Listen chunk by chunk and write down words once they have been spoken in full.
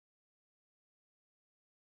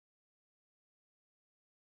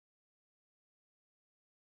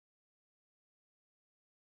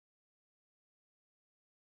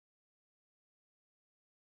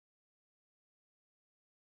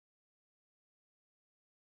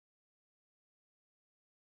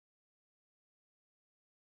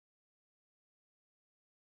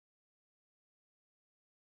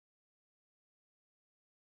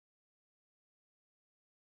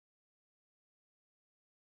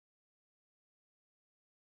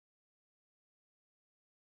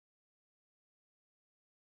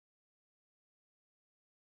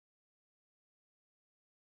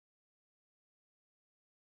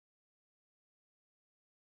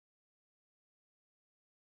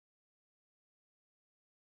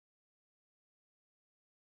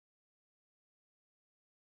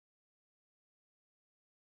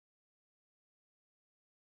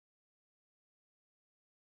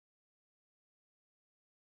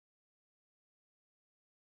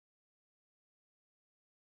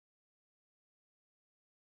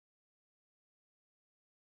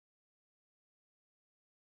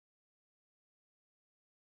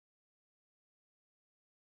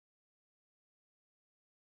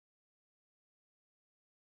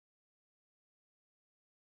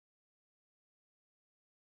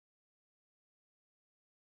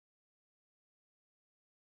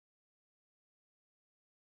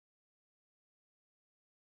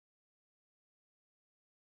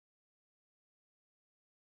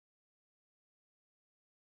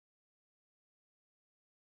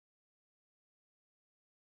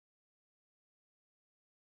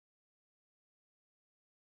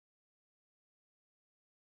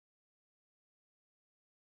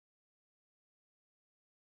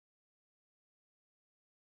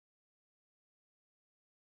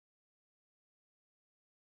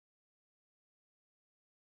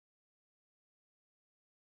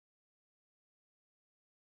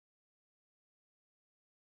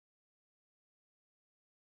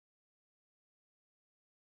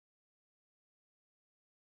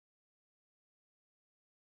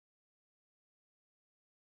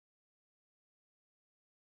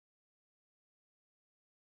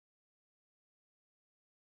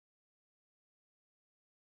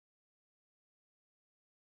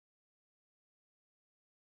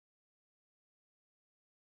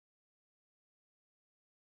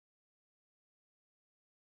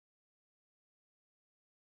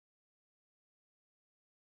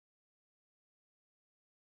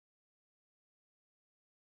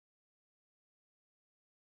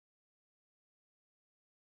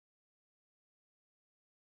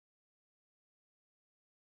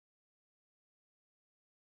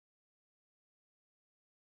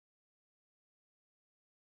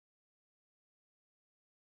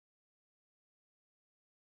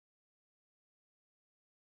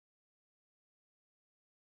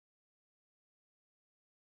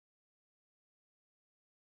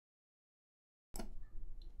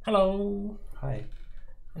Hello, Hi.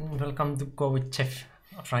 and welcome to Go with Chef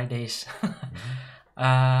Fridays.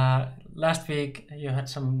 Last week you had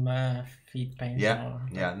some feet pains, Yeah, or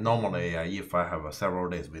yeah. like, Normally, if I have several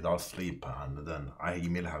days without sleep, and then I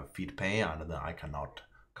immediately have feet pain, and then I cannot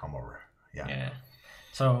come over. Yeah. yeah.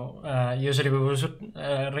 So usually we should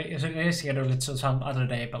reschedule it to some other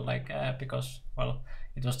day, but because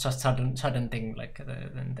it was just sudden thing,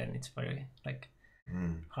 then it's very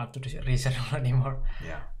hard to reschedule anymore.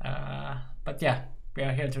 Yeah. But yeah, we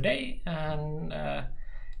are here today, and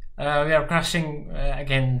we are crashing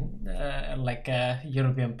again,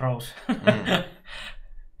 European pros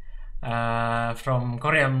from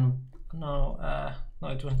Korean. No,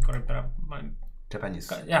 it wasn't Korean, but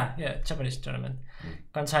Japanese. yeah, Japanese tournament.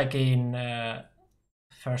 Kansai-kin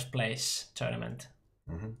first place tournament.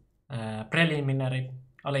 Preliminary.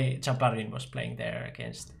 Ali Jabarin was playing there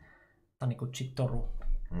against Taniguchi Toru.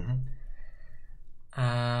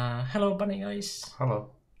 Hello, bunny guys.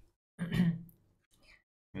 Hello.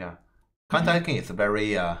 Yeah. Kantai is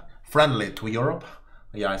very friendly to Europe.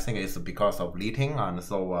 Yeah, I think it's because of Liting, and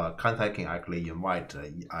so Kantai actually invite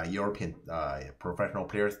European professional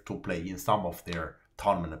players to play in some of their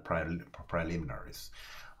tournament preliminaries.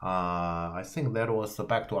 I think that was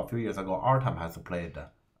back to a few years ago. Artem has played,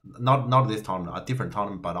 not this tournament, a different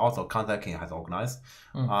tournament, but also Kantai has organized,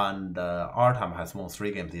 and Artem has won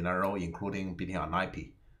 3 games in a row, including beating an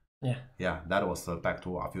IP. Yeah, that was back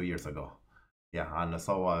to a few years ago. Yeah, and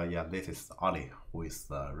so yeah, this is Ali who is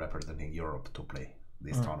representing Europe to play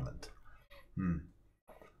this tournament.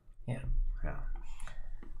 Yeah.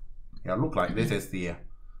 Yeah, look like this is the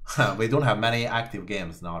we don't have many active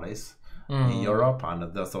games nowadays in Europe,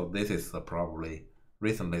 and so this is probably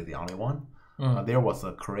recently the only one. There was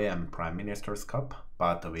a Korean Prime Minister's Cup,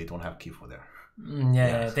 but we don't have Kifu there.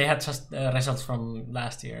 Yeah, they had just results from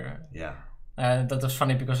last year. Yeah. That was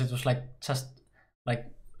funny because it was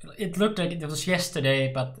it looked like it was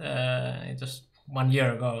yesterday, but it was 1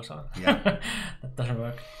 year ago, so Yeah. that doesn't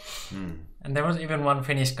work. And there was even one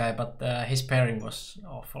Finnish guy, but his pairing was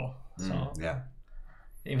awful. So Yeah.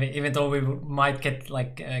 even though we might get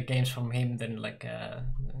games from him, then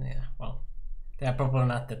yeah, well, they are probably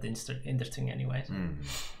not that interesting anyway. So.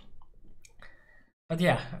 But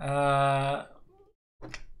yeah,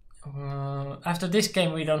 after this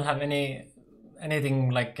game we don't have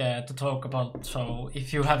anything to talk about. So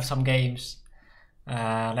if you have some games,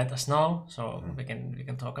 let us know so we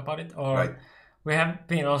can talk about it. Or Right. we have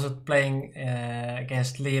been also playing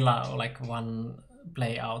against Leela, like one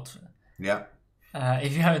play out. Yeah.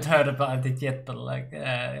 If you haven't heard about it yet, but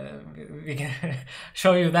we can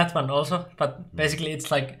show you that one also. But basically,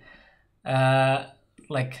 it's like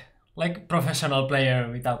professional player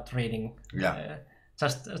without reading. Yeah.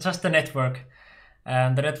 Just the network,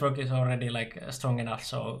 and the network is already strong enough,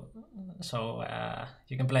 so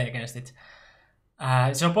you can play against it.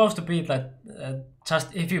 It's supposed to be that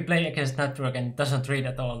just if you play against network and it doesn't read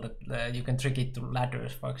at all, that you can trick it to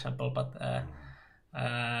ladders, for example. But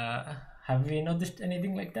have we noticed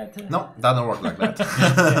anything like that? No, doesn't work like that.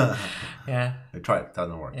 Yeah. We tried,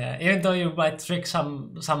 doesn't work. Yeah, even though you might trick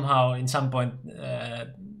somehow in some point,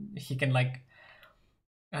 he can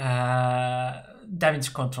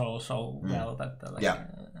damage control so well that Yeah.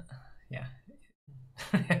 yeah.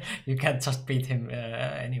 You can't just beat him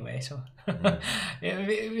anyway. So yeah,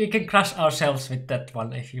 we can crush ourselves with that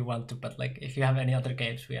one if you want to. But if you have any other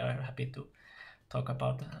games, we are happy to talk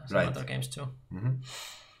about some Right. other games too.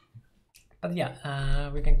 But yeah,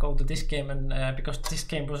 we can go to this game, and because this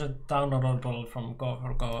game wasn't downloadable from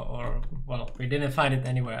Go4Go, or well, we didn't find it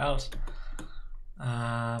anywhere else.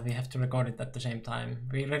 We have to record it at the same time.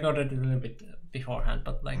 We recorded it a little bit beforehand,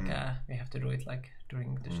 but we have to do it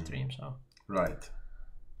during the stream. So Right.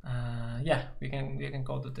 yeah, we can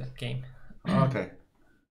go to the game. Okay.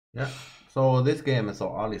 Yeah. So this game is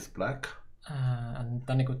Alice Black. And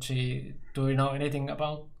Taniguchi, do you know anything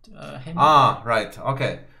about him? Right.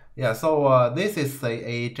 Okay. Yeah. So this is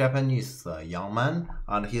a Japanese young man,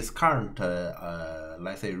 and his current,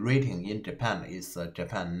 let's say, rating in Japan is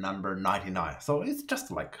Japan number 99. So it's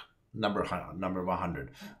just like number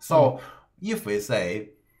 100. So if we say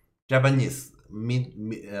Japanese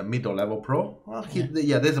middle level pro,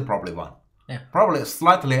 this is probably one. Yeah. Probably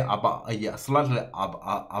slightly above,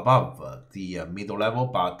 above the middle level.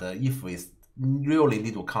 But if we really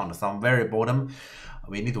need to count some very bottom,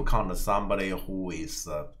 we need to count somebody who is,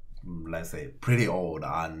 let's say, pretty old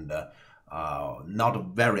and not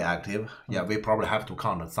very active. Yeah, we probably have to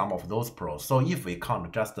count some of those pros. So if we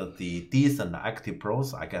count just the decent active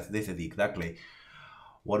pros, I guess this is exactly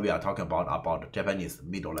what we are talking about Japanese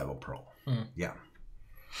middle level pro. Yeah.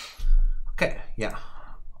 Okay. Yeah.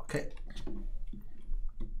 Okay.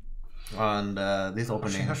 And this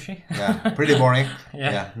opening, Hoshi. yeah, pretty boring.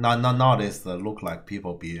 Yeah. Yeah, not this look like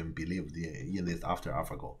people believe in this after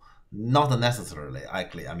AlphaGo. Not necessarily,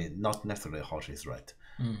 actually. I mean, not necessarily Hoshi is right,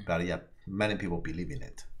 but yeah, many people believe in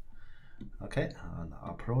it. Okay, and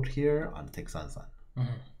approach here and take Sansan.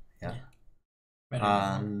 Yeah.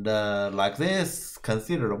 And like this,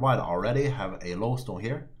 consider white already have a low stone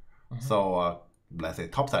here. So let's say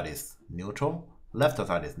top side is neutral, left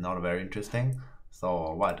side is not very interesting.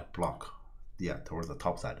 So white block, yeah, towards the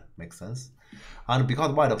top side makes sense. And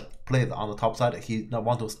because white plays on the top side, he not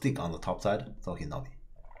want to stick on the top side, so he Navi.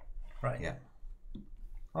 Right. Yeah.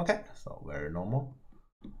 Okay, so very normal.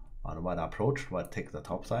 And white approach, white take the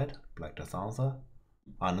top side, black the Sansa,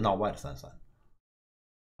 and now white Sansa.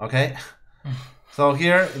 Okay. So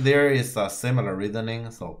here there is a similar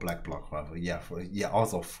reasoning. So black block,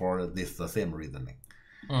 also for this the same reasoning.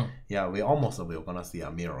 Yeah, we almost we're gonna see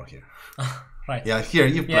a mirror here. Right. Yeah, here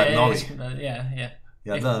if black yeah.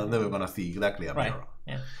 Then we're gonna see exactly a mirror.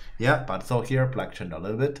 Yeah, but so here black changed a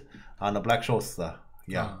little bit, and the black shows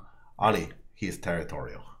Ali, he's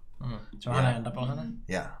territorial. So Hana and double Hana.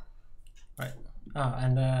 Yeah. Right.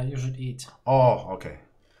 And you should eat. Oh, okay.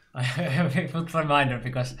 I put reminder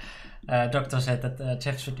because doctor said that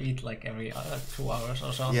Jeff should eat like every 2 hours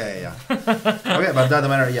or so. Yeah. Okay, but doesn't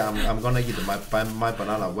matter. Yeah, I'm gonna eat my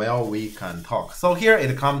banana while we can talk. So here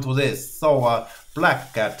it comes to this. So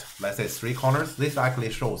black get, let's say, 3 corners. This actually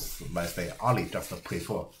shows, let's say, Ali just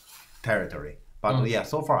prefer territory. But yeah,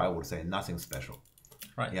 so far I would say nothing special.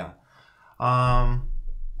 Right. Yeah.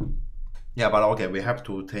 Yeah, but okay, we have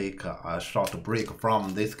to take a short break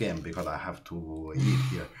from this game because I have to eat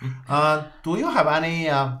here. Do you have any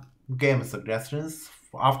game suggestions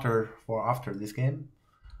after this game?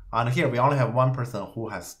 And here we only have one person who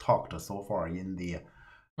has talked so far in the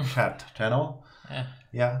chat channel.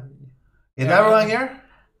 Yeah. Is everyone here?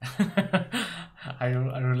 Are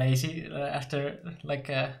you lazy after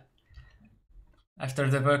after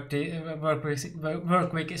the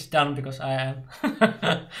work week is done? Because I am.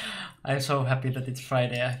 I'm so happy that it's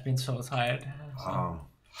Friday. I've been so tired. So.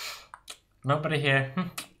 Nobody here.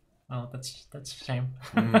 Oh, that's a shame.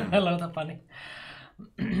 Hello, Tapani.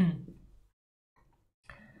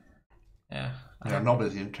 Yeah.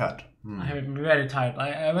 Nobody's in chat. I'm very tired.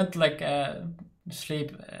 I went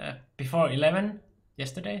sleep before 11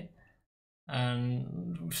 yesterday,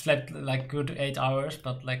 and slept like good 8 hours.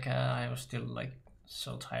 But I was still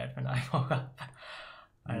so tired when I woke up.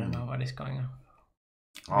 I don't know what is going on.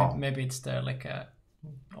 Oh. Maybe it's the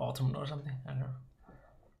autumn or something. I don't know.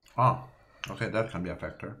 Oh, okay, that can be a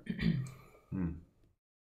factor.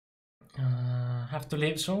 Have to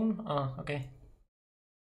leave soon. Oh, okay.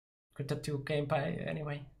 Good that you came by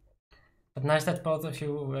anyway. But nice that both of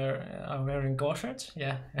you are wearing Go shirts.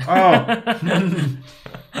 Yeah. Oh.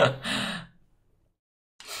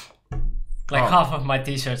 Half of my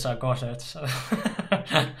t-shirts are Go shirts.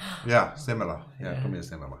 Yeah, similar. Yeah, to me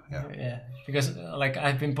similar. Yeah. Yeah, because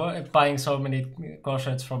I've been buying so many Go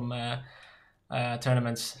shirts from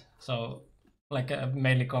tournaments. So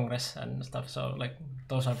mainly Congress and stuff. So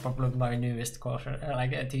those are probably my newest Go shirt,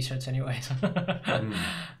 t-shirts anyway.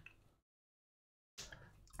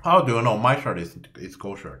 How do you know my shirt is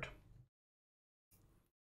Go shirt?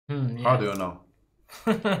 Yeah. How do you know?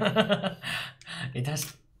 It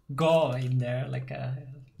has Go in there,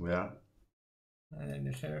 yeah. In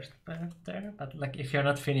the first part there, but if you're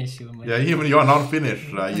not finished, you might. Yeah, even you're not finished,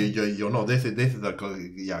 you know this is a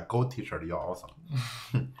Go t-shirt. You're awesome.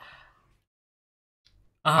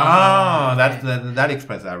 That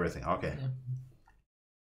explains everything. Okay.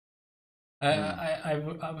 Yeah.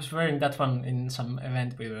 I was wearing that one in some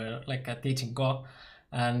event. We were teaching Go,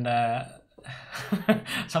 and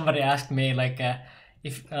somebody asked me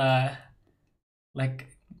if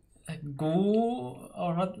Go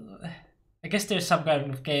or what. I guess there's some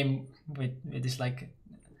kind of game with this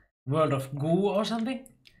World of Goo or something.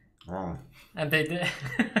 Oh. And they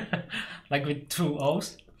with 2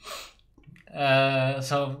 O's.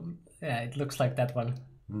 So yeah, it looks like that one.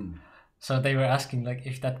 So they were asking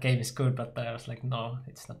if that game is good, but I was like, no,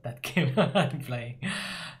 it's not that game I'm playing.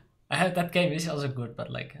 I heard that game is also good, but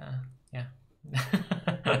yeah.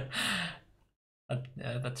 But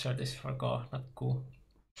that shirt is for Go, not Goo.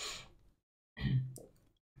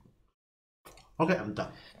 Okay, I'm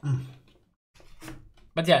done.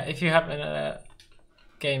 But yeah, if you have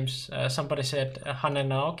games, somebody said Hane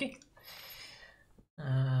Naoki.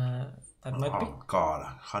 That might be. Oh God,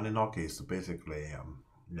 Hane Naoki is basically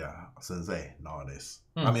sensei nowadays.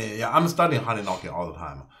 I mean, yeah, I'm studying Hane Naoki all the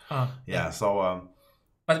time. Oh, yeah. So.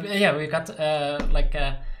 But yeah, we got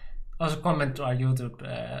also comment to our YouTube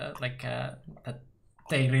that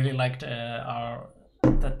they really liked our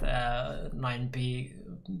 9p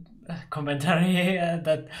commentary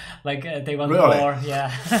that they want Really? more.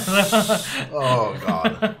 Yeah. Oh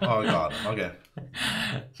god. Okay.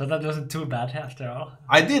 So that wasn't too bad after all.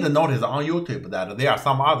 I did notice on YouTube that there are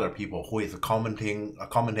some other people who is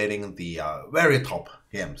commentating the very top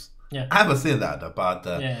games. Yeah. I haven't seen that, but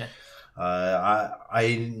Yeah.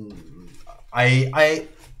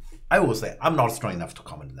 I will say I'm not strong enough to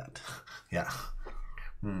comment that. Yeah.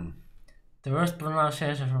 The worst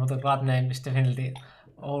pronunciation for the club name is definitely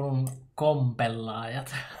Oulun Kompellaajat.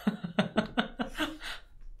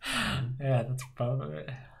 Yeah, that's probably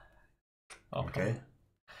Okay.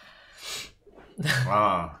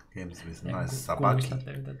 Games with nice sabaki.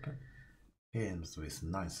 Games with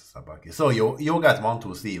nice sabaki. So you guys want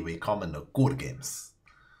to see we comment the good games.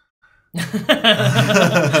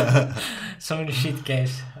 So many shit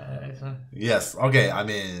games. Yes, okay. I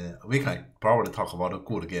mean, we can probably talk about the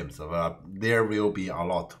good games. There will be a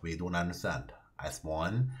lot we don't understand as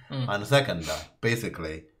one. And second,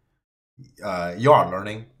 basically, you are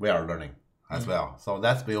learning, we are learning as well. So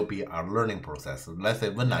that will be a learning process. Let's say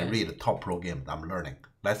when I read top pro games, I'm learning.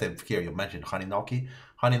 Let's say here you mentioned Haninoki.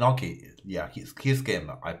 Haninoki, yeah, his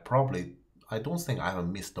game, I don't think I have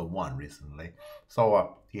missed one recently.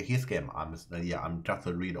 So his game, I'm just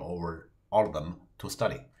read over all of them to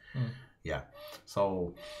study. Yeah.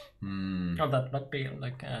 So that might be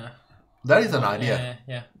that is an idea.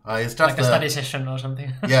 Yeah. It's just like a study session or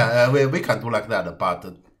something. Yeah, we can do like that, but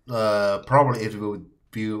probably it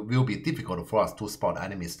will be difficult for us to spot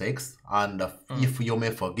any mistakes. And if you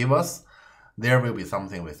may forgive us, there will be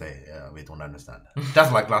something we say we don't understand.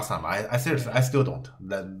 Just like last time, I seriously, I still don't.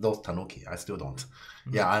 Those Tanuki, I still don't.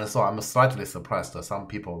 Yeah, and so I'm slightly surprised that some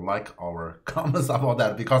people like our comments about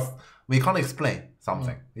that because we can't explain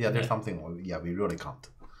something. Yeah, there's something. Yeah, we really can't.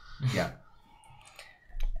 Yeah.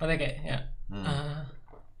 But okay, yeah.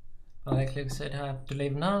 Well, like Luke said, I have to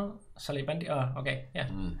leave now. Sally Bandy. Oh, okay, yeah.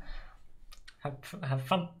 Have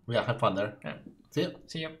fun. Yeah, have fun there. Yeah. See you.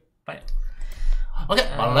 See you. Bye. Okay,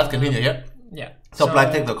 well, let's continue here. Yeah. So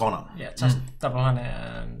Black take the corner. Yeah, just double Hane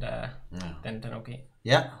and then Tanuki.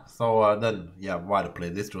 Yeah, so then, yeah, White play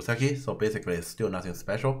this Joseki. So basically, it's still nothing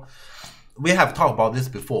special. We have talked about this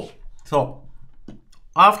before. So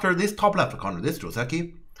after this top left corner, this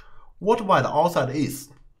Joseki, what White outside is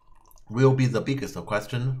will be the biggest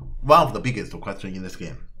question, one of the biggest question in this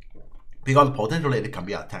game. Because potentially it can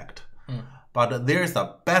be attacked. But there is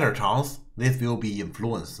a better chance this will be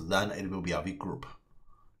influenced than it will be a weak group.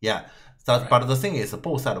 Yeah, so, but the thing is,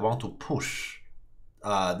 both sides want to push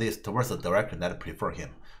this towards the direction that prefer him.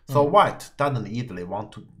 So White doesn't easily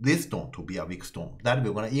want this stone to be a weak stone. That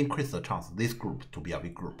will gonna increase the chance of this group to be a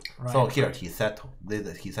weak group. So here he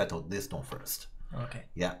settled this stone first. Okay.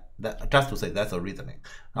 Yeah, just to say that's a reasoning.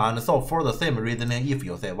 And so for the same reasoning, if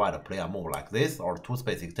you say White play a move like this or two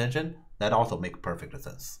space extension, that also makes perfect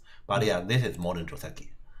sense. But yeah, this is modern Joseki.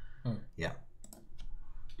 Yeah.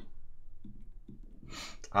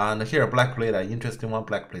 And here Black played an interesting one,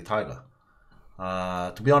 Black play Tiger.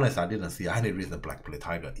 To be honest, I didn't see any reason Black play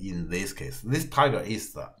Tiger in this case. This Tiger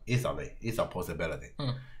is a possibility.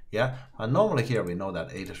 Yeah, and normally here we know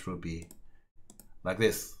that it should be like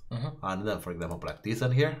this. And then for example Black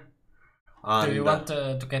decent here. And do you want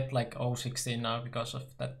to get like 016 now because of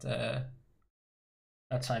that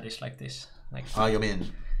that side is like this? Like you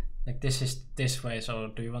mean? Like this is this way, so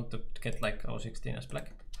do you want to get like 016 as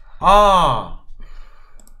Black?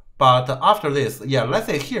 But after this, yeah, let's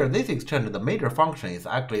say here, this exchange, the major function is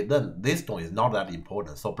actually then this stone is not that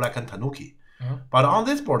important. So Black and Tanuki. But on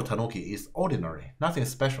this board, Tanuki is ordinary, nothing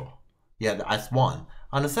special. Yeah, the S1.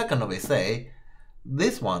 And the second, we say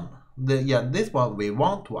this one, this one we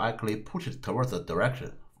want to actually push it towards the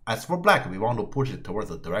direction. As for Black, we want to push it towards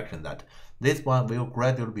the direction that this one will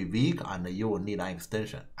gradually be weak and you will need an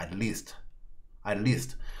extension, at least.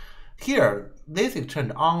 Here, this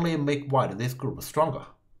exchange only make White, this group, stronger.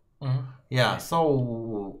 Yeah,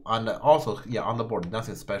 so, and also, yeah, on the board,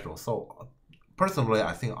 nothing special. So, personally,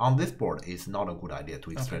 I think on this board, it's not a good idea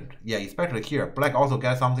to exchange. Okay. Yeah, especially here. Black also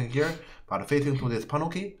gets something here, but facing to this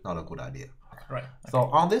Tanuki, not a good idea. Right. Okay. So,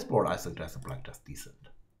 on this board, I suggest Black just decent.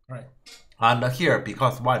 Right. And here,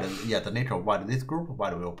 because White, the nature of White in this group,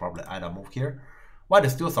 White will probably add a move here. White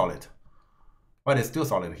is still solid. White is still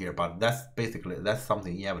solid here, but that's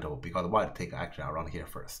something inevitable because White take action around here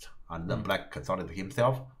first. And then Black consolidate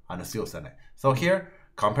himself and still Sene. So here,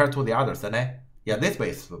 compared to the other Sene, yeah, this way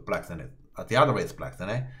is Black Sene. The other way is Black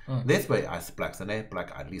Sene. This way as Black Sene,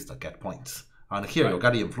 Black at least get points. And here you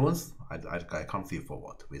got the influence. I can't see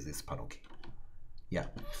forward with this Tanuki. Yeah.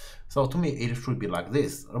 So to me, it should be like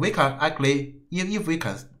this. We can actually, if we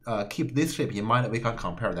can keep this shape in mind, we can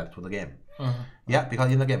compare that to the game. Yeah,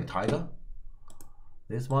 because in the game Tiger,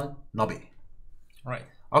 this one Nobby. Right.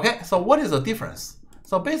 Okay, so what is the difference?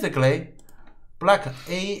 So basically, black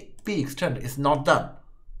A B exchange is not done.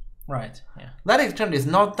 Right. Yeah. That exchange is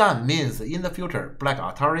not done means in the future, black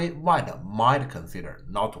Atari white might consider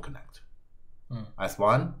not to connect. As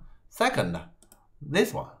one. Second,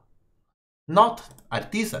 this one, not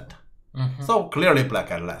at decent. So clearly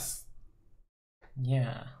black at less.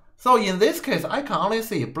 Yeah. So in this case, I can only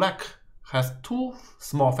see black has two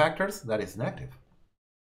small factors that is negative.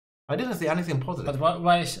 I didn't see anything positive. But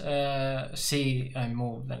why is C a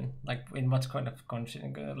move then? Like in what kind of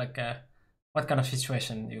what kind of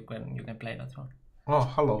situation you can play that one? Oh,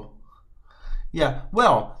 hello. Yeah,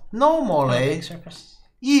 well, normally,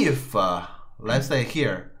 if let's say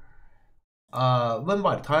here, when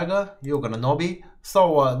white tiger, you're gonna Nobby.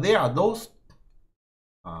 So there are those.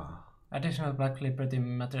 Additional black liberty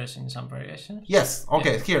matters in some variations. Yes.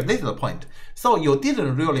 Okay. Yeah. Here, this is the point. So you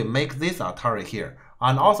didn't really make this Atari here,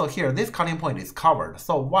 and also here, this cutting point is covered.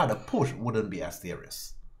 So white push wouldn't be as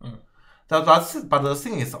serious. But the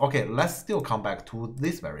thing is, okay, let's still come back to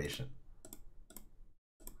this variation.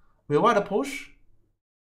 Will white push?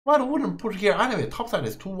 White wouldn't push here anyway. Top side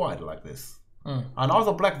is too wide like this. And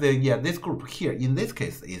also black, this group here, in this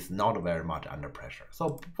case, is not very much under pressure.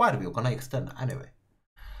 So white will gonna extend anyway.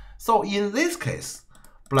 So in this case,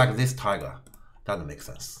 black this tiger doesn't make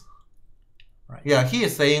sense. Right. Yeah, he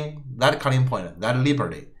is saying that cutting point, that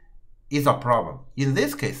liberty, is a problem. In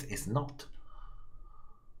this case, it's not.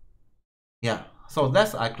 Yeah, so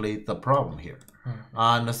that's actually the problem here.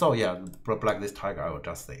 And so yeah, black this tiger, I would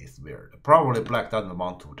just say is weird. Probably black doesn't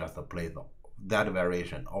want to just play that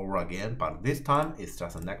variation over again, but this time it's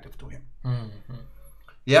just a negative to him.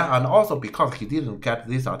 Yeah, and also because he didn't get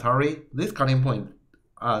this Atari, this cutting point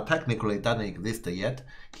technically doesn't exist yet.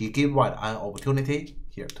 He gave white an opportunity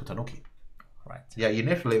here to Tanuki. Right. Yeah,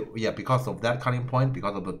 initially, yeah, because of that cutting point,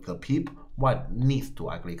 because of the peep, white needs to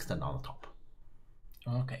actually extend on the top.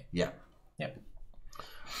 Okay. Yeah. Yep.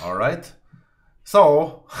 All right.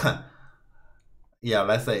 So, yeah,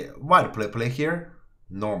 let's say white play here,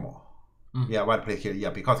 normal. Yeah, white play here, yeah,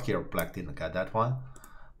 because here black didn't get that one.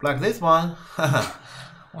 Black this one,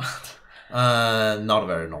 What? Not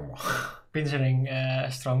very normal. Pinchering a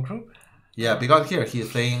strong group? Yeah, because here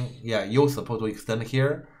he's saying, yeah, you're supposed to extend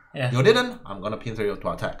here. Yeah. You didn't, I'm gonna pincer you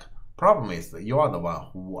to attack. Problem is, you are the one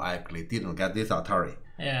who actually didn't get this Atari.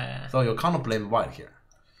 Yeah. So you can't blame white here.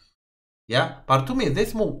 Yeah, but to me,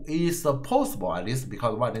 this move is possible at least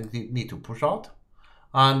because white need to push out.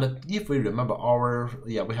 And if we remember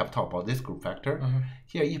we have talked about this group factor.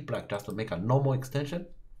 Here, if black just make a normal extension,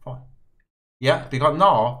 fine. Yeah, because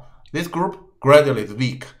now this group gradually is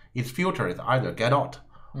weak. Its future is either get out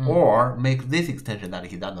or make this extension that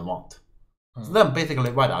he doesn't want. So then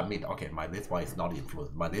basically white admit, okay, this one is not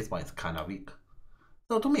influenced, but this one is kind of weak.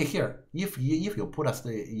 So to me here, if you put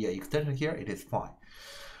a extension here, it is fine.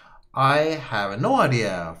 I have no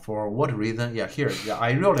idea for what reason. Yeah, here, yeah,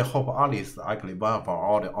 I really hope Ali is actually one for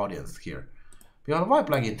all the audience here. Because why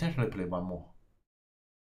black intentionally play one more?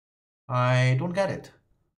 I don't get it.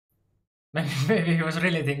 Maybe he was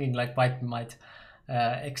really thinking like white might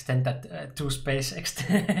extend that two space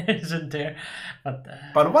extension there,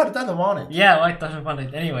 but white doesn't want it. Yeah, white doesn't want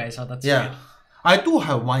it anyway, so that's weird. I do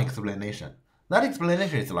have one explanation. That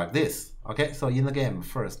explanation is like this. Okay, so in the game,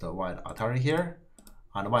 first white Atari here,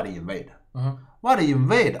 and white invade. White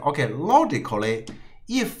invade. Okay, logically,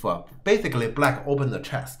 if basically black open the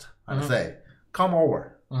chest and say, "Come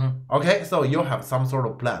over." Okay, so you have some sort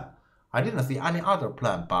of plan. I didn't see any other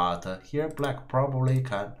plan, but here black probably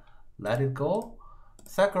can let it go,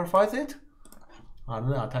 sacrifice it,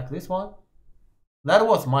 and then attack this one. That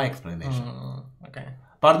was my explanation. Okay.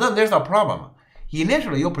 But then there's a problem.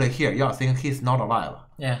 Initially you play here, you are saying he's not alive.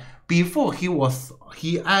 Yeah. Before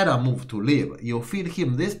he add a move to live, you feed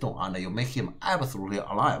him this stone and you make him absolutely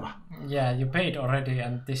alive. Yeah, you paid already,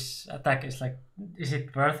 and this attack is like, is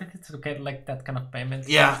it worth it to get like that kind of payment?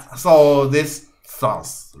 Yeah, so this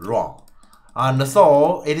sounds wrong. And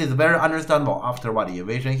so it is very understandable after what the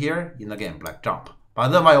invasion here in the game, black jump. But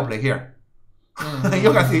then why you play here?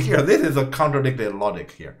 You can see here, this is a contradictory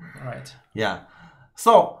logic here. Right. Yeah.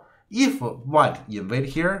 So if white invade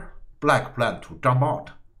here, black plan to jump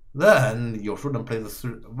out, then you shouldn't play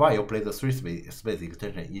why you play the 3 space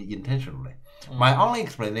extension intentionally. My only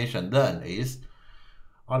explanation then is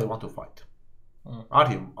only want to fight.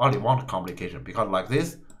 Only want complication, because like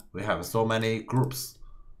this we have so many groups.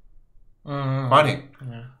 fighting.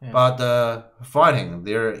 Yeah. But fighting,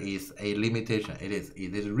 there is a limitation. It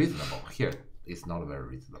is reasonable. Here, it's not very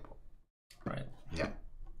reasonable. Right. Yeah.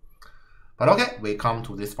 But okay, we come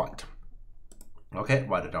to this fight. Okay,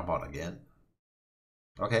 white jump out again.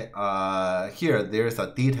 Okay, here there's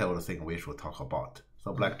a detailed thing we should talk about.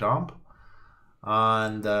 So black jump.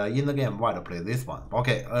 And in the game, white play this one.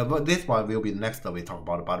 Okay, but this one will be next we talk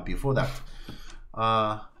about. But before that,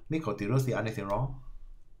 Miko, did you see anything wrong?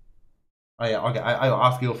 Oh yeah, okay, I'll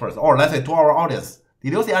ask you first. Or let's say to our audience,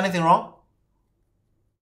 did you see anything wrong?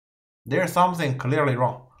 There's something clearly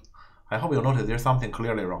wrong. I hope you notice there's something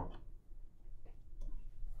clearly wrong.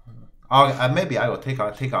 Okay, maybe I will take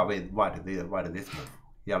away white this move.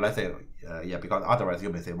 Yeah, let's say yeah, because otherwise you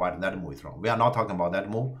may say white that move is wrong. We are not talking about that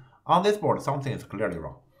move. On this board, something is clearly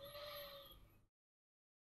wrong.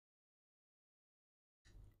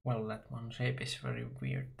 Well, that one shape is very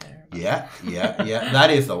weird there. Yeah.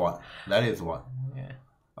 That is the one. That is one. Yeah.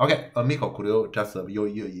 Okay, Miko, could you just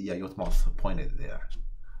your mouse pointed there?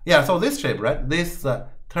 Yeah. So this shape, right? This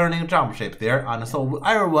turning jump shape there, and so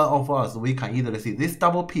every one of us we can easily see this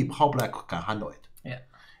double peep how black can handle it. Yeah.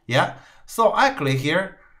 Yeah. So actually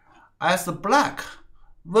here, as black,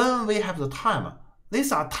 when we have the time,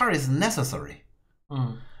 this Atari is necessary.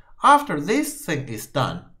 After this thing is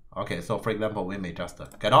done, okay, so for example, we may just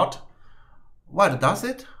get out. White does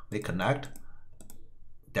it, we connect.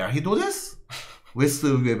 Dare he do this? we just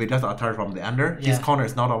Atari from the under, his corner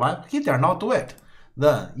is not alive, he dare not do it.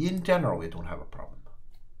 Then, in general, we don't have a problem.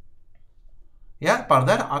 Yeah, but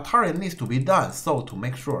that Atari needs to be done, so to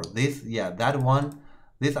make sure this, that one,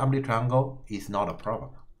 this empty triangle is not a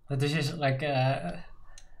problem. But this is like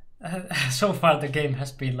so far the game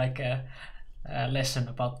has been like a lesson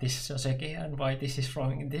about this Joseki and why this is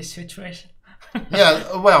wrong in this situation.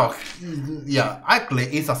 Yeah, well, yeah, actually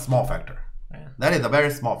it's a small factor. Yeah. That is a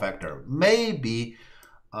very small factor. Maybe,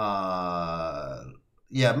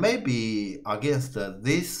 maybe against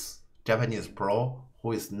this Japanese pro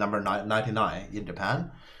who is number 99 in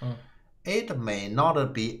Japan, it may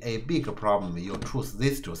not be a big problem. You choose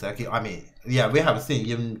this Joseki. I mean, yeah, we have seen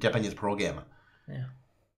in Japanese pro game. Yeah.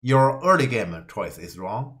 Your early game choice is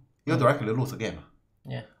wrong. You directly lose the game.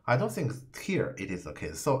 Yeah. I don't think here it is the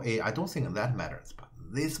case. So I don't think that matters. But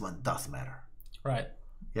this one does matter. Right.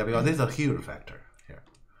 Yeah, because this is a huge factor here.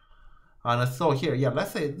 And so here,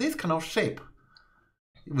 let's say this kind of shape,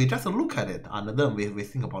 we just look at it and then we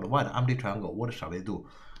think about what empty triangle, what shall we do?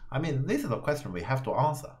 I mean, this is a question we have to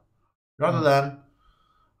answer. Rather than,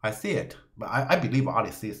 I see it, but I believe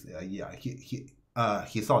Ali sees,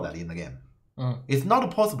 he saw that in the game. It's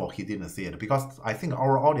not possible he didn't see it, because I think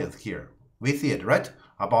our audience here, we see it, right?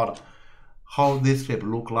 About how this shape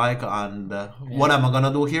look like and what am I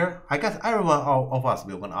gonna do here? I guess everyone of us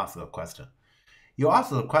will gonna ask a question. You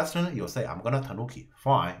ask the question, you say, I'm gonna tanuki.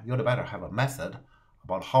 Fine, you'd better have a method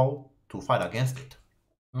about how to fight against it.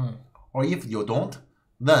 Or if you don't,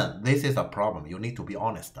 then this is a problem. You need to be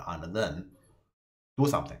honest and then do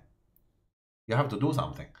something. You have to do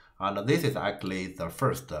something. And this is actually the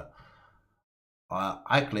first,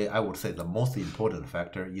 actually I would say the most important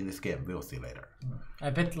factor in this game. We'll see later.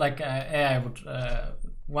 I bet like AI would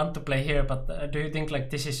want to play here, but do you think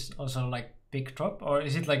like this is also like big drop, or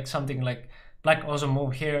is it like something like black also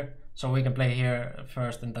move here so we can play here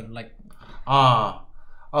first and then like...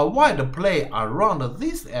 White play around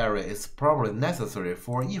this area is probably necessary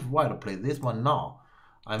for if white play this one now.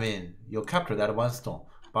 I mean, you capture that one stone,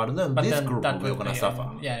 but then this group will gonna suffer.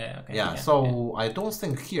 So I don't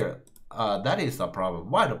think here that is a problem.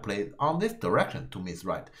 White play on this direction to me is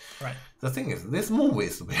right. Right. The thing is, this move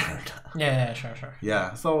is weird. Sure.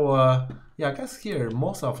 Yeah. So I guess here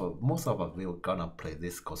most of us will gonna play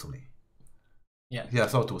this Kosumi. Yeah.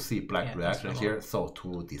 So to see black reaction here, so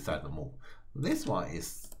to decide the move. This one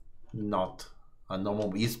is not a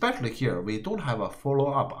normal, especially here. We don't have a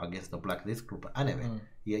follow-up against the black this group anyway.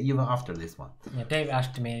 Yeah, even after this one. Yeah, Dave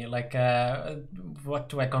asked me like, what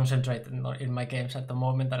do I concentrate in my games at the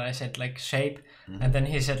moment? And I said like shape, and then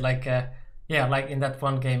he said like, like in that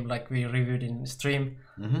one game like we reviewed in stream,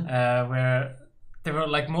 where there were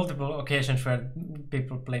like multiple occasions where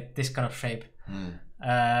people played this kind of shape.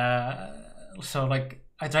 So like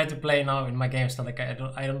I try to play now in my games that like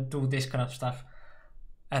I don't do this kind of stuff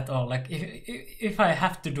at all. Like if I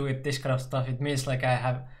have to do it this kind of stuff, it means like I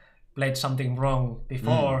have played something wrong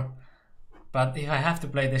before. But if I have to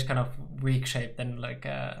play this kind of weak shape, then like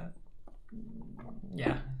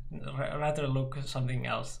rather look at something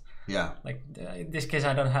else. Yeah. Like in this case,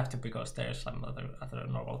 I don't have to because there's some other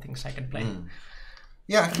normal things I can play.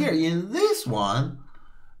 Yeah, here in this one,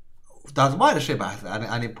 Does white shape have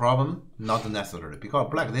any problem? Not necessarily, because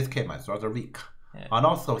black this game is rather weak. Yeah. And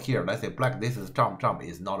also here, let's say black this is jump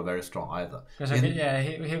is not very strong either. Because he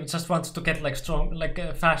just wants to get like strong, like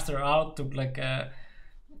faster out to like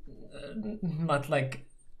not like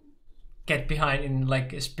get behind in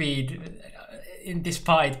like speed in this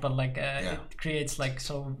fight, but like it creates like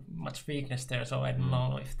so much weakness there. So I don't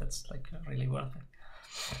know if that's like really worth it.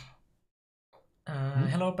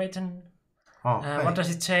 Hello, Peyton. Hey. What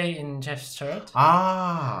does it say in Jeff's shirt?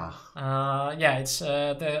 Yeah, it's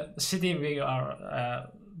the city we are.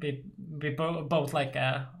 We both like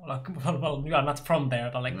well, you are not from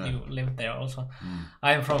there, but like you live there also.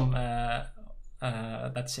 I'm from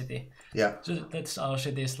that city. Yeah. So that's our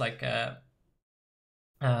city's like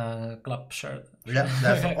club shirt. Yeah,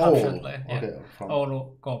 that's Oulu. Okay, from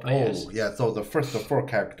Oulu Go Players. Oh, yeah. So the first 4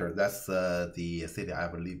 characters, that's the city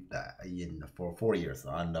I've lived in for 4 years,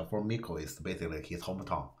 and for Mikko is basically his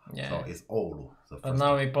hometown. Yeah. So it's Oulu. But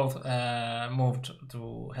now we both moved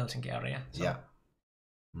to Helsinki area. So. Yeah.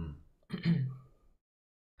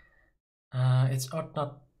 It's odd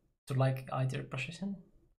not to like either position,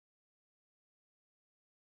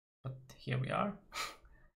 but here we are.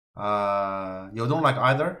 You don't like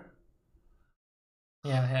either?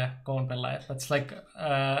 Yeah, Golden Life. That's like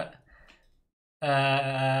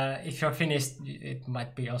if you're Finnish, it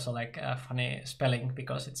might be also like a funny spelling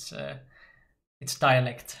because it's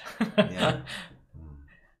dialect. Yeah.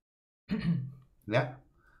 Yeah.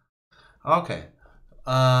 Okay.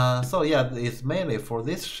 So yeah, it's mainly for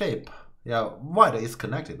this shape. Yeah, white is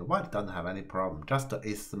connected. White doesn't have any problem. Just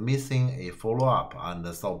it's missing a follow-up, and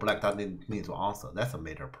so black doesn't need to answer. That's a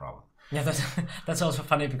major problem. Yeah, that's also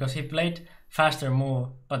funny because he played faster move,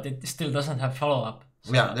 but it still doesn't have follow-up.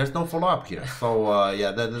 So yeah, there's no follow-up here. So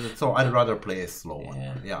yeah, so I'd rather play a slow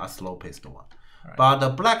one. Yeah, a slow-paced one. Right. But the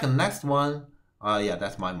black next one, yeah,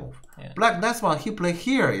 that's my move. Yeah. Black next one he play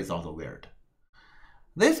here is also weird.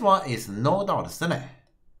 This one is no doubt Sene.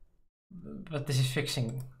 But this is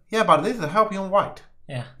fixing. Yeah, but this is helping white.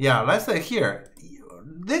 Yeah. Yeah, let's say here,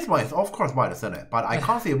 this one is of course white Sene, but I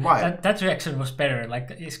can't see why. that reaction was better.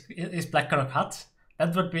 Like, is black gonna cut?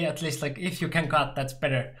 That would be at least like, if you can cut, that's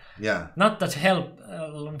better. Yeah. Not that help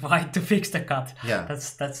white to fix the cut. Yeah.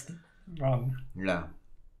 That's wrong. Yeah.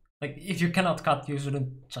 Like, if you cannot cut, you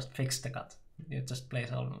shouldn't just fix the cut. You just play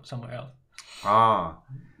somewhere else.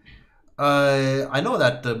 I know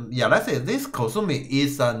that, yeah, let's say this Kosumi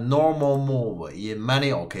is a normal move in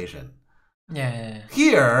many occasions. Yeah.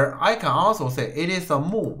 Here, I can also say it is a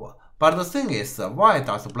move. But the thing is, why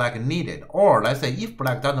does black need it? Or let's say if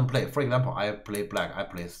black doesn't play, for example, I play black, I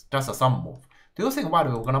play just some move. Do you think white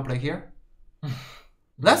will gonna play here?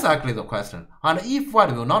 That's actually the question. And if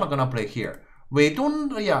white will not gonna play here, we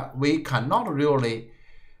cannot really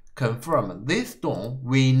confirm this stone,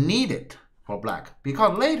 we need it for black.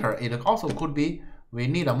 Because later it also could be we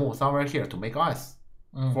need a move somewhere here to make ice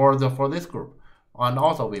for this group. And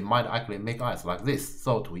also we might actually make ice like this,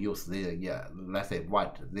 so to use the let's say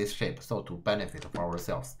white this shape, so to benefit for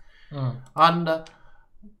ourselves. And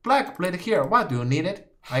black played here. Why do you need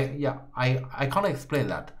it? I can't explain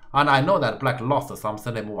that. And I know that black lost some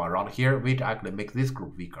Sunday move around here, which actually makes this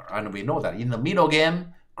group weaker. And we know that in the middle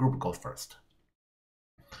game, group goes first.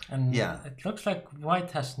 And yeah, it looks like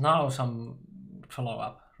white has now some follow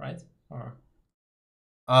up, right? Or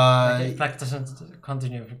like black doesn't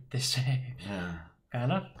continue with this. Yeah.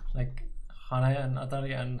 Kind of like Hane and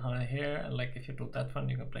Atari and Hane here, and like if you do that one,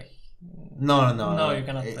 you can play. No, you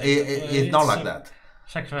cannot play. It's not like that.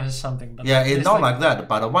 Sacrifice something, but yeah, it's not like that.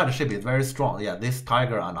 But the white shape is very strong. Yeah, this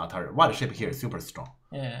Tiger and Atari white shape here is super strong.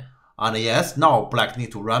 Yeah. And yes, now black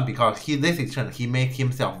need to run because this exchange he make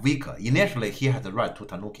himself weaker. Initially he had the right to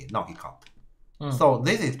Tanuki, now he can't. So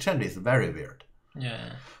this exchange is very weird.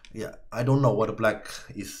 Yeah. Yeah, I don't know what black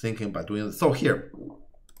is thinking by doing this. So here,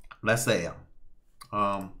 let's say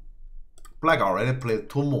black already played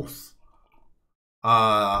 2 moves.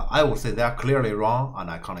 I would say they are clearly wrong and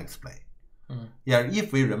I can't explain. Yeah,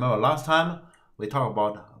 if we remember last time we talked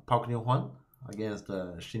about Park Jin-hwan against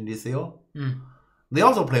Shinji Seo. They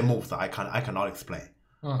also play moves I cannot explain.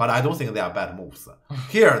 But I don't think they are bad moves.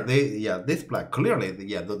 Here this black clearly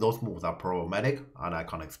those moves are problematic and I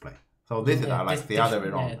can't explain. So this is like the other way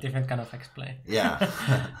around. Yeah, different kind of explain. Yeah.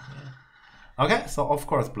 Okay, so of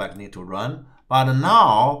course black need to run. But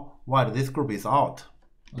now white this group is out.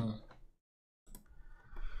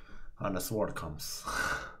 And the sword comes.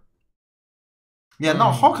 Yeah,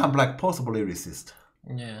 now how can black possibly resist?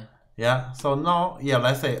 Yeah. Yeah, so now,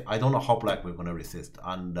 let's say I don't know how black we're gonna resist,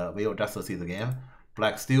 and we'll just see the game.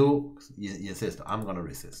 Black still insist, I'm gonna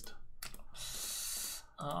resist.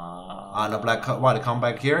 And white come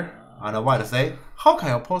back here. And white say, how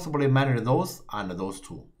can you possibly manage those and those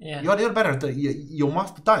two? Yeah. You're better. You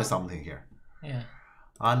must die something here. Yeah.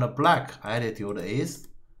 And black attitude is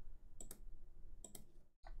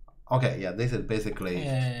okay. Yeah, this is basically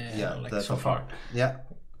like so far. Yeah,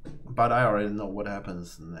 but I already know what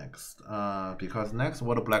happens next. Because next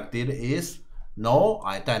what black did is no,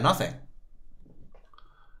 I die nothing.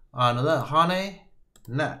 And then honey,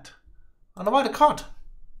 net, and white cut.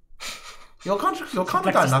 You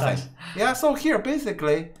can't die nothing. Yeah, so here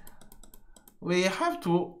basically we have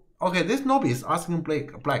to. Okay, this Nobby is asking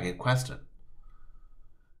black a question.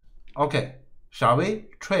 Okay, shall we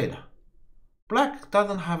trade? Black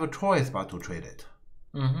doesn't have a choice but to trade it.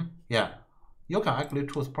 Yeah, you can actually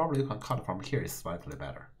choose. Probably you can cut from here. It's slightly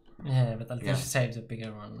better. Yeah, but I'll just save the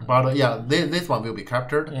bigger one. But yeah, this one will be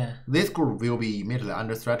captured. Yeah. This group will be immediately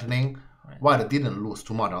under threatening. Right. White didn't lose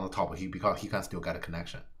too much on the top because he can still get a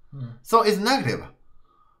connection. So it's negative,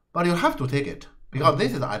 but you have to take it because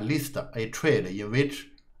this is at least a trade in which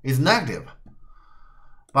is negative.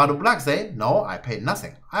 But black say, no, I paid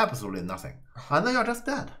nothing, absolutely nothing. And then you're just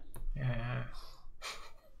dead. Yeah.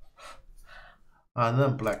 And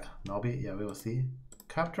then black, Nobby, yeah, we will see.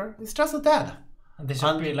 Capture, it's just dead. And this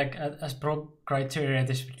would be like, as pro criteria,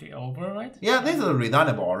 this would be over, right? Yeah, this is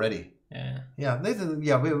redonable already. Yeah. Yeah, this is,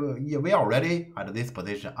 we are already at this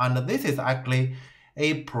position. And this is actually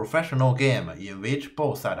a professional game in which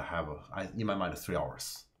both sides have, in my mind, 3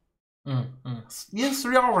 hours. In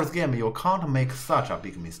 3 hours game, you can't make such a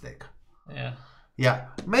big mistake. Yeah. Yeah,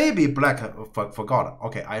 maybe black forgot.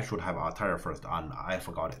 Okay, I should have attire first, and I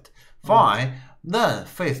forgot it. Fine. Then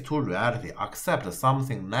face to reality, accept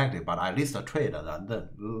something negative, but at least a trade, and then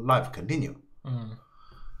life continue.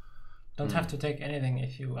 Don't have to take anything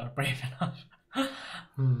if you are brave enough.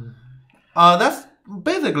 That's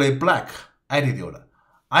basically black attitude.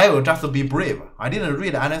 I will just be brave. I didn't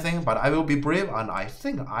read anything, but I will be brave, and I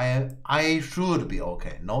think I should be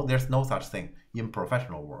okay. No, there's no such thing in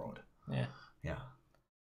professional world. Yeah. Yeah.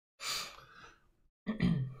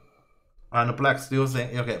 And black still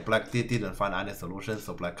saying, okay, black didn't find any solution,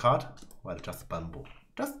 so black cut. Well, just bamboo.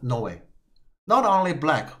 Just no way. Not only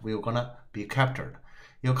black will gonna be captured.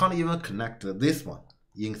 You can't even connect this one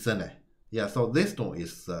in Sene. Yeah, so this stone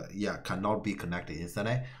is cannot be connected in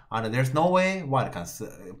Sene, and there's no way black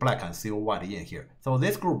can seal white in here. So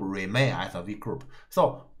this group remain as a weak group.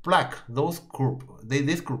 So black, this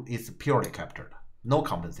group is purely captured, no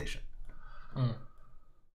compensation.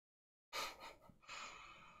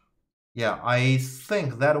 Yeah, I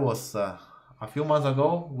think that was a few months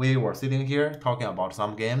ago. We were sitting here talking about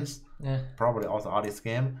some games, probably also Alice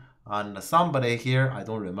game, and somebody here, I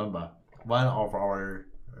don't remember, one of our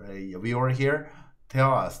viewer here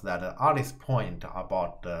tell us that Ali's point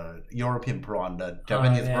about the European Pro and the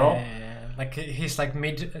Japanese Pro. Like he's like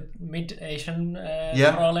mid Asian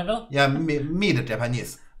Pro level. Yeah, mid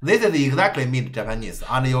Japanese. This is exactly mid Japanese,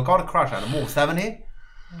 and you got crush at move 70.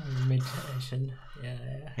 Mid Asian.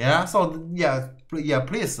 Yeah. So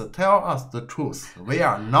please tell us the truth. We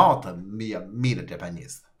are not mid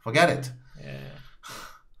Japanese. Forget it.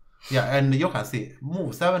 Yeah, and you can see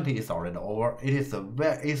move 70 is already over. It is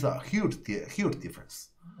a huge difference.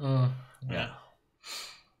 Yeah.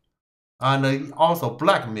 And also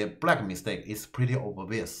black mistake is pretty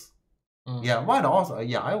obvious. Yeah, white also.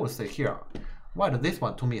 Yeah, I would say here, white this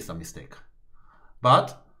one to me is a mistake.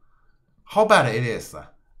 But how bad it is?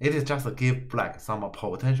 It is just give black some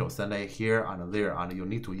potential Sunday here and there, and you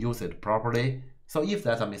need to use it properly. So if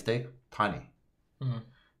that's a mistake, tiny.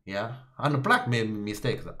 Yeah, and black made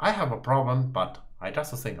mistakes. I have a problem, but I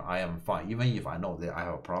just think I am fine, even if I know that I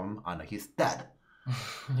have a problem and he's dead.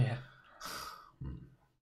 Yeah.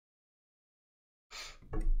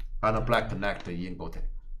 And black connect in Goten.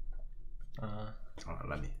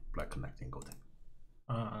 Let me black connect in Goten.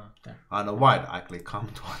 There. And white actually come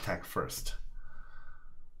to attack first.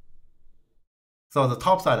 So the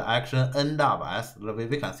top side action end up as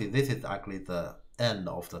we can see. This is actually the end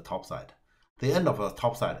of the top side. The end of the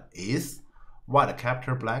top side is white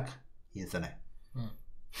capture black in Sene.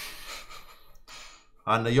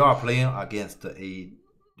 And you are playing against a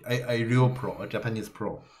real pro, a Japanese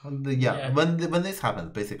pro. And when this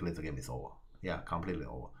happens, basically the game is over. Yeah, completely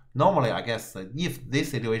over. Normally, I guess if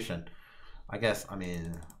this situation, I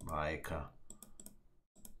mean like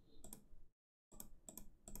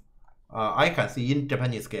I can see in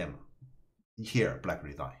Japanese game here black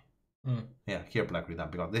resign. Yeah, here black resign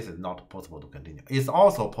because this is not possible to continue. It's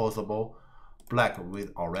also possible black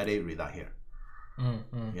with already resign here.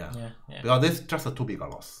 Yeah, because this is just a too big a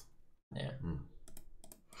loss. Yeah.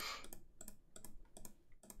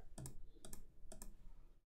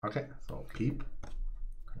 Okay, so keep.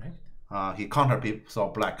 Correct. He counter peep, so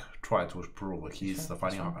black try to prove he's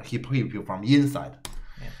fighting out. He peep you from inside.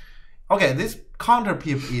 Yeah. Okay, this counter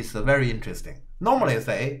peep is very interesting. Normally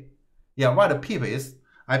say, yeah, what the peep is,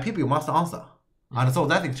 I peep you must answer. And so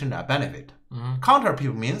that exchange I benefit. Counter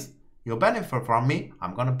peep means you benefit from me,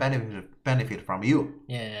 I'm gonna benefit from you.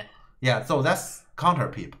 Yeah. Yeah, so that's counter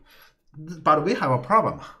peep. But we have a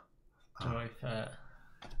problem. So if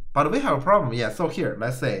But we have a problem, yeah. So here,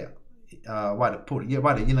 let's say white push, yeah,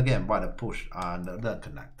 white in the game, white push and then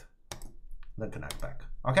connect back.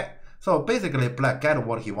 Okay, so basically black get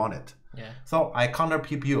what he wanted. Yeah. So I counter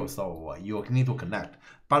peep you, so you need to connect.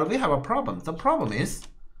 But we have a problem. The problem is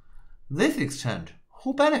this exchange,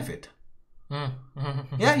 who benefit?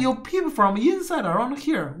 Yeah, you peep from inside around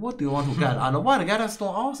here. What do you want to get? And white get a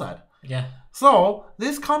stone outside. Yeah. So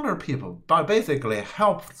this counter peep basically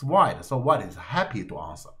helps white. So white is happy to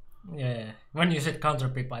answer. Yeah. When you said counter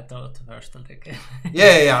peep, I thought first like.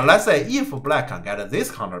 Yeah. Let's say if black can get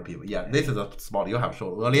this counter peep, yeah, this is the spot you have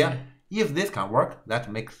shown earlier. If this can work,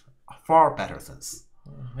 that makes far better sense.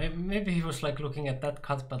 Maybe he was like looking at that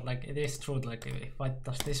cut, but like it is true. Like if white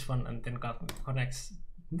does this one and then connects,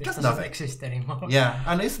 this Just doesn't nothing. exist anymore. Yeah,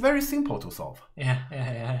 and it's very simple to solve.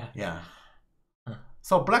 Yeah.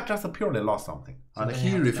 So black just purely lost something, So and then he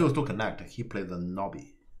you have refused to connect. He played the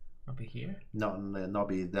Nobby. Nobby here. No,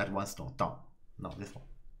 Nobby that one stone down. No, this one.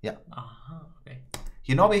 Yeah. Okay.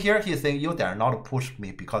 He Nobby here. He's saying you dare not push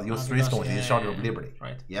me because you three stones in short of liberty.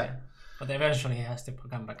 Right. Yeah. But eventually he has to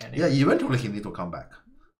come back anyway. Yeah. Eventually he need to come back,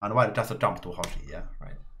 and white just jump to Hoshi. Yeah.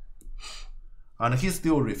 Right. And he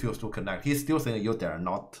still refused to connect. He's still saying you dare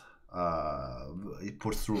not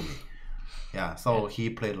push through me. Yeah. So he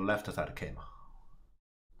played left side Kema.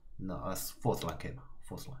 No, fourth line Kema.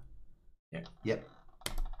 Fourth line. Yeah. Yep.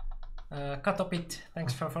 Katopit,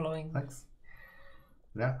 thanks for following. Thanks.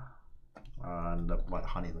 Yeah. And white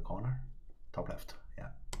honey in the corner. Top left. Yeah.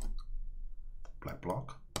 Black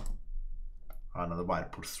block. And the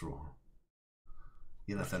white push through.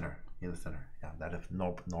 In the center. In the center. Yeah, that is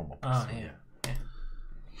normal push through. Yeah.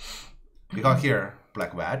 Because here,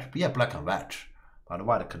 black wedge. Yeah, black and wedge. But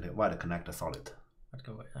white connect the solid.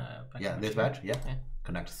 Yeah, this wedge. Yeah.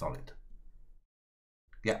 Connect solid.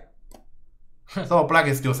 Yeah. So black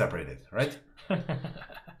is still separated, right?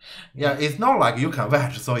 Yeah, it's not like you can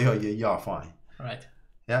wedge, so you're fine. Right.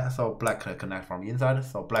 Yeah, so black connect from inside.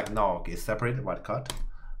 So black now is separated, white cut.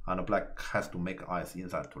 And black has to make eyes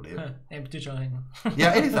inside to live. Aim to join.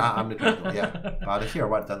 Yeah, it is ambidextrous, yeah. But here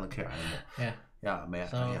white doesn't care anymore. Yeah. Yeah, man.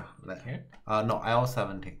 So, yeah. Here? No,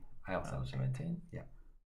 L17. L17. Yeah.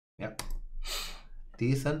 Yeah.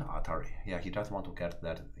 Decent Atari. Yeah, he just want to get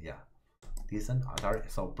that. Yeah. Decent Atari.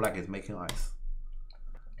 So black is making eyes.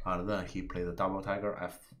 And then he plays the double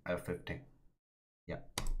tiger F15. Yeah.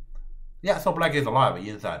 Yeah, so black is alive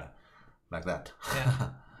inside. Like that. Yeah.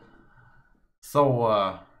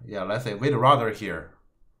 So yeah, let's say we'd rather here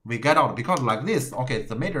we get out because like this. Okay,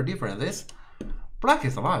 the major difference is black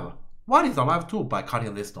is alive. White is alive too by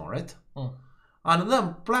cutting this stone, right? And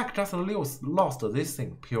then black just lost this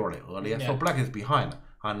thing purely earlier. So black is behind,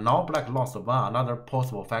 and now black lost another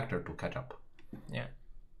possible factor to catch up. Yeah.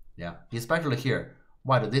 Yeah, especially here,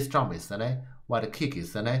 white this jump is Sene, white kick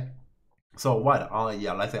is Sene. So white on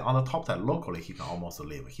let's say on the top side locally he can almost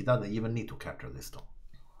leave. He doesn't even need to capture this stone.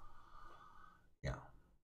 Yeah.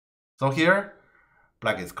 So here,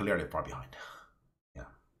 black is clearly far behind. Yeah.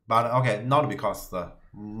 But okay, not because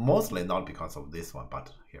mostly not because of this one,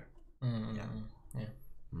 but here.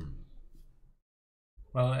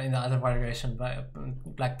 Well, in the other variation,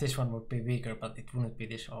 black this one would be weaker, but it wouldn't be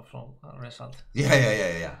this awful result.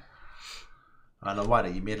 Yeah. And white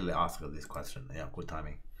immediately asked this question. Yeah, good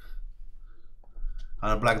timing.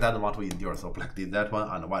 And black doesn't want to endure, so black did that one,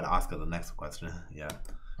 and white asked the next question. Yeah.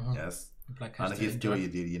 Yes. Black and he still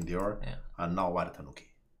did endure. Yeah. And now white tanuki.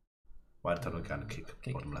 White tanuki can kick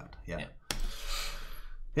bottom left. Yeah.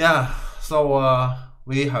 Yeah. So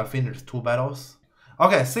we have finished 2 battles.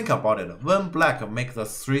 Okay, think about it. When black makes a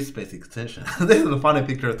 3 space extension, this is a funny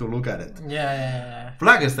picture to look at it. Yeah.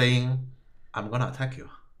 Black is saying, I'm gonna attack you.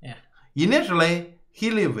 Yeah. Initially, he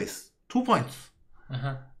leaves with 2 points.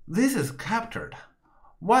 This is captured.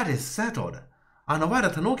 White is settled. And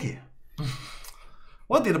white tanuki.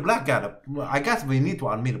 What did black get? I guess we need to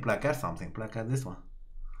admit black get something. Black get this one.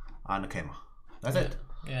 And Kema. That's it.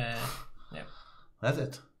 Yeah. That's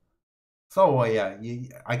it. So yeah,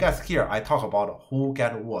 I guess here I talk about who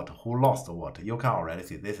get what, who lost what. You can already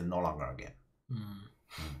see this is no longer a game.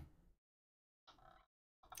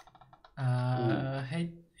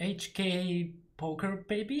 HK Poker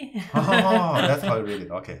Baby. Oh, that's how you read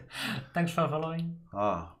it. Okay. Thanks for following.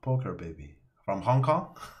 Poker Baby from Hong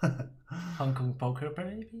Kong. Hong Kong poker,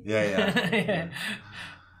 maybe. Yeah. Yeah.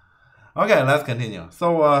 Okay, let's continue.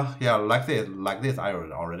 So yeah, like this, I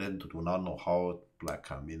already do not know how black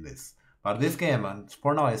can win this. But this game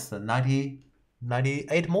for now is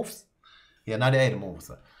 98 moves. Yeah, 98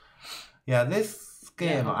 moves. Yeah, this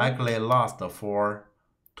game okay. actually lasts for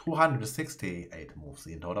 268 moves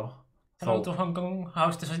in total. Hello to Hong Kong.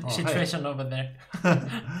 How's the situation over there?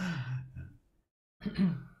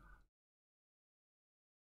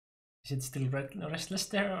 Is it still restless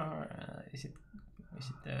there, or is it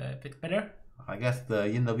a bit better? I guess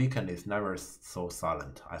in the weekend is never so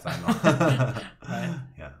silent as I know. Right.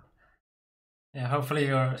 Yeah. Yeah. Hopefully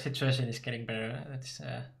your situation is getting better.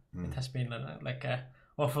 It has been like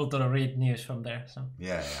awful to read news from there. So.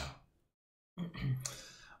 Yeah.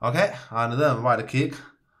 Okay, and then white kick.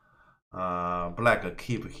 Black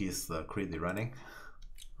keep his crazy running.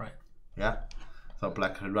 Right. Yeah. So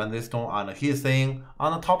black run this stone, and he's saying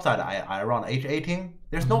on the top side I run h18.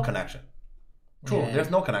 There's no connection. True, yeah. There's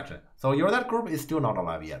no connection. So your that group is still not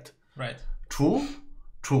alive yet. Right. True.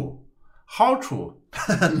 How true?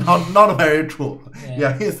 not very true.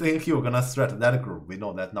 Yeah, he's saying he was gonna threat that group. We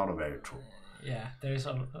know that's not very true. Yeah, there is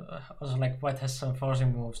also like white has some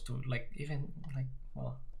forcing moves to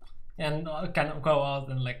and can go out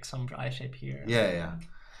in like some I shape here. Yeah.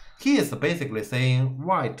 He is basically saying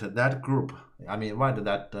white that group. I mean white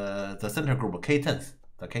that the center group K10s,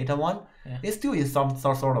 the K10 one, is still in some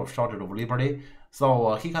sort of shortage of liberty.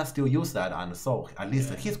 So he can still use that, and so at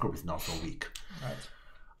least his group is not so weak. Right.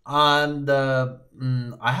 And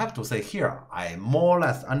I have to say here, I more or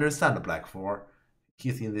less understand black for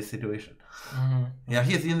he's in this situation. Yeah,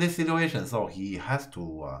 he's in this situation, so he has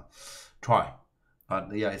to try.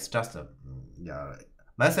 But yeah, it's just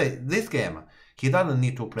let's say this game, he doesn't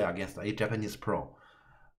need to play against a Japanese pro.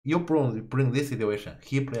 You bring this situation,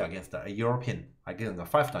 he play against a European. I think the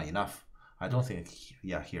 5-star enough. I don't think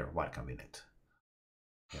here white can win it.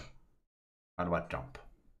 Yeah, and white jump,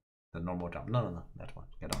 the normal jump. No, that one.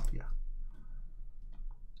 Get off. Yeah,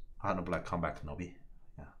 and black come back Nobi.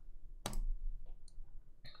 Yeah,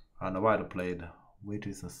 and white played which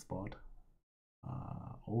is the spot.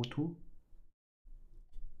 02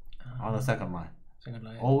 on the second line.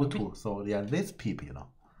 02. So yeah, this peep, you know.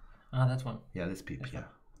 That one. Yeah, this peep. Yeah.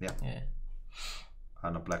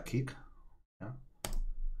 And a black kick. Yeah.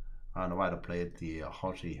 And white played the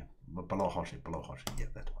Hoshi below Hoshi. Yeah,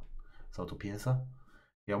 that one. So to pincer.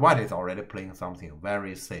 Yeah, white is already playing something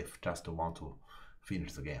very safe, just to want to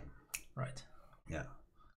finish the game. Right. Yeah.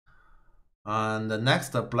 And the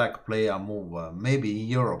next black player move, maybe in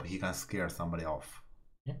Europe he can scare somebody off.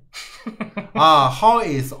 Yeah. How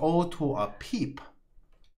is O2 a peep?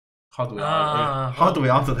 How do we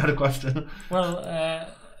answer that question? Well,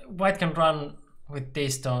 white can run with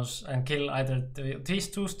these stones and kill either these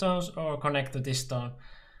two stones or connect to this stone.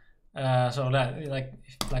 So like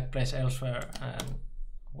if black plays elsewhere and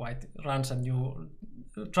white runs and you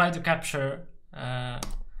try to capture,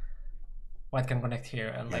 white can connect here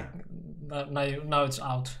and now it's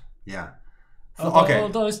out. Yeah. So,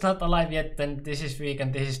 although it's not alive yet, then this is weak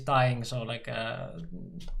and this is dying, so like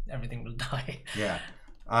everything will die. Yeah.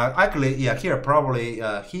 Actually, yeah, here probably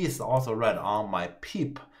he is also right on my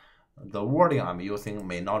peep. The wording I'm using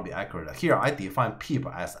may not be accurate. Here I define peep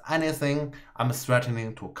as anything I'm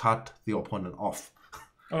threatening to cut the opponent off.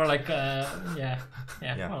 Or like, well, yeah,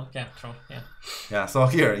 true, yeah. Yeah, so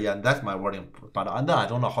here, that's my wording. But then I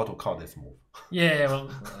don't know how to call this move. Yeah, well,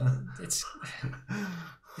 it's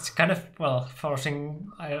kind of, well, forcing,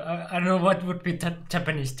 I don't know what would be the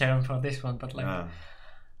Japanese term for this one, but like,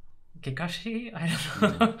 Kikashi? I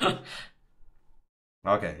don't know.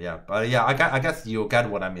 Okay, yeah, but yeah, I guess you get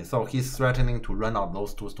what I mean. So he's threatening to run out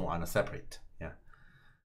those two stones and separate. Yeah.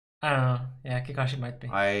 I don't know. Yeah, Kikashi might be.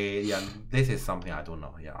 This is something I don't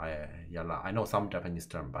know. I know some Japanese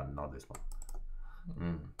term, but not this one.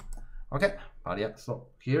 Okay, but yeah, so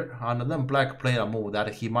here and then black played a move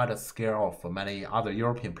that he might scare off many other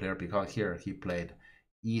European players because here he played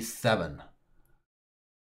E7.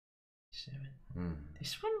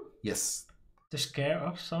 This one? Yes. To scare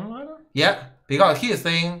off someone? Yeah, because he is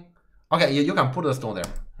saying, okay, you can put the stone there.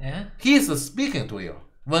 Yeah. He is speaking to you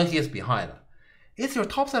when he is behind. Is your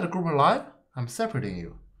topside group alive? I'm separating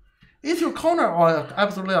you. Is your corner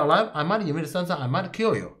absolutely alive? I might immediately sense I might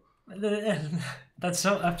kill you. That's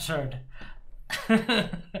so absurd.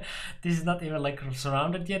 This is not even like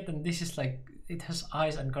surrounded yet, and this is like it has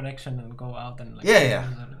eyes and connection and go out and like. Yeah,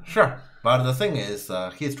 sure. But the thing is,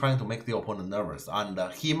 he's trying to make the opponent nervous, and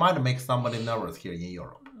he might make somebody nervous here in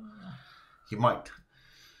Europe. He might.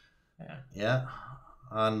 Yeah. Yeah,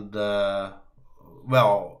 and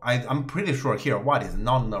well, I'm pretty sure here white is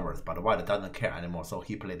not nervous, but white doesn't care anymore, so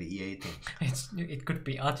he played the E18. It could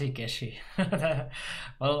be Aji Geshi.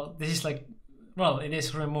 Well, this is like, well, it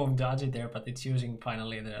is removing the Aji there, but it's using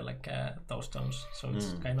finally the like those tones, so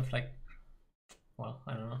it's kind of like, well,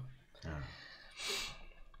 I don't know.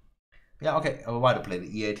 Yeah, okay. White play the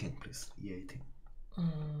E18, please. E18.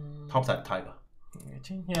 Topside tiger.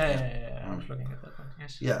 Yeah. I was looking at that one.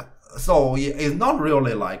 Yes. Yeah. So it's not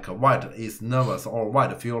really like white is nervous or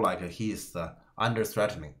white feel like he's under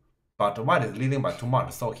threatening, but white is leading by too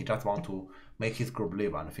much, so he just want to make his group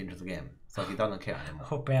live and finish the game. So he doesn't care anymore.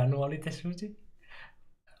 Hopea nuoli Suji?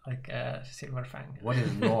 Like Silver Fang. What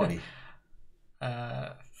is nuoli?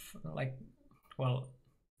 Like, well,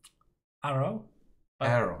 arrow.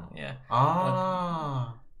 Arrow. Yeah.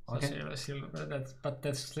 Ah. Okay. Silver,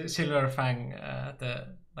 that's Silver Fang,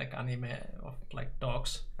 the like anime of like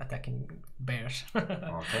dogs attacking bears.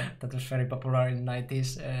 Okay. That was very popular in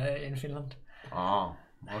 90s in Finland. Oh,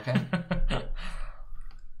 okay.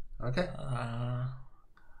 Okay.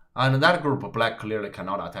 And that group of black clearly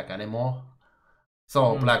cannot attack anymore.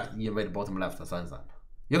 So black invade bottom left sunset.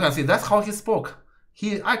 You can see that's how he spoke.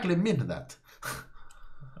 He actually meant that.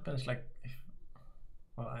 Happens like,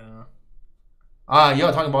 well, I don't know.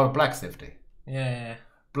 You're talking about black safety. Yeah.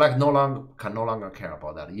 Black can no longer care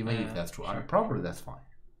about that, even if that's true. Sure. And probably that's fine.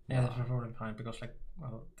 Yeah, that's probably fine because like,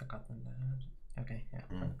 well, the cut and okay, yeah.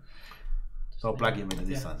 So black invaded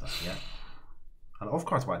this sunset, yeah. And of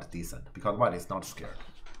course white is decent because white is not scared.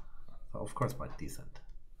 So of course white decent,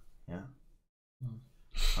 yeah.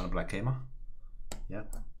 And black came, yeah.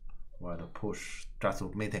 White push just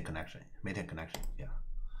to maintain connection, yeah.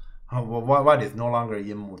 White is no longer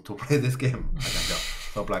in mood to play this game, I can tell.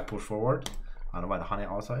 So black push forward, and white honey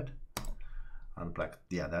outside, and black,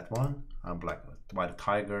 yeah, that one, and white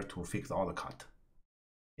tiger to fix all the cut.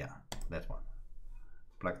 Yeah, that one.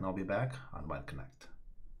 Black now be back, and white connect.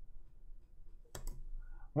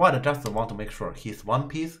 White just want to make sure he's one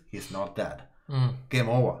piece, he's not dead. Game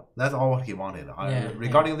over. That's all he wanted.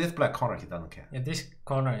 Regarding this black corner, he doesn't care. Yeah, this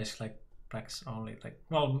corner is like black's only, like,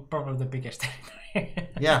 well, probably the biggest territory.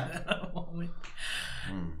 Yeah.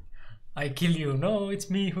 I kill you. No, it's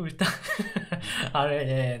me who's done.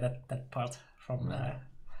 Yeah, that part from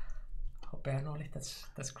Hopea Nuoli.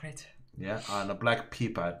 That's great. Yeah, and a black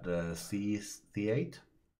peep at C8.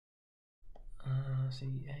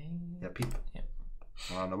 C8. Yeah, peep. Yeah.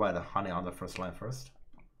 And white honey on the first line first.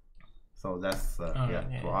 So that's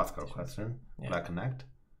to ask a question. Yeah. Black connect,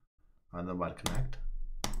 and then white connect.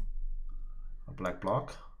 A black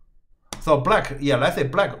block. So black, yeah, let's say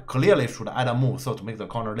black clearly should add a move so to make the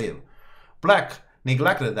corner leave. Black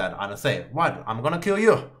neglected that and say, "White, I'm gonna kill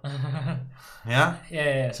you." Yeah.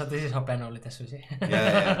 Yeah. So this is Hopea Nuoli Suji.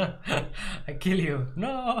 Yeah. I kill you.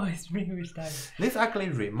 No, it's me who is dying. This actually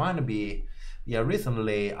reminded me. Yeah,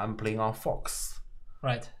 recently I'm playing on Fox.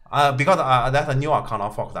 Right. Because that's a new account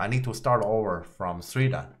on Fox. I need to start over from 3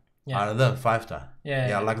 dan. Yeah. And then 5 dan.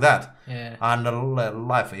 Yeah, like that. Yeah. And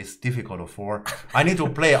life is difficult for. I need to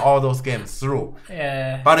play all those games through.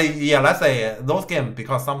 Yeah. But yeah, let's say those games,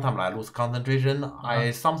 because sometimes I lose concentration,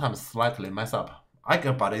 I sometimes slightly mess up.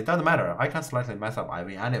 But it doesn't matter. I can slightly mess up. I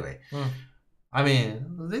win anyway. I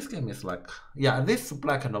mean, this game is like, yeah, this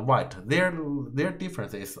black and white. Their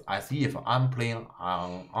difference is as if I'm playing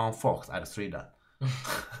on Fox at 3 dan.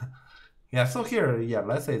 Yeah, so here, yeah,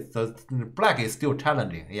 let's say the black is still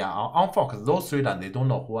challenging. Yeah, on Fox, those 3 dan, they don't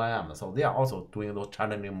know who I am, so they are also doing those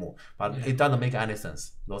challenging moves. But it doesn't make any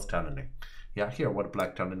sense, those challenging. Yeah, here what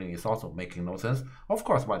black challenging is also making no sense. Of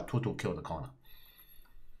course, white 2-2 kill the corner.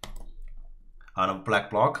 And black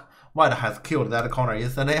block, white has killed that corner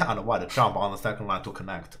instantly, and white jump on the second line to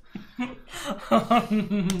connect. Oh,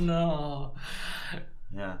 no.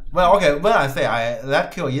 Yeah. Well, okay. When I say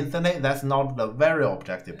that kill instantly, that's not the very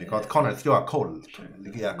objective because corner still are cold.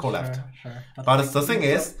 Yeah, cold left. Sure. But the thing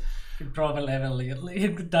is, pro level,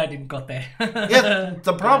 it died in Kote. Yeah.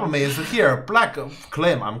 The problem is here. Black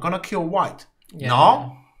claim I'm gonna kill white. Yeah.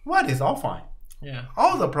 No, white is all fine. Yeah.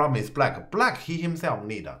 All the problem is black. Black he himself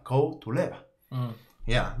need a code to live.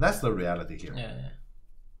 Yeah, that's the reality here. Yeah.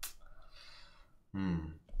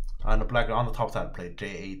 And black on the top side play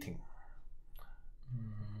J18.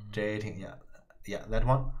 J18, yeah, that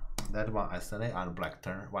one I send it, and black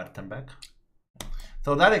turn, white turn back.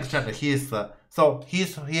 So that extent, he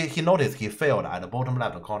noticed he failed at the bottom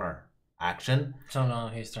left corner action. So now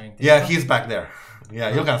he's trying to. Yeah, he's back there. Yeah,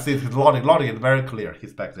 you can see his logic is very clear.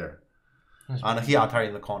 He's back there, and he attacked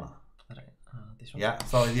in the corner. This one. Yeah,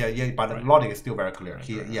 so yeah, but the logic is still very clear.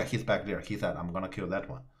 He's back there. He said, "I'm gonna kill that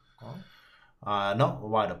one." No,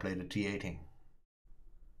 white played the G18.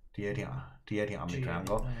 D18 army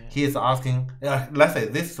triangle. yeah. He is asking, let's say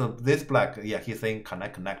this black, yeah, he's saying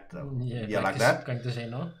connect, yeah, like that. Going to say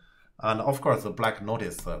no. And of course, the black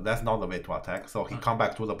noticed that's not the way to attack, so he come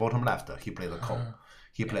back to the bottom left. He play the ko.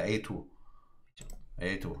 He play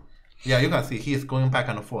A2. Yeah, you can see he's going back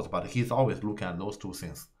and forth, but he's always looking at those two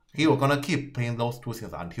things. He will gonna keep playing those two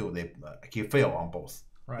things until he fail on both.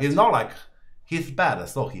 Right. It's not like he's bad,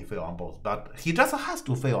 so he fail on both, but he just has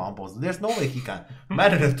to fail on both. There's no way he can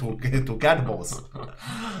manage to get both.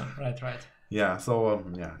 Right. Yeah, so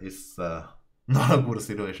yeah, it's not a good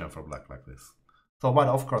situation for black like this. So white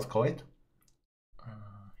of course call it.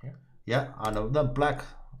 Here. Yeah, and then black,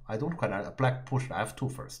 I don't quite know, black pushed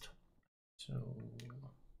F2 first. So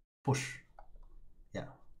Push. Yeah.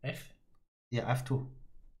 F. Yeah, F2.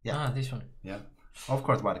 Yeah. This one. Yeah. Of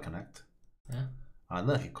course white connect. Yeah. And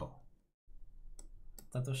then he call.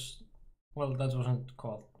 That wasn't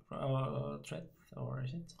called threat, or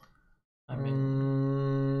is it? I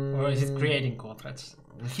mean, or is it creating call threats?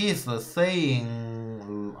 He's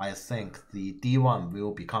saying, I think the D1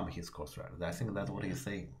 will become his call threat. I think that's what he's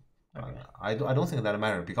saying. Okay. I don't think that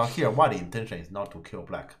matters, because here white intention is not to kill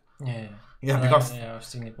black. Yeah, because I was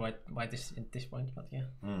thinking white is at this point, but yeah.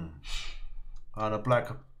 And black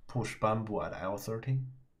push bamboo at L13.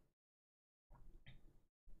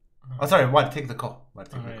 Oh, sorry, white take the call. White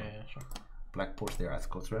take the call. Yeah, sure. Black push there as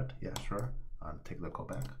call threat. Yeah, sure. And take the call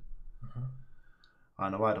back.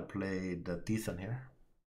 And white played decent here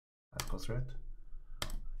as call threat.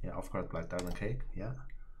 Yeah, of course black doesn't cake. Yeah.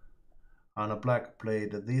 And black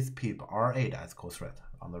played this peep R8 as call threat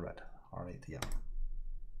on the red. R8, yeah.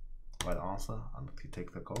 White answer and he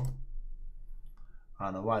take the call.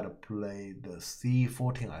 And white played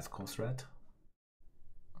C14 as call threat.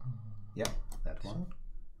 Yeah, that one.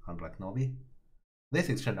 And black Nobi. This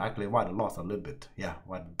exchange actually white lost a little bit. Yeah,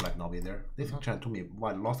 white black Nobi there. This exchange to me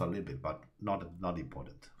white lost a little bit, but not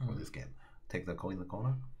important for this game. Take the call in the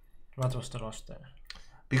corner. What was the loss there?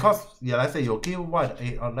 Because yeah, let's say you give white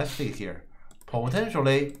a let's see here.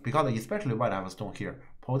 Potentially, because especially white have a stone here.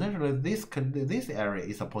 Potentially this area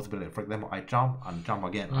is a possibility. For example, I jump and jump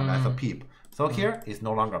again and that's a peep. So here it's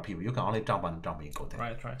no longer a peep. You can only jump and jump in Goten.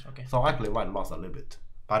 Right, okay. So actually white lost a little bit.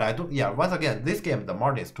 But I don't, yeah, once again, this game, the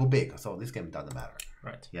margin is too big, so this game doesn't matter.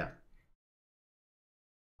 Right. Yeah.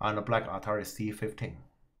 And black Atari C15.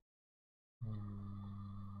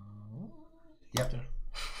 Yep.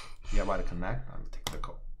 Yeah, white connect and take the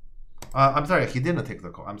call. I'm sorry, he didn't take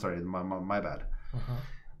the call. I'm sorry, my bad.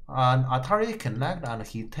 And Atari connect and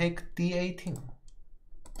he take D18.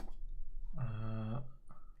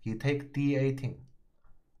 He take D18.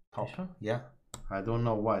 Top. Yeah. I don't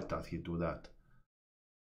know why does he do that.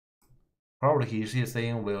 Probably he's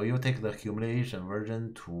saying, will you take the humiliation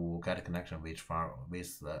version to get a connection with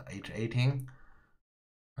H18?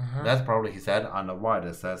 That's probably he said, and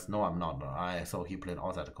white says, no, I'm not. So he played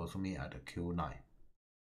outside Kosumi at Q9.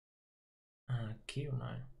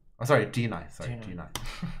 Q9. Oh, sorry, G9. Sorry, G9.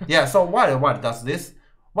 Yeah, so white does this.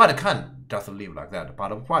 White can just leave like that,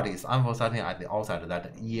 but white is emphasizing at the outside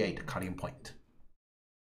that E8 cutting point.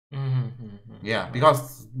 Yeah,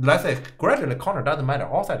 because let's say gradually corner doesn't matter,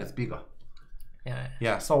 outside is bigger.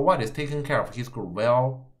 Yeah, so white is taking care of his group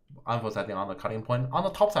well, emphasizing on the cutting point. On the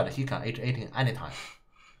top side, he can H18 anytime.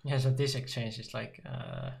 Yeah, so this exchange is like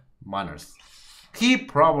minors. He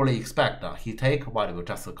probably expect he take white will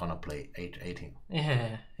just gonna play H18.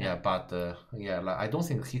 Yeah, but yeah, like, I don't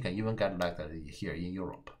think he can even get like that here in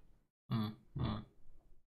Europe. And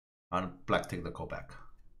black take the call back.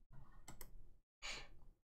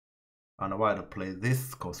 And white play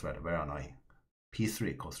this call threat, very annoying.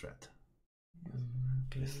 P3 call threat.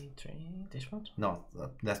 P3, this one? No,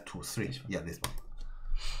 that's 2, 3. Yeah, this one.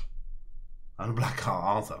 And black can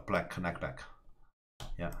answer, black connect back.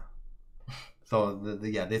 Yeah. So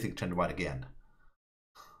yeah, this exchange white again.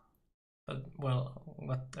 But well,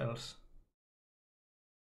 what else?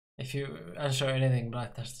 If you answer anything,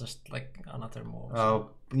 black that's just like another move.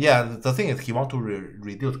 So. Yeah, the thing is he want to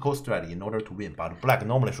reduce cost strategy in order to win, but black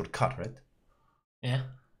normally should cut, right? Yeah.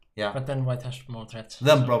 Yeah. But then white has more threats.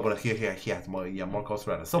 Then probably he has more cost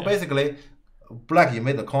strategy. So basically, black you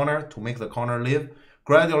made the corner to make the corner live.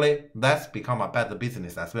 Gradually, that's become a bad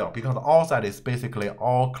business as well, because outside is basically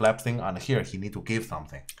all collapsing, and here he need to give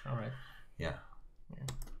something. All right. Yeah.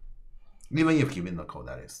 Even if he win the call,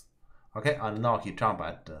 that is. Okay, and now he jump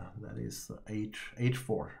at that is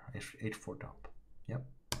H4 jump. Yep.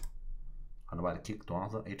 And white kick to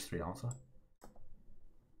answer, H3 answer.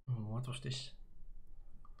 What was this?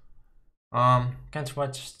 Can't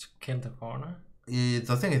white just kill the corner?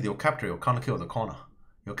 The thing is, you capture, you can't kill the corner.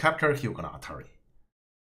 You capture, you're gonna Atari.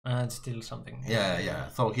 And still something. Yeah.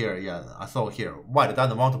 So here, white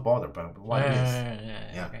doesn't want to bother, but white wins.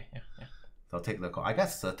 Yeah. Okay. Yeah. So take the call. I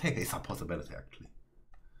guess take is a possibility actually.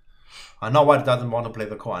 Now white doesn't want to play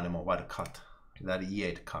the call anymore. White cut. That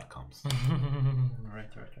E8 cut comes. Right.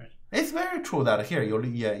 It's very true that here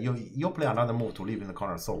you play another move to leave in the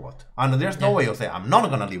corner. So what? And there's no way you say I'm not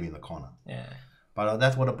gonna leave in the corner. Yeah. But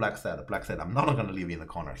that's what the black said. Black said I'm not gonna leave in the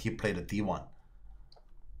corner. He played D1.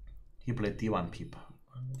 He played D1 peep.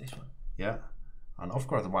 This one. Yeah, and of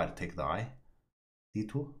course white take the eye.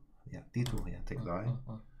 D2. Yeah, D2. Yeah, take the eye.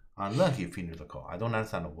 And then he finished the call. I don't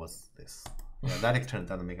understand what's this. Yeah, that exchange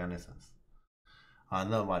doesn't make any sense.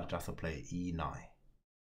 And then white just play E9.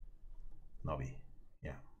 Nobi.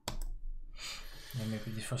 Yeah. Yeah,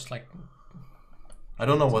 maybe this was like I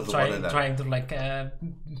don't know what is that. Trying to like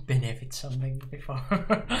benefit something before.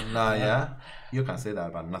 Nah, yeah, you can say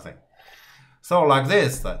that, but nothing. So like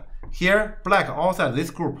this, here black outside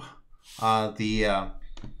this group, the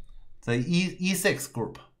E6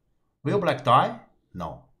 group. Will black die?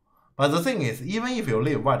 No. But the thing is, even if you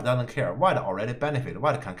leave, white doesn't care. White already benefit.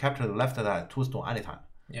 White can capture the left side 2 stone anytime.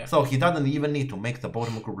 Yeah. So he doesn't even need to make the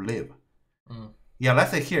bottom group live. Yeah,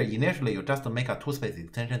 let's say here initially you just make a 2-space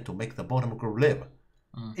extension to make the bottom group live.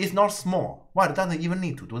 It's not small. White doesn't even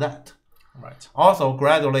need to do that. Right. Also,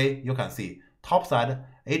 gradually you can see top side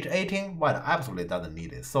H18. White absolutely doesn't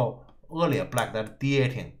need it. So earlier black that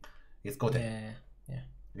D18 is goated. Yeah.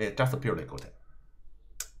 It's just purely goated.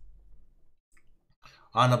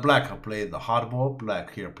 And black played the hardball.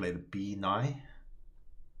 Black here played B9.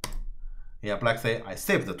 Yeah, black say I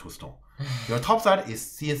saved the 2 stone. Your top side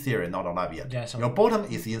is in theory not alive yet. Yeah, so your bottom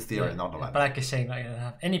is in theory not alive. Black is saying like I don't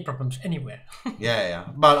have any problems anywhere. yeah.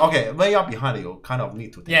 But okay, when you're behind, you kind of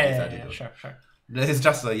need to take this attitude. Sure. It's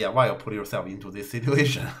just why you put yourself into this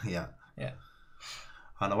situation. Yeah.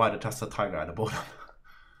 And why just a tiger at the bottom.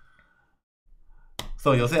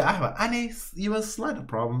 So you say I have any even slight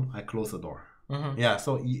problem, I close the door. Yeah,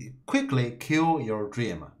 so you quickly kill your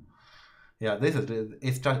dream. Yeah,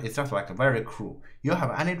 it's just like very cruel. You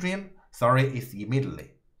have any dream, sorry, it's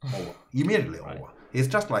immediately over. Over. It's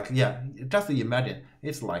just like just imagine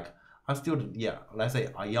it's like a student, let's say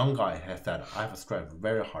a young guy has said, I have strived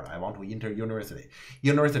very hard, I want to enter university.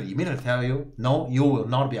 University immediately tell you, no, you will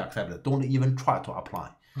not be accepted. Don't even try to apply.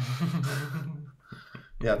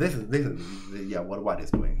 Yeah, this is what white is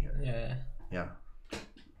doing here. Yeah.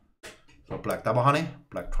 So black double honey,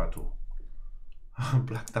 black try to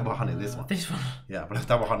black double honey this one. This one. Yeah, black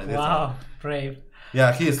double honey this one. Wow, brave.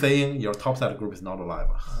 Yeah, he is saying your top side group is not alive.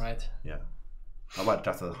 Right. Yeah. White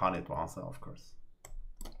just a honey to answer, of course.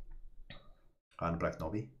 And black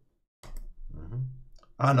Nobi.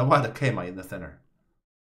 And white Kema in the center.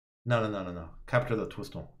 No. Capture the 2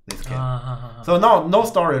 stone. This came. So now no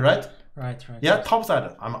story, right? Right. Yeah, top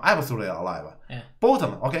side, I'm absolutely alive. Yeah.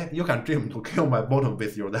 Bottom, okay, you can dream to kill my bottom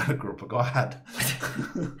with your that group. Go ahead.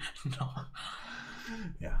 No.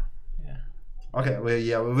 Yeah. Okay,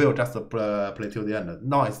 we will just play till the end.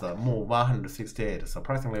 Now it's the move 168.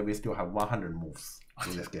 Surprisingly, we still have 100 moves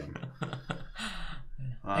in this game.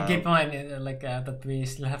 And keep in mind that we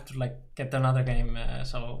still have to get another game.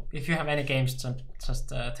 So if you have any games, just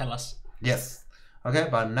tell us. Yes. Okay,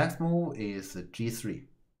 but next move is G3.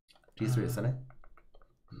 G3, isn't it?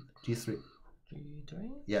 G3. G3?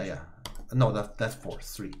 Yeah. No, that's 4.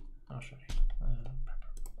 3. Oh, sorry.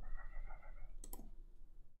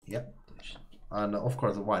 Yep. And of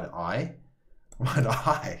course, white eye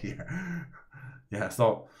here. Yeah,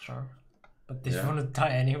 so. Sure. But this won't die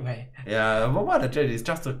anyway. Yeah, but white judge is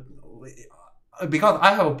just because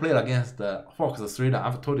I have played against the Fox 3,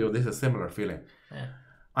 I've told you this is a similar feeling. Yeah.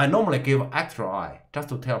 I normally give extra eye just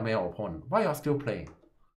to tell my opponent why you're still playing.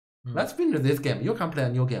 Let's finish this game. You can play a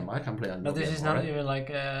new game. I can play a new game. But this is not even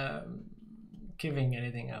giving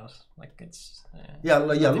anything else. Like it's.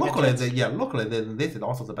 Locally, this is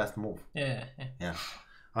also the best move. Yeah.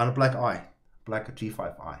 And black eye, black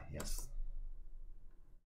G5 eye. Yes.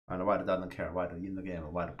 And white doesn't care. White in the game.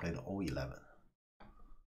 White played O11.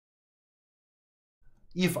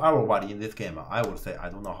 If I were white in this game, I would say I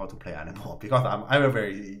don't know how to play anymore because I'm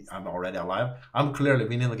already alive. I'm clearly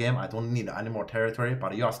winning the game. I don't need any more territory,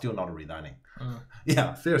 but you are still not resigning.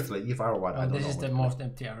 Yeah, seriously. If I were white, I don't know. This is the most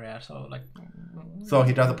empty area, so So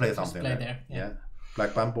he does play something. Play there. Yeah.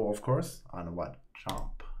 Black bamboo, of course, and white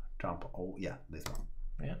jump. Oh yeah, this one.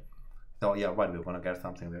 Yeah. So yeah, white we're gonna get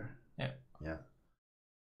something there. Yeah.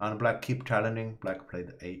 And black keep challenging. Black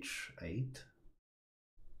played H8.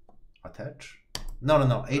 Attach. No,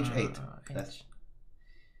 H8. That's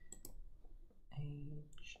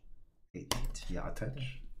H8. Yeah,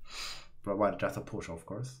 attach. But white just a push, of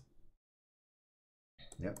course.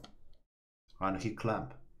 Yep. And he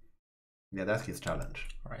clamp. Yeah, that's his challenge.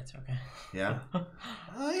 Right, okay. Yeah.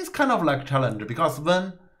 It's kind of like challenge because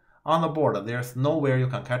when on the board there's nowhere you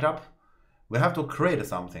can catch up, we have to create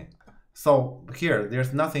something. So here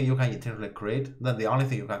there's nothing you can intentionally create. Then the only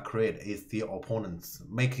thing you can create is the opponent's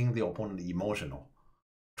making the opponent emotional.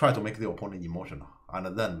 Try to make the opponent emotional,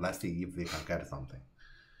 and then let's see if we can get something.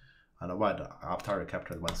 And white after he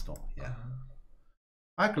captured one stone. Yeah.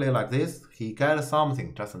 Actually, like this, he gets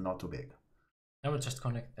something, just not too big. I would just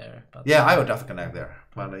connect there. But yeah, I will just connect there.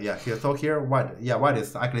 But yeah, here, so here, white, yeah, white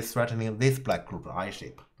is actually threatening this black group I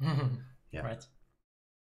shape. Yeah. Right.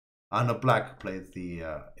 And the black plays the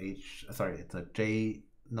it's a J,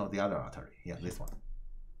 no, the other artery. Yeah, this one.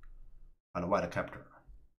 And white capture.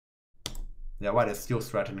 Yeah, white is still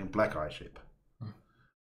threatening black I shape.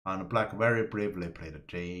 And black very bravely played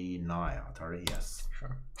J9 artery, yes.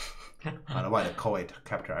 Sure. And white call it,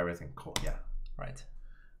 capture everything, cool, yeah. Right.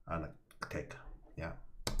 And take, yeah.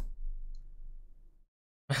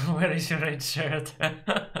 Where is your red shirt?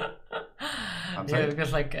 I'm sorry? Yeah,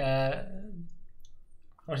 because like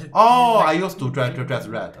oh, like, I used to dress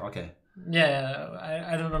red, okay. Yeah,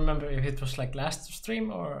 I don't remember if it was like last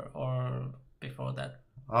stream or before that.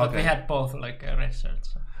 Okay. But we had both like red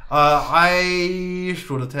shirts. So. I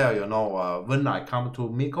should tell you, when I come to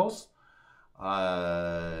Mikos,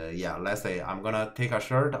 yeah, let's say I'm gonna take a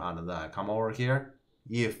shirt and then I come over here.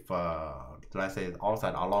 If let's say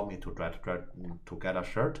outside allow me to to get a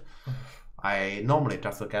shirt, I normally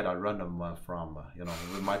just get a random one from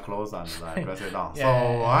with my clothes and I dress it on. Yeah.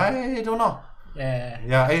 So I don't know. Yeah.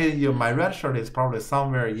 Yeah, my red shirt is probably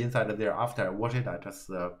somewhere inside there. After I wash it, I just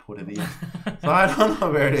put it in. So I don't know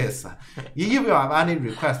where it is. If you have any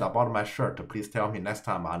request about my shirt, please tell me next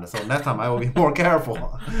time. And so next time I will be more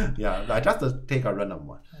careful. Yeah, I just take a random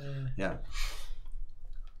one. Yeah.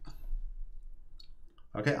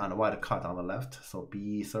 Okay, and white cut on the left. So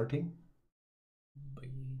B13.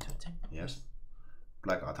 B13. Yes.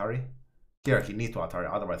 Black Atari. Here he needs to Atari,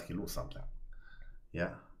 otherwise he lose something.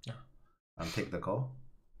 Yeah. And take the call.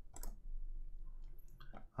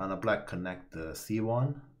 And a black connect the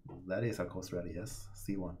C1. That is a call strategy, yes.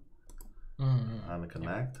 C1. And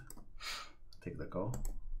connect. Take the call.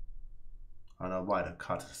 And a white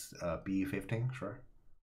cut B15, sure.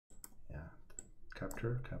 Yeah.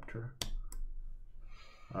 Capture.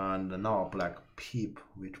 And now black peep.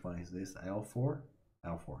 Which one is this? L4?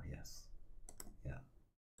 L4, yes. Yeah.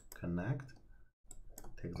 Connect.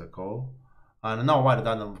 Take the call. And now white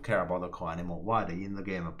doesn't care about the call anymore. White in the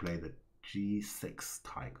game play the G6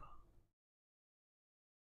 tiger.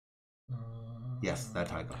 Yes, that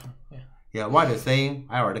tiger. Yeah, white is saying,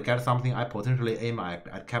 I already get something. I potentially aim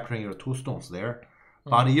at capturing your 2 stones there.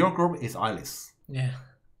 But your group is eyeless. Yeah,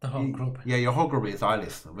 the whole group. Yeah, your whole group is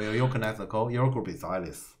eyeless. When you connect the call, your group is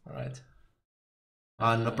eyeless. Right.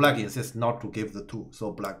 And black insists not to give the 2.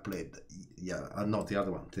 So black played, no, the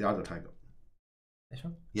other one, the other tiger. This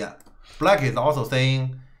one? Yeah. Black is also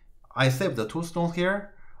saying, I saved the 2 stones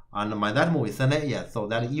here, and my that move is Sene, so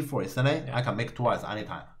that E4 is Sene, I can make twice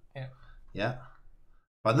anytime. Yeah.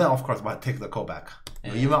 But then, of course, white take the call back.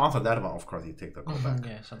 You even answer that one, of course, you take the call back.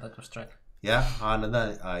 Yeah, so that was straight. Yeah, and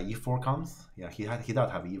then E4 comes. Yeah, he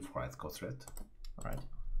does have E4 as call straight. Right.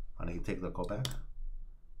 And he take the call back.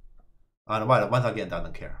 And white, once again,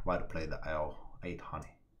 doesn't care. White play the L8 honey.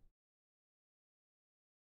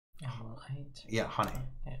 L8. Yeah, honey.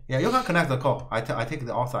 Yeah, you can connect the call. I take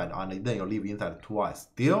the outside and then you leave inside twice.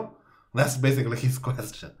 Deal? That's basically his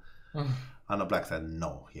question. And the black said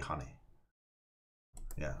no, he honey.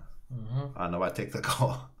 Yeah. And white take the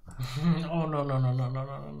call. Oh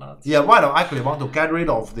no. Yeah, white actually want to get rid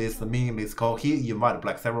of this meaningless call. He invited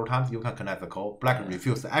black several times. You can connect the call. Black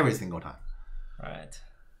refused every single time. Right.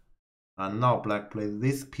 And now black plays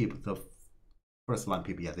this peep, the first line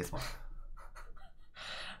peep, yeah, this one.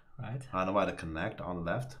 Right. And white connect on the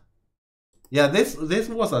left. Yeah, this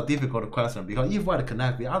was a difficult question because if white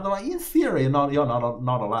connect the other one, in theory, you're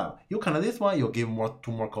not alive. You connect this one, you give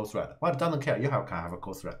 2 more call threat. White doesn't care. You can have a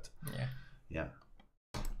call threat. Yeah.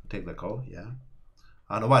 Take the call. Yeah.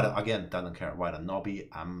 And white again doesn't care. White Nobby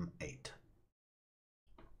M8.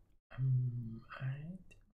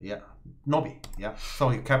 Yeah, Nobby. Yeah. So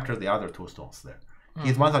he captured the other 2 stones there.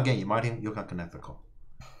 He's once again inviting. You can connect the call.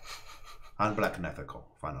 And black connect the call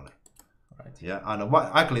finally. Right. Yeah, and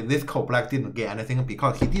actually this call black didn't get anything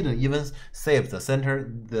because he didn't even save the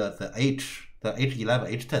center, the H11,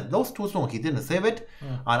 H10. Those 2 stones he didn't save it,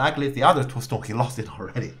 and actually the other 2 stones he lost it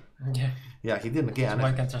already. Yeah, he didn't get anything.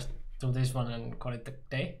 White can just do this one and call it the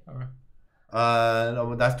day, or?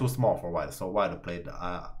 No, that's too small for white. So white played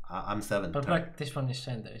M7. But black, this one is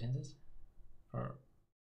center, isn't it? Or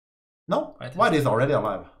No, White white is already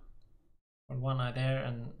alive. Well, one eye there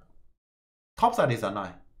and Top side is an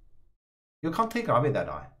eye. You can't take away that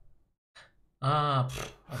eye.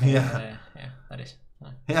 okay, Yeah. yeah, that is.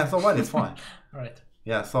 Yeah, so white is fine. Right.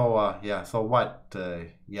 Yeah, so so white,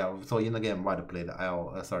 so in the game white played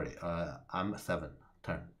M7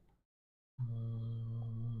 turn.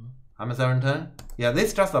 M7 turn. Yeah, this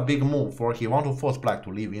is just a big move for he want to force black to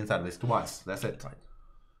leave inside with twice. That's it. Right.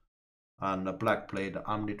 And black played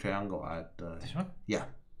empty triangle at This one? yeah.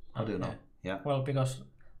 How do you know? Yeah. Well, because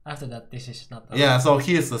after that this is not. Yeah, so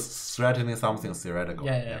he is threatening something theoretical.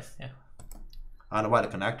 Yeah. And white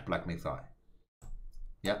connect, black makes eye.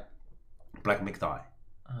 Yeah. Black makes eye.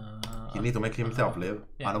 He needs to make himself live.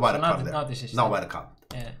 Yeah. And white So cut there. now this is. Now white cut.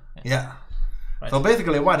 Yeah. Right. So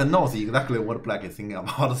basically, white knows exactly what black is thinking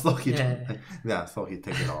about. So he, Yeah. so he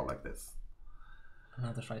takes it all like this.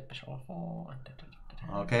 Another right bishop.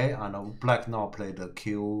 Okay, and black now played the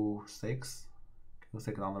Q6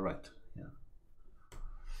 on the right. Yeah.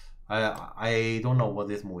 I don't know what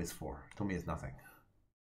this move is for. To me, it's nothing.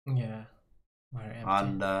 Yeah. Very empty.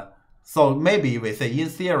 And so maybe we say in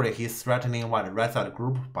theory he's threatening white right side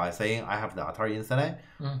group by saying I have the Atari inside.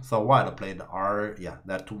 So white played R. Yeah,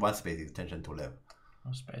 that to one space extension to live.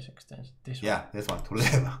 One space extension. This one. Yeah, this one to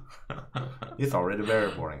live. It's already very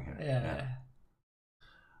boring here. Yeah.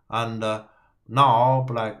 And now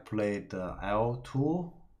black played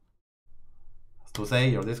L2 to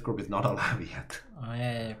say this group is not alive yet. Oh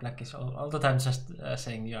yeah. Black is all the time just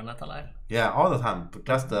saying you are not alive. Yeah, all the time. But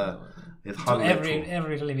just it's So hardly true.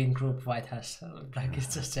 every living group white has, black is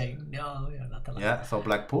just saying no, you're not alive. Yeah, so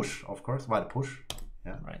black push, of course, white push.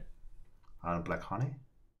 Yeah. Right. And black honey.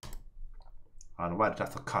 And white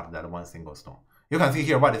just cut that one single stone. You can see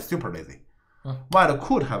here white is super lazy. White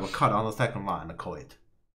could have cut on the second line and call it.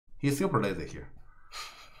 He's super lazy here.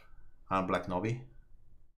 And black Nobi.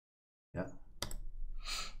 Yeah.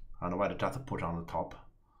 And white just put on the top.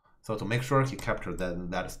 So to make sure he captured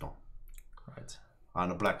that stone. Right.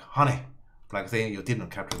 And black honey. Black saying you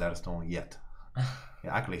didn't capture that stone yet.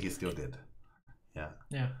 Yeah, actually he still did. Yeah.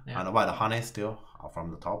 And white honey still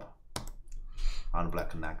from the top. And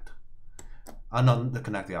black connect. No,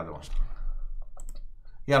 connect the other one.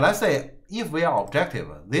 Yeah, let's say if we are objective,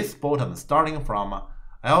 this bottom starting from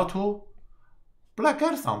L2, black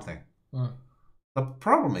gets something. The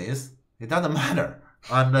problem is it doesn't matter.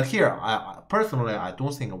 And here, I personally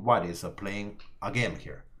don't think white is playing a game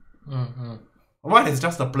here. White is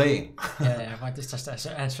just playing. Yeah, white is just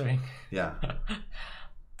answering. Yeah.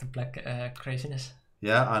 The black craziness.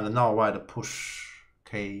 Yeah, and now white push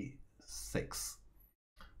K6.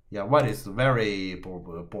 Yeah, white is very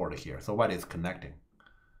bored here, so white is connecting.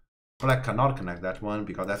 Black cannot connect that one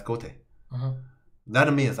because that's Gote.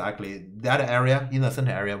 That means actually that area, in the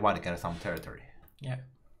center area, white gets some territory. Yeah.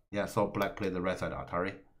 Yeah, so black play the right side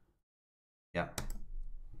Atari. Yeah.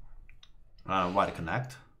 White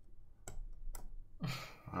connect.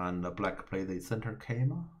 And black play the center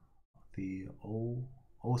Kema. The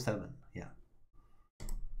 07. Yeah.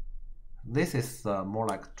 This is more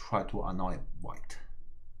like try to annoy white.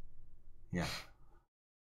 Yeah.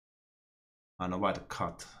 And white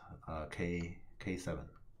cut K7.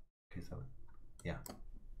 Yeah.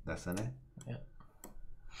 That's it. Yeah.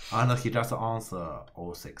 And he just answer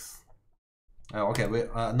 06. Okay,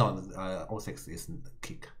 no, 06 is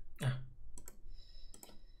kick.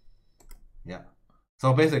 Yeah.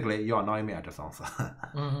 So basically, you annoy me, I just answer.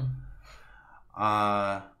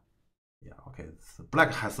 Yeah, okay. So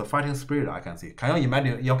black has a fighting spirit, I can see. Can you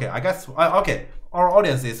imagine? Okay, I guess, okay, our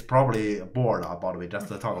audience is probably bored about we just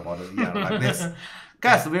talk about it, yeah, like this.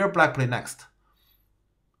 Guess where black play next?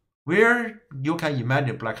 Where you can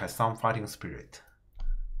imagine black has some fighting spirit?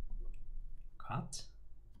 Cut?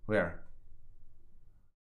 Where?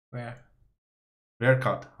 Where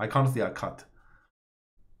cut? I can't see a cut.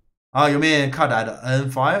 Oh, you mean cut at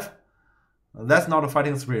N5? That's not a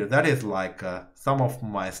fighting spirit. That is like some of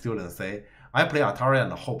my students say, I play Atari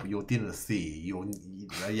and hope you didn't see.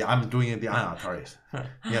 Yeah, I'm doing the Ataris.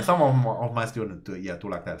 Yeah, some of my students do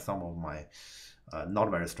like that. Some of my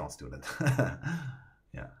not very strong students.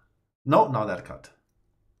 Yeah. No, not that cut.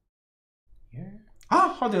 Here?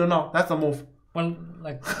 How do you know? That's a move. Well,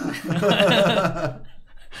 like...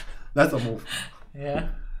 That's a move. Yeah.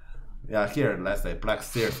 Yeah, here, let's say black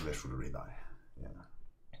seriously should redie. Yeah.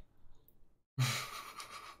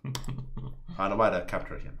 And white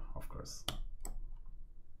capture him, of course.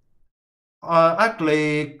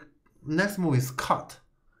 Actually, next move is cut.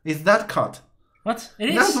 Is that cut? What? It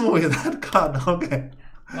is? Next move is that cut, okay.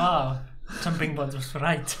 Wow. Jumping ball was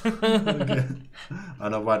right. Okay.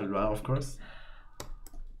 And a white run, of course.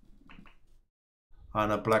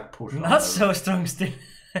 And a black push. Not so strong still.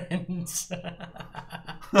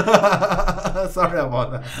 Sorry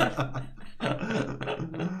about that.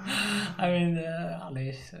 I mean, at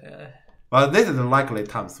least. But this is likely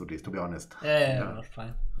time suited, to be honest. Yeah, that's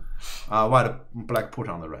fine. White black push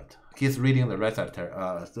on the right. He's reading the right side.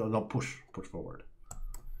 So no push forward.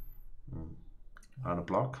 And a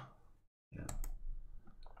block. Yeah.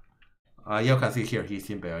 You can see here he's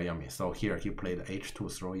in Beayami. So here he played H2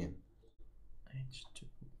 throw in. H2.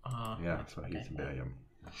 Yeah, okay, so he's in okay. Beayami.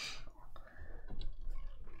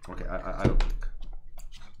 Okay, I will click.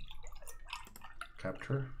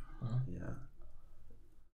 Capture. Yeah.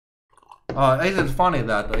 It is funny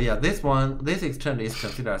that this exchange is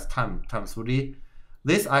considered as time suited.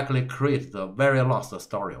 This actually creates the very last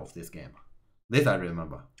story of this game. This I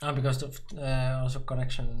remember. Because of also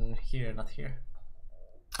connection here, not here.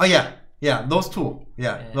 Oh yeah, those two.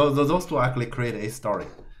 Yeah. Those two actually create a story.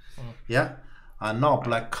 Yeah, and now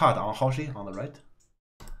black cut on Hoshi on the right.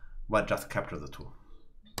 White just capture the two.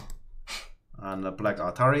 And black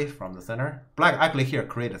Atari from the center. Black actually here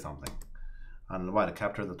created something, and white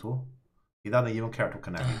capture the two. He doesn't even care to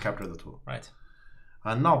connect. He captured the two. Right.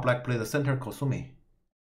 And now black play the center Kosumi.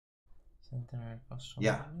 Center Kosumi.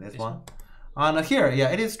 Yeah, this one. And here, yeah,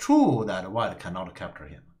 it is true that white cannot capture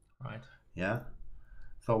him. Right. Yeah.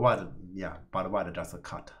 So white, yeah, but white just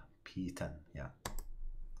cut P10. Yeah.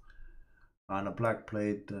 And black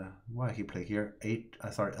played. Why he played here?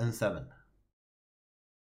 N7.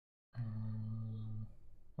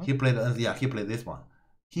 He played. He played this one.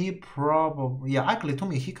 He probably, actually to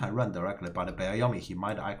me he can run directly, but Beayami he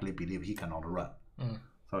might actually believe he cannot run.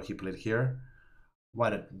 So he played here.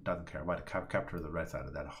 White doesn't care. White capture the right side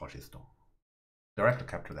of that Hoshi stone. Directly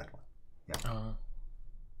capture that one. Yeah.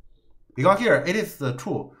 Because here it is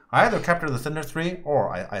true. I either capture the center three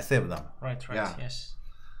or I save them. Right. Yeah. Yes.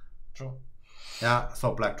 True. Yeah.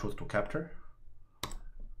 So black choose to capture,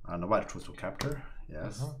 and white choose to capture.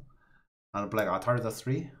 Yes. And black Atari the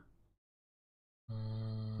 3.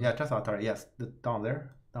 Yeah, just Atari. Yes, down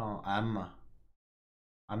there, down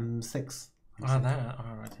M6. Oh, that.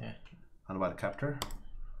 All right. Yeah. And white capture.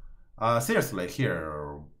 Seriously,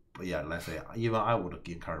 here, yeah, let's say even I would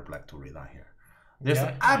encourage black to resign here. There's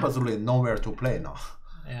absolutely nowhere to play now.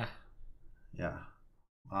 Yeah. Yeah.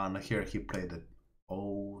 And here he played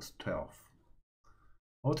O12.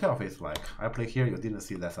 O12 is like, I play here, you didn't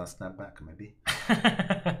see that, snap back maybe.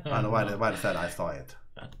 And white said I saw it.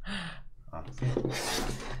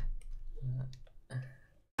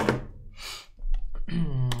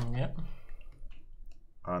 Yeah.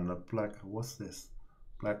 And black, what's this?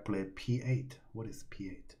 Black played P8. What is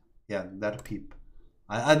P8? Yeah, that peep.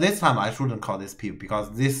 And this time I shouldn't call this peep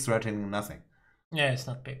because this threatening nothing. Yeah, it's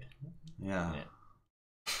not peep. Yeah.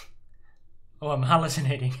 Oh, I'm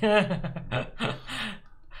hallucinating.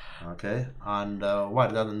 Okay, and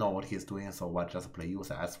white doesn't know what he's doing, so white just play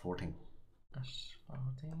user S14.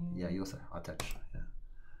 S14? Yeah, user attach.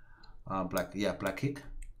 Yeah. Black, black kick.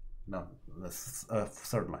 No,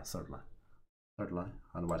 third line,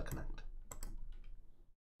 and white connect.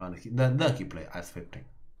 And then he play S15.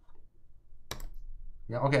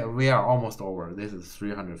 Yeah, okay, we are almost over. This is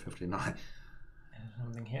 359.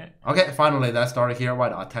 Something here. Okay, finally that story here.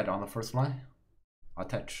 White attach on the first line.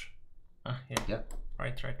 Attach. Yeah.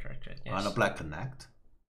 Right. Yes. And a black connect.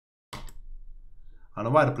 And a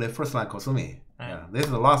white play first line Kosumi. Yeah, this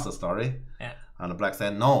is the last story. Yeah. And the black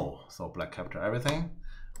said no, so black capture everything.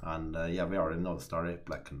 And we already know the story.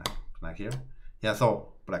 Black connect here. Yeah,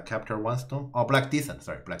 so black capture one stone. Oh, black decent.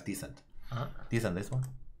 Sorry, black decent. Decent this one.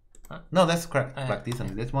 No, that's correct. Black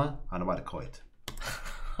decent this one, and white call it.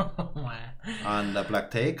 And black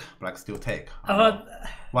take, black still take.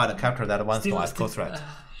 White capture that one stone as close threat.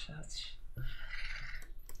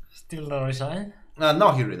 Still no resign?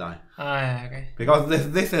 No, he resign. Okay. Because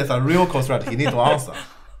this is a real close threat. He need to answer.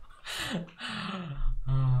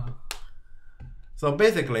 So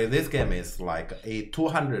basically, this game is like a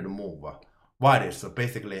 200 move. White is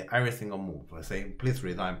basically every single move saying, please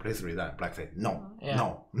resign, please resign. Black say, no.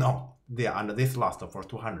 Yeah, and this lasts for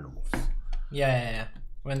 200 moves. Yeah.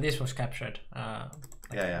 When this was captured.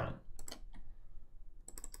 Yeah,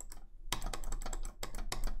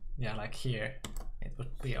 like here, it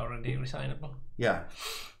would be already resignable. Yeah.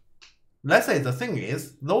 Let's say the thing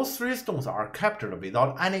is, those 3 stones are captured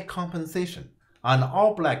without any compensation. And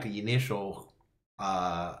all black initial,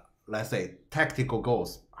 let's say, tactical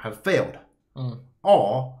goals have failed.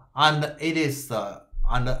 And it is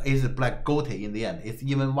black goatee in the end. It's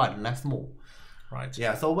even white next move. Right.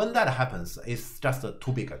 Yeah, so when that happens, it's just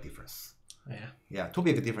too big a difference. Yeah. Yeah, too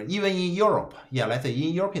big a difference. Even in Europe, let's say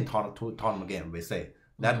in European tournament game, we say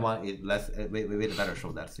That one is less. We better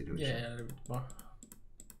show that situation. Yeah, a little bit more.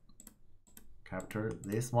 Capture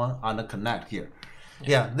this one and connect here.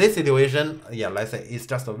 Yeah, this situation, let's say it's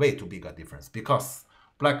just a way too big a difference because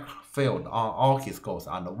black failed on all his goals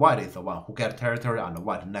and white is the one who get territory and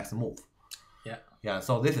white next move. Yeah. Yeah,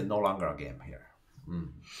 so this is no longer a game here.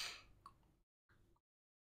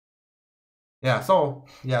 Yeah, so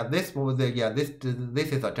this was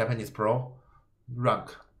this is a Japanese pro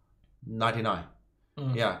rank 99.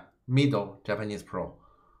 Yeah, middle Japanese pro.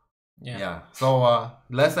 Yeah. So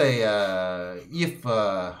let's say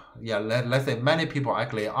let's say many people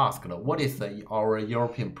actually asked what is our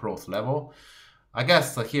European pros level. I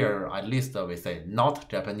guess here at least we say not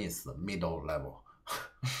Japanese middle level.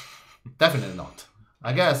 Definitely not.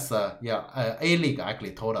 I guess A League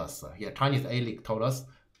actually told us. Chinese A League told us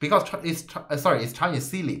because it's Chinese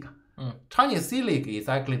C League. Chinese C League is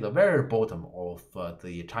actually the very bottom of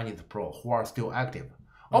the Chinese pro who are still active.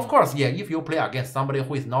 Of course, if you play against somebody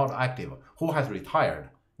who is not active, who has retired,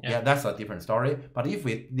 that's a different story. But if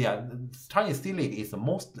Chinese C League is the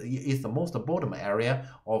most bottom area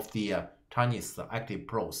of the Chinese active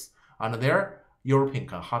pros, and there European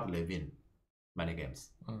can hardly win many games.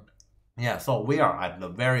 Yeah, so we are at the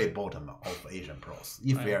very bottom of Asian pros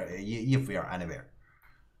if we are anywhere.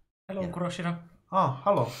 Hello, Kuroshiro. Oh,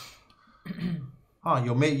 hello.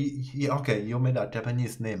 You made a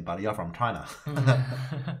Japanese name, but you're from China.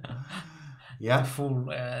 Yeah. The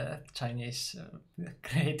full Chinese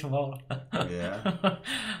Great Wall. Yeah.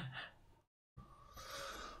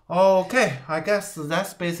 Okay, I guess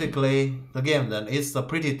that's basically the game then. It's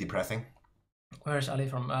pretty depressing. Where's Ali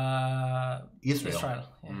from? Israel.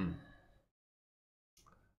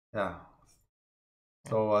 Yeah.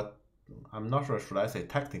 So I'm not sure, should I say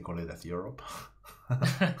technically that's Europe?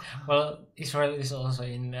 Well, Israel is also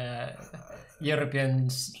in European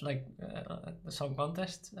song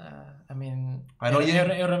contest. I know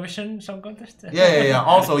Eurovision song contest. Yeah.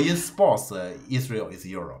 Also in sports, Israel is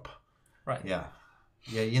Europe. Right. Yeah,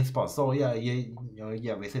 in sports. So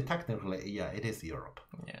we say technically, it is Europe.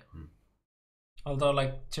 Yeah.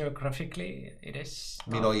 Although, geographically, it is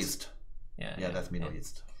Middle East. Yeah, that's Middle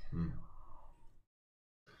East.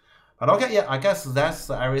 But okay, I guess that's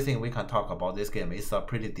everything we can talk about this game. It's a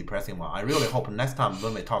pretty depressing one. I really hope next time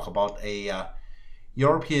when we talk about a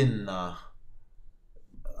European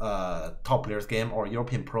top players game or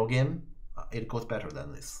European pro game, it goes better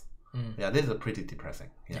than this. Yeah, this is pretty depressing.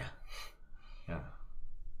 Yeah.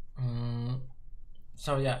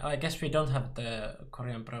 So I guess we don't have the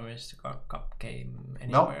Korean Province Cup game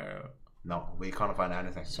anywhere. No, we can't find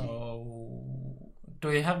anything. So,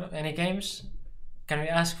 do you have any games? Can we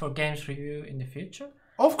ask for games review in the future?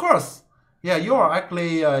 Of course. Yeah, you are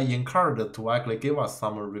actually encouraged to actually give us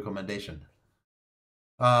some recommendation.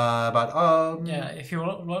 If you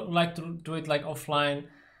would like to do it offline,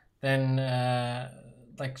 then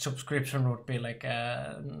subscription would be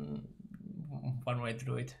one way to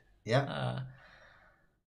do it. Yeah.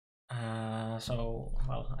 So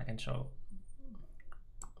I can show.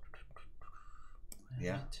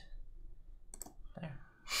 Yeah.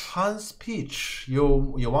 Hans Peach,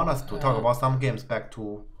 you want us to talk about some games back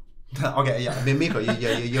to? Okay, Miko,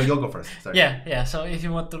 you go first. Sorry. Yeah. So if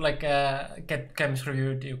you want to get games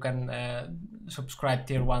reviewed, you can subscribe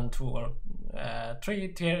tier 1, 2, or 3.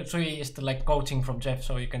 Tier 3 is the coaching from Jeff,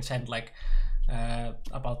 so you can send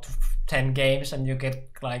about 10 games, and you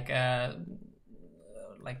get a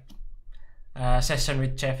session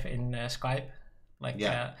with Jeff in Skype.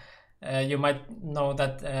 You might know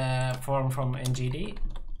that forum from NGD.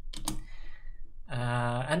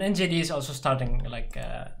 And NGD is also starting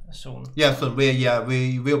soon. Yeah, so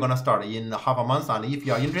we're gonna start in half a month, and if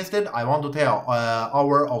you are interested, I want to tell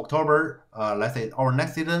our October, let's say our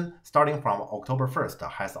next season starting from October 1st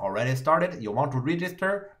has already started. You want to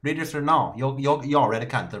register now. You already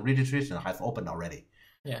can. The registration has opened already.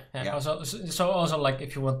 Yeah. Also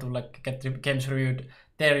if you want to get the games reviewed,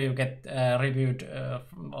 there you get reviewed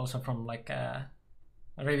also from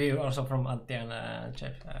review also from Antti and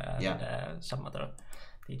Jeff and some other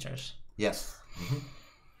teachers. Yes.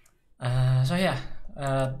 That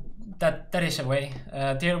is a way.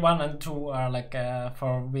 Tier 1 and 2 are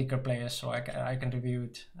for weaker players, so I can review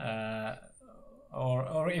it.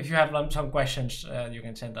 Or if you have some questions, you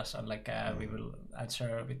can send us, and we will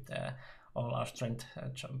answer with all our strength,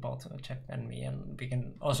 both Jeff and me, and we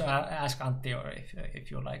can also ask Antti, or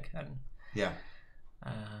if you like, and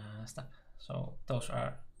stuff. So those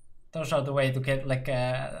are the way to get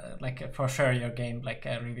for sure your game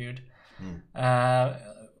reviewed.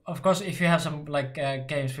 of course, if you have some like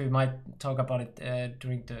games, we might talk about it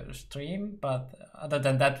during the stream. But other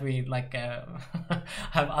than that, we like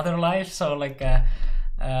have other lives. So like,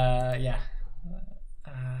 yeah.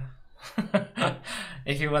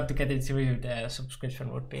 If you want to get it reviewed,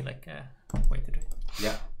 subscription would be like a way to do it.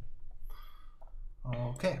 Yeah.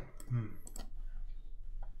 Okay.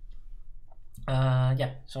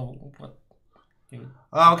 Yeah. So what?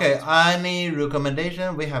 Okay. Any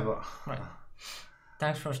recommendation we have? Right.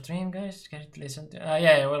 Thanks for stream, guys. Get listen to.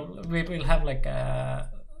 Yeah. Well, we will have like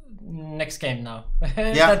next game now.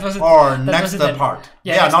 Yeah. That was it. Or That next was it then. part.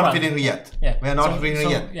 Yeah, We are next not part. finishing yet. Yeah. We are not finishing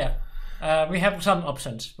yet. Yeah. We have some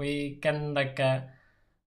options. We can like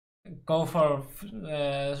go for.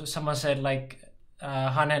 Someone said like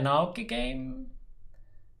Hane Naoki game.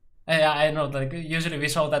 Yeah, I know. Like usually we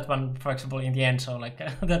saw that one, for example, in the end. So like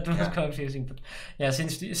that was confusing. But yeah,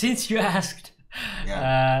 since you asked,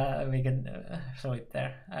 we can show it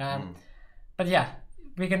there. But yeah,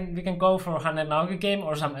 we can go for Hane Naoki game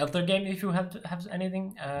or some other game if you have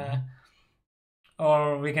anything.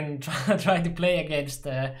 Or we can try to play against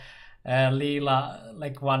Leela,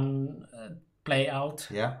 like one play out.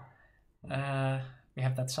 Yeah. We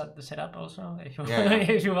have that set up also. If you Yeah.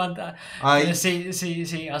 if you want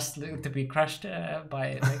see us to be crushed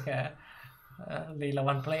by like Leela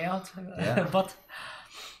one play out bot,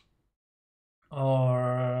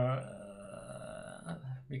 or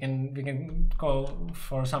we can go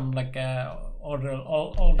for some like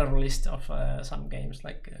older list of some games.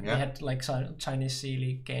 Like we had like some Chinese Sea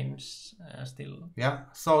League games still. Yeah.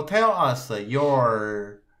 So tell us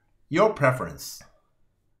your preference.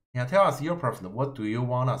 Yeah, tell us your preference. What do you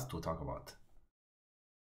want us to talk about?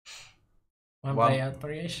 One play out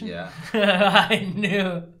variation. Yeah. I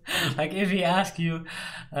knew. Like if we ask you,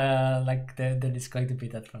 like then it's going to be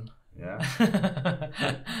that one. Yeah.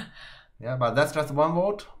 Yeah, but that's just one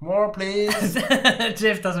vote. More, please.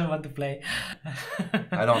 Jeff doesn't want to play.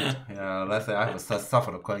 I don't. Yeah, let's say I have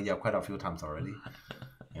suffered quite a few times already.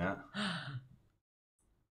 Yeah.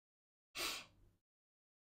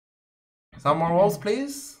 Some more votes,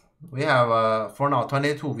 please. We have for now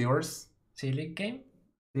 22 viewers. Sea League game.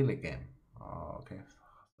 Sea League game. Oh, okay.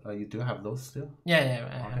 You do have those still? Yeah.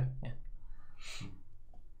 I have, yeah.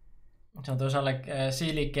 So those are like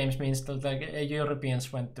Sea League games means that like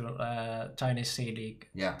Europeans went to Chinese Sea League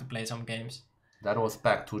to play some games. That was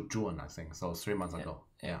back to June, I think. So 3 months ago.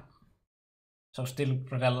 Yeah. So still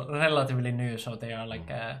relatively new. So they are like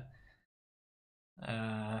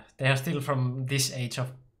they are still from this age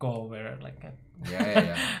of Go, where like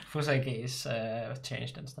Fuseki is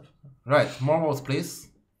changed and stuff. Right. More votes, please.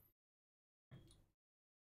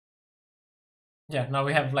 Yeah. Now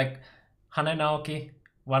we have like Hane Naoki,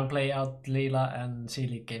 one play out Leela, and Sea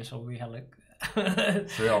League game. So we have like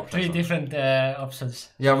three different options.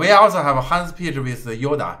 Yeah, we also have a Hans Peter with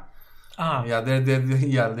Yoda. Yeah,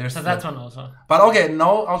 there's. So that one also. But okay,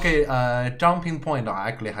 Jumping Point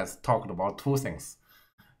actually has talked about two things.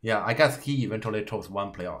 Yeah, I guess he eventually chose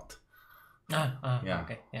one play out. Yeah.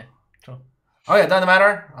 Okay, yeah, true. Okay, doesn't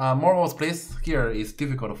matter. More votes, please. Here it's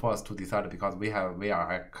difficult for us to decide because we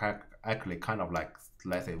are actually kind of like,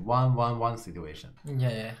 let's say 1-1-1 situation.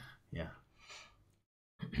 Yeah.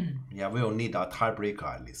 Yeah, we will need a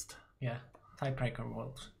tiebreaker at least. Yeah, tiebreaker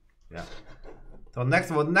votes. Yeah. So next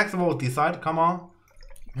vote decide. Come on.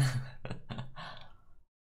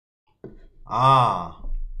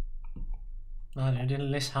 No, they didn't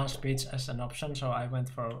list Hans Speech as an option, so I went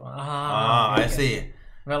for. Okay. I see.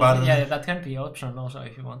 Well, but, yeah, that can be option also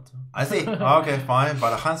if you want to. I see. Okay, fine.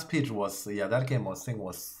 But Hans Speech was that game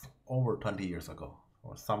was over 20 years ago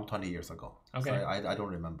or some 20 years ago. Okay. So I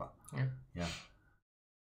don't remember. Yeah.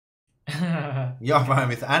 Yeah, fine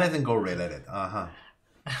with anything Go related.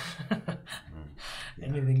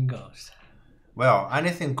 Anything goes. Well,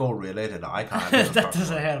 anything Go related, I can. That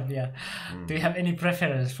doesn't help. Yeah. Do you have any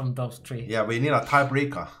preference from those three? Yeah, we need a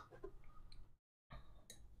tiebreaker.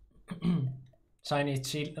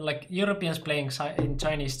 Chinese, like Europeans playing in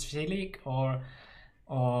Chinese Sea League, or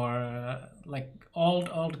like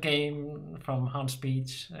old game from Hans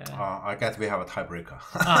Speech. I guess we have a tiebreaker.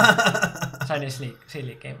 Chinese Sea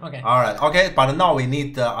League game. Okay. All right. Okay, but now we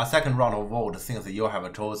need a second round of vote since you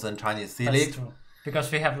have chosen Chinese Sea League. That's true.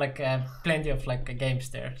 Because we have like plenty of like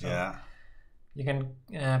games there. So yeah. You can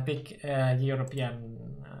pick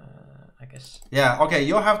European, I guess. Yeah. Okay.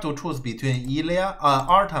 You have to choose between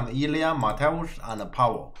Artem, Ilya, Mateusz, and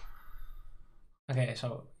Pavel. Okay,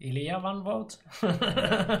 so Ilya one vote.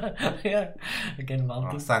 Yeah, again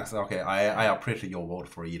voting. Thanks. Okay, I appreciate your vote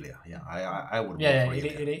for Ilya. Yeah, I would vote for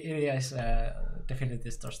Ilya. Ilya is definitely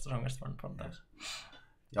the strongest one from those.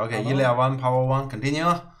 Okay, Ilya 1, Power 1, continue.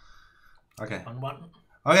 Okay. 1-1.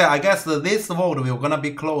 Okay, I guess this vote will gonna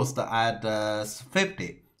be closed at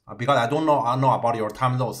 50 because I don't know about your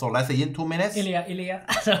time zone. So let's say in 2 minutes. Ilya.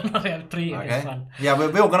 I have 3 Okay. against 1. Yeah,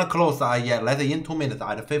 we're gonna close. Yeah, let's say in 2 minutes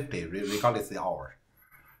at 50, regardless the hour.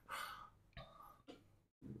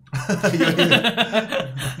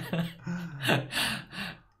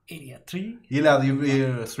 Ilya 3. Ilya,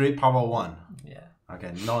 you 3, Power 1. Yeah.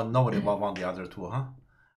 Okay, nobody want the other 2, huh?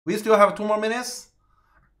 We still have 2 more minutes.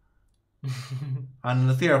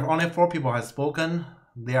 And here, only 4 people have spoken.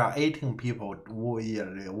 There are 18 people who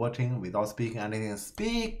are watching without speaking anything.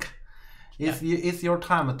 Speak. It's your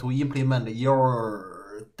time to implement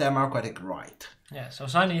your democratic right. Yeah. So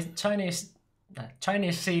Chinese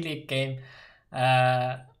C League game.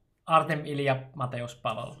 Artem, Ilya, Mateus,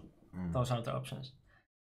 Pavel. Those are the options.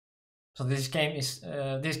 So this game is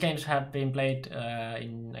these games have been played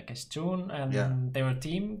in I guess June, and they were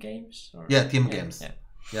team games. Or? Yeah, team games. Yeah.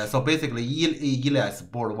 Yeah, so basically Ilya is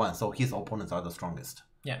board 1, so his opponents are the strongest.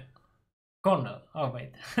 Yeah. Connell. Oh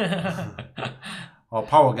wait. Oh,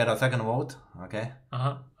 Power get a second vote. Okay.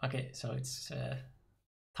 Okay, so it's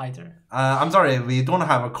tighter. I'm sorry, we don't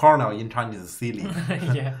have a Cornell in Chinese C League.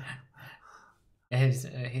 Yeah.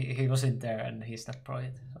 He wasn't there, and he's not pro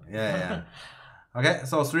yet. So. Yeah. Okay,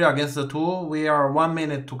 so 3 against 2. We are 1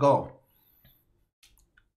 minute to go.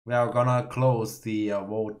 We are gonna close the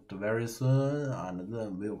vote very soon, and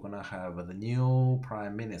then we're gonna have the new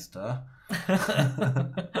prime minister.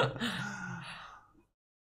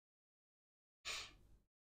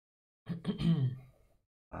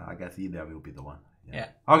 I guess Ilya will be the one. Yeah.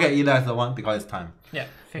 Okay, Ilya is the one because it's time. Yeah,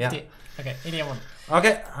 50. Yeah. Okay, Ilya 1.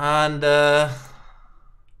 Okay, and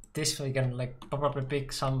this we can probably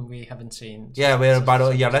pick some we haven't seen. Yeah,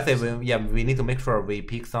 let's say we need to make sure we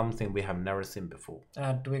pick something we have never seen before.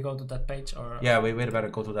 Do we go to that page or? Yeah, we better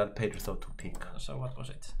go to that page to pick. So what was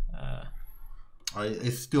it?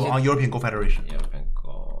 It's still on European Confederation. European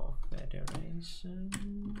Confederation.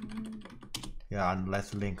 Yeah, and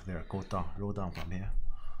let's link there. Roll down from here.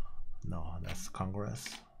 No, that's Congress.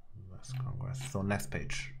 So next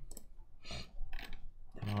page.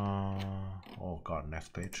 Oh god,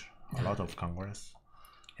 next page. A lot of Congress.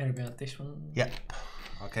 Here we got this one. Yeah.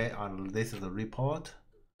 Okay, and this is the report.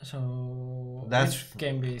 So that's which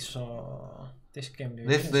game we saw. This game.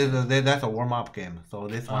 That's a warm-up game. So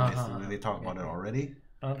this one is we talked about it already.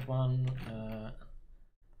 Round 1.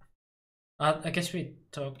 I guess we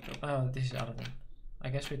talked about this is Artem. I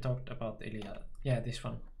guess we talked about Ilya. Yeah, this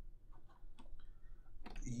one.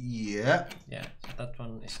 Yeah. Yeah, so that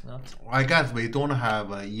one is not. I guess we don't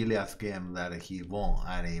have Ilya's game that he won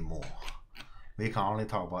anymore. We can only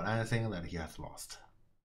talk about anything that he has lost.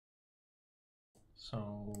 So,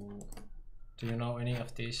 do you know any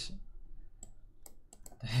of these?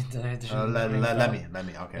 Let me.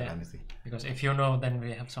 Okay, yeah. Let me see. Because if you know, then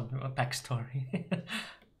we have some backstory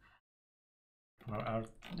for our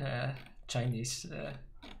Chinese.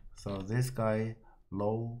 So this guy,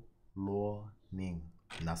 Luo Ning.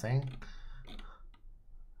 Nothing.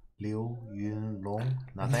 Liu Yunlong,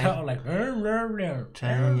 nothing.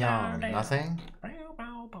 Chen Yang, nothing.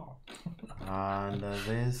 And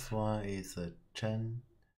this one is Chen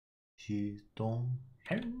Xudong.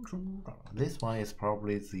 This one is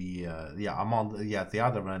probably the the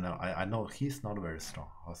other one. I know he's not very strong,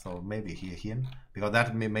 so maybe him because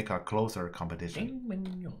that may make a closer competition.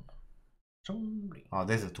 Oh,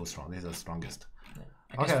 this is too strong. This is the strongest.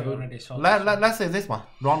 Okay, let's say this one,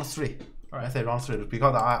 round 3. Right. Let's say round 3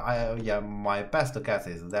 because my best guess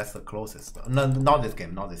is that's the closest. No, not this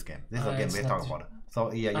game. This is a game we talk about.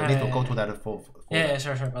 So yeah, you need to go to that for yeah,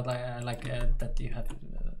 sure. But I like that you have.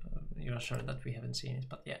 You're sure that we haven't seen it,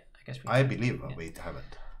 but yeah, I guess I believe we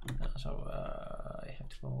haven't. So I have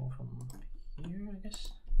to go from here, I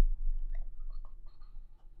guess.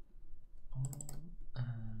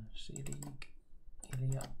 C League,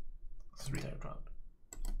 Ilya, 3. Third round.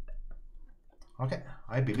 Okay,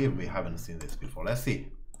 I believe we haven't seen this before. Let's see.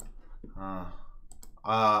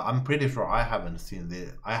 I'm pretty sure I haven't seen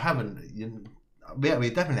this. I haven't. We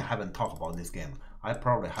definitely haven't talked about this game. I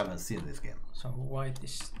probably haven't seen this game. So white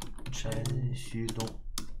is Chen Xudong.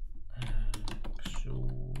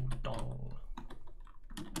 Xudong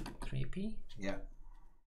 3P. Yeah.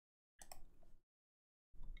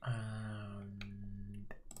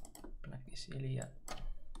 And black is Ilya.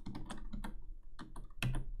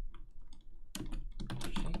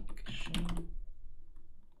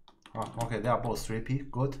 Oh, okay, they are both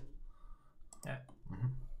 3P. Good. Yeah.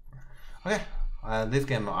 Okay. This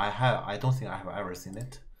game I don't think I have ever seen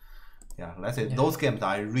it. Yeah, let's say those games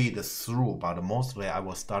I read through, but mostly I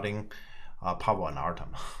was studying Pavo and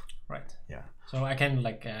Artem. Right. Yeah. So I can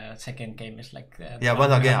like second game is like. Yeah.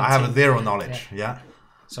 Once again, I have zero knowledge. Yeah.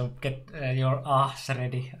 So get your ass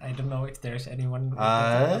ready. I don't know if there's anyone.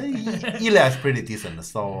 Ilya is pretty decent,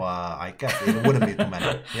 so I guess it wouldn't be too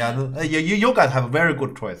many. Yeah, you guys have a very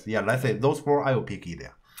good choice. Yeah, let's say those four, I will pick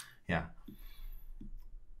Ilya. Yeah.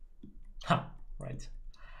 Huh, right.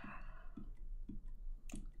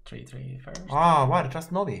 3-3 first. Ah, what?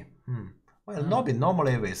 Just Nobi. Well, Nobi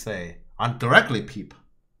normally we say and directly peep.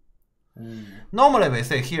 Normally we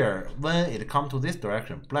say here when it comes to this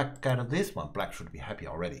direction, black get this one, black should be happy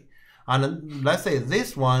already. And let's say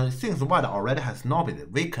this one, since white already has Nobi,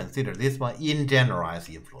 we consider this one in general as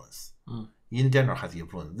influence. In general has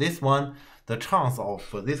influence. This one, the chance of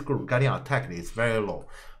this group getting attacked is very low.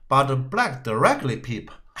 But black directly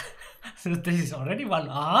peep. So this is already one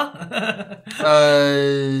I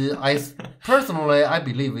personally, I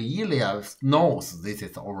believe Ilya knows this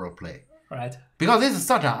is overplay. Right. Because this is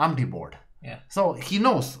such an empty board. Yeah. So he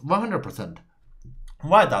knows 100%.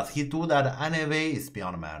 Why does he do that anyway is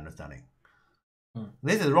beyond my understanding.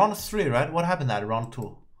 This is round 3, right? What happened at round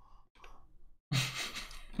 2?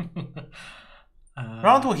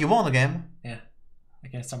 Round 2, he won the game. Yeah.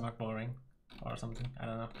 Against Samak Boring or something. I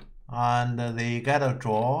don't know. And they get a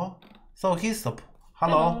draw. So he's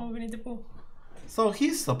hello. Winnie the Pooh. So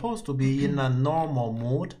he's supposed to be in a normal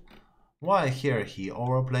mood. Why here he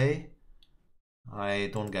overplay? I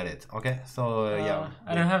don't get it. Okay, so yeah.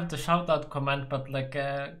 I don't have the shout out command, but like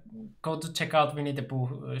go to check out Winnie the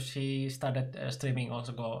Pooh. She started streaming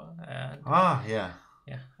also. Yeah.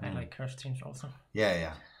 Yeah, I like her streams also.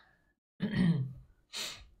 Yeah.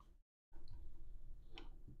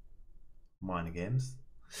 Mind games?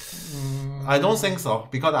 I don't think so,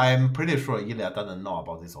 because I'm pretty sure Ilya doesn't know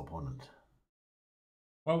about this opponent.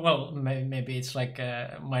 Well, maybe it's like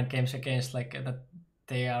mind games against like that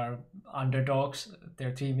they are underdogs.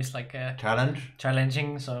 Their team is like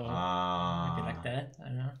challenging, so maybe like that. I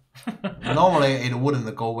don't know. Normally it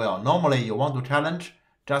wouldn't go well. Normally you want to challenge,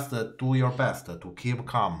 just do your best to keep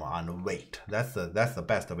calm and wait. That's the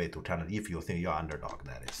best way to challenge if you think you're underdog.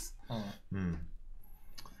 That is.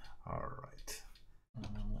 All right.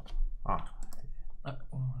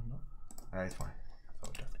 That's fine.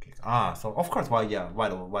 So just kick. So of course, white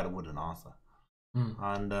wouldn't answer.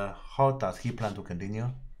 And how does he plan to continue?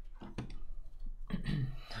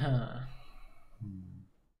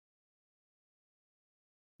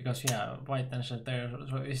 Because white answered there.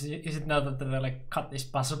 So is it now that the like cut is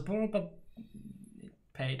possible, but it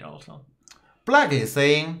paid also? Black is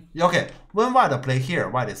saying, okay, when white play here,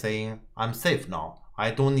 white is saying, I'm safe now.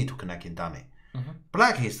 I don't need to connect in dummy.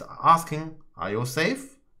 Black is asking, are you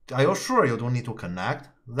safe? Are you sure you don't need to connect?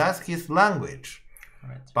 That's his language.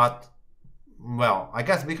 Right. But, well, I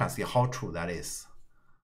guess we can see how true that is.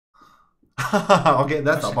 Okay,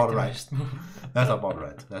 that's about right. That's about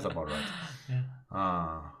right. Yeah.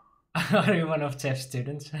 Are you one of Jeff's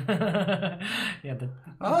students?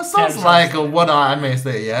 Sounds like what I may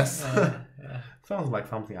say, yes. Yeah. Sounds like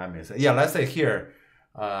something I may say. Yeah, let's say here,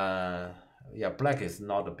 black is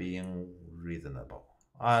not being reasonable.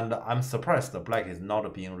 And I'm surprised that black is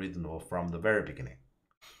not being reasonable from the very beginning.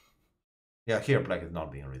 Yeah, here black is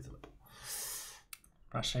not being reasonable.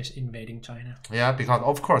 Russia is invading China. Yeah, because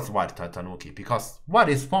of course white Tanuki, because white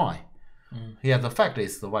is fine. Yeah, the fact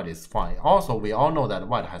is the white is fine. Also, we all know that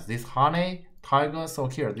white has this honey, tiger, so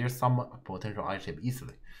here there's some potential I shape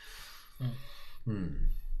easily.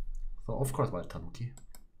 So of course white Tanuki.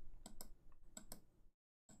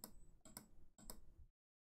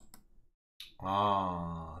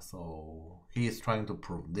 So he is trying to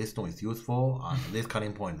prove this stone is useful and this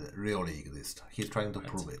cutting point really exists. He's trying to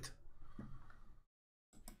prove it.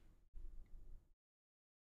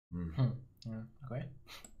 Okay.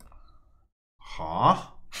 Huh?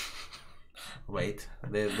 Wait,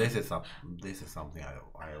 this is something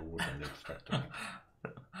I wouldn't expect.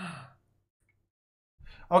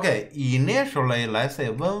 Okay, initially, let's say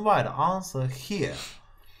when white answer here.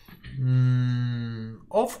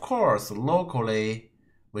 Of course, locally,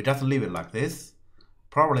 we just leave it like this.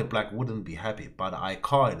 Probably black wouldn't be happy, but I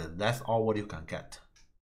call it that's all what you can get.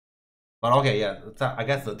 But okay, yeah, I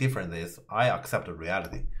guess the difference is I accept the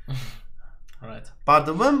reality. Right.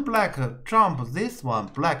 But when black jump this one,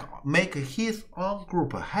 black make his own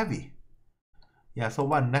group heavy. Yeah, so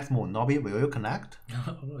what next move? Nobi, will you connect?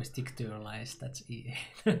 Always stick to your lies, that's easy.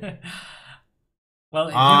 Well,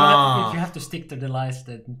 if you have to stick to the lies,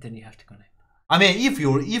 then you have to connect. I mean, if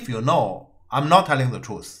you know, I'm not telling the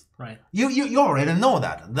truth. Right. You already know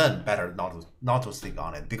that. Then better not to stick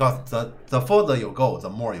on it, because the further you go, the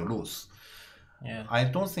more you lose. Yeah. I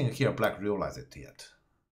don't think here black realize it yet.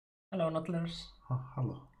 Hello, Nautilus. Oh,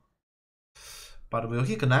 hello. But will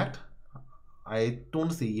he connect? I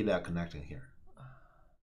don't see Ilya connecting here.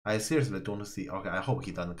 I seriously don't see. Okay, I hope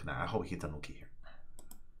he doesn't connect. I hope he Tanuki here.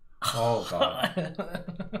 Oh god.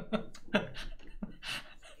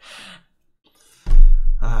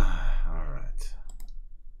 Alright.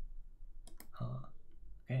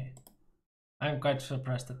 Okay. I'm quite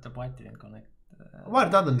surprised that the white didn't connect. Why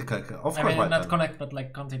doesn't connect? Of I course, mean, white not doesn't. connect, but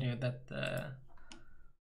like continue that.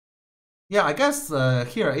 Yeah, I guess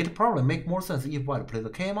here it probably make more sense if white play the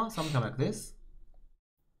Kema, something like this.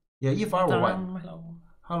 Yeah, if I were white. Hello.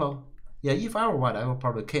 Hello. Yeah, if I were white, I would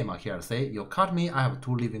probably Kema here. Say, you cut me, I have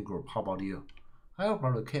 2 living group. How about you? I will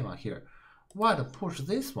probably Kema here. White push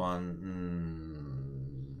this one.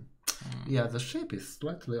 Yeah, the shape is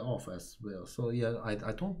slightly off as well. So yeah, I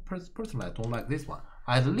don't personally I don't like this one.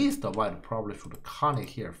 At least the white probably should cut it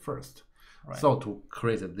here first. Right. So to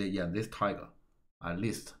create this tiger, at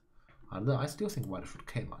least. And then I still think white should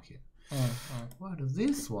came out here. But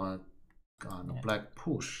this one, black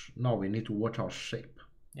push. Now we need to watch our shape.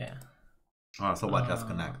 Yeah. So white just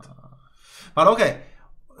connect. But okay,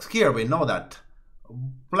 here we know that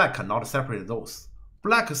black cannot separate those.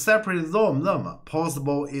 Black separate them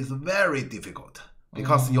possible is very difficult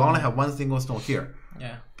because you only have one single stone here.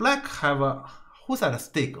 Yeah. Black have a who said a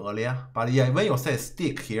stick earlier? But yeah, when you say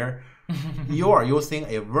stick here, you are using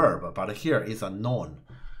a verb, but here is a noun.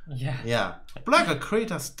 Yeah. Yeah. Black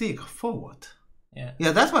create a stick forward. Yeah.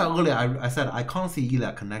 Yeah, that's why earlier I said I can't see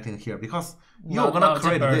Ilya connecting here because you're gonna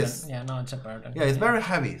create this. Yeah, no, it's a burden. Yeah, it's very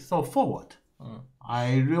heavy. So forward.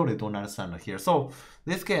 I really don't understand here. So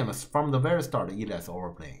this game is from the very start Ilya is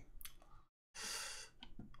overplaying.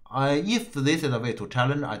 If this is a way to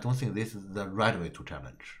challenge, I don't think this is the right way to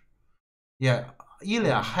challenge. Yeah,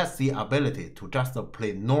 Ilya has the ability to just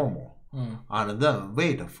play normal and then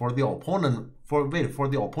wait for the opponent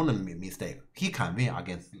mistake. He can win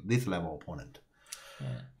against this level opponent.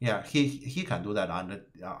 Yeah, he can do that, and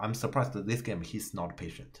I'm surprised that this game he's not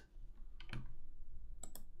patient.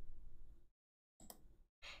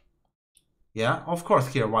 Yeah, of course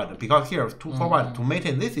here white, because here for white to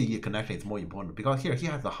maintain this connection is more important because here he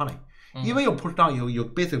has the honey. Even you push down, you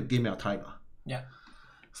basically give me a tiger. Yeah.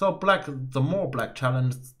 So black, the more black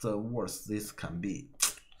challenge, the worse this can be.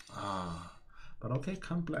 But okay,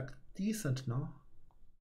 can black decent now?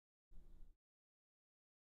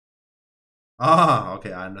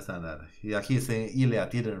 Okay, I understand that. Yeah, he's saying Ilya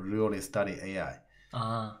didn't really study AI.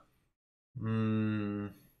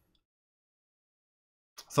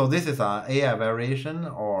 So this is an AI variation,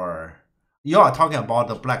 or you are talking about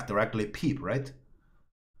the black directly peep, right?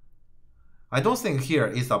 I don't think here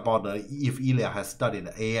is about if Ilya has studied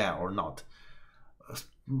AI or not.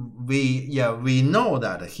 We know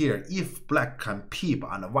that here if black can peep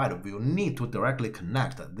and white will need to directly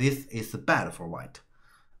connect, this is bad for white.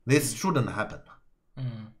 This shouldn't happen.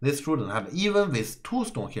 This shouldn't happen. Even with 2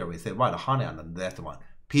 stone here, we say white honey and that one.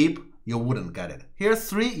 Peep, you wouldn't get it. Here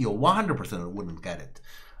 3, you 100% wouldn't get it.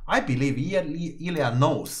 I believe Ilya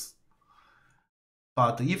knows.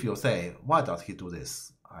 But if you say, why does he do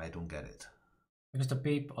this? I don't get it. Because the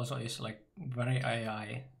peep also is like very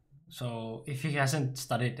AI. So if he hasn't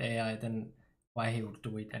studied AI, then why he would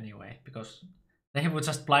do it anyway? Because then he would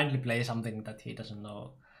just blindly play something that he doesn't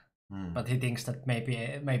know. But he thinks that maybe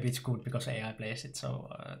it's good because AI plays it. So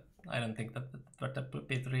I don't think that would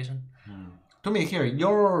be the reason. To me here,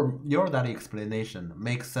 your that explanation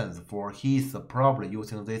makes sense for he's probably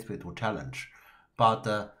using this way to challenge.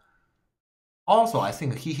 But also I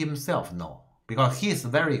think he himself knows. Because he is a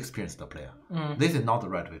very experienced player. This is not the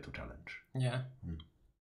right way to challenge. Yeah.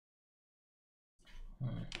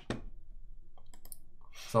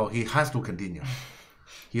 So he has to continue.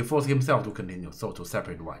 He forced himself to continue, so to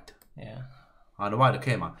separate white. Yeah. And white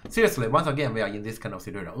came on. Seriously, once again, we are in this kind of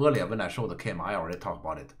situation. Earlier, when I showed the came, I already talked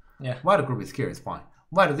about it. Yeah. White group is here is fine.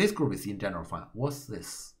 White this group is in general fine. What's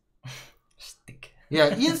this? Stick.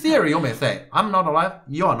 Yeah, in theory, you may say, I'm not alive,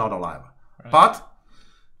 you are not alive. Right. But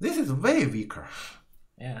this is way weaker.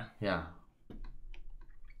 Yeah. Yeah.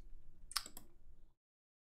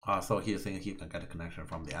 So he thinks he can get a connection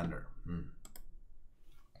from the under.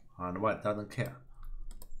 And white doesn't care.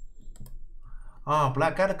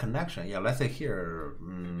 Black got a connection. Yeah, let's say here.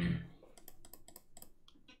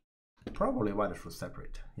 Probably white should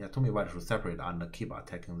separate. Yeah, to me white should separate and keep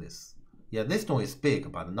attacking this. Yeah, this stone is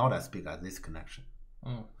big, but not as big as this connection.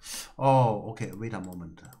 Oh, okay. Wait a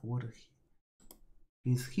moment. What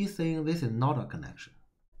is he saying? This is not a connection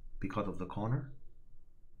because of the corner.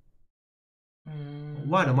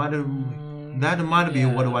 That might be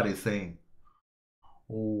what is saying.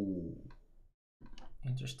 Oh,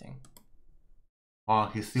 interesting. Oh,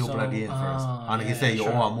 he still So, black in first. And he yeah, say you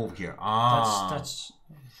sure. all move here. Ah.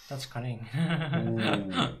 That's cunning. Ooh.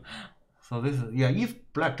 So this is, yeah, if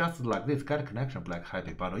black just like this get connection, black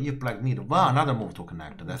happy. But if black need another move to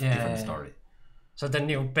connect, that's a different story. So then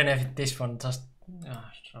you benefit this one just.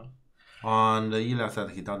 Sure. And Ilya said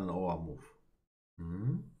he doesn't all move.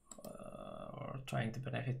 Or trying to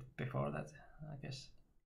benefit before that, I guess.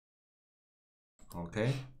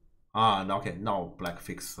 Okay. Okay. Now black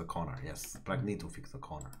fix the corner. Yes, black need to fix the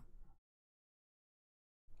corner.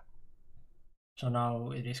 So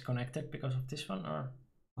now it is connected because of this one, or?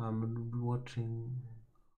 I'm watching.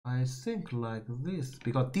 I think like this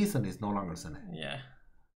because decent is no longer Sunday. Yeah.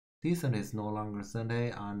 Decent is no longer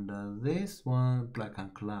Sunday, and this one black can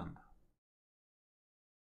clamp.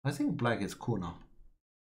 I think black is cool now.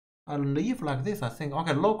 And if like this, I think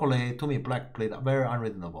okay. Locally, to me, black played very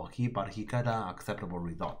unreasonable. But he got an acceptable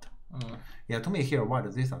result. Yeah, to me here, white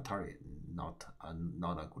this Atari not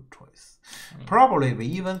a good choice. Probably we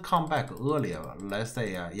even come back earlier. Let's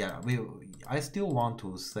say I still want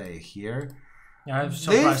to say here. Yeah,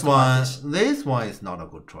 this one is not a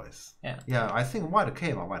good choice. Yeah, I think white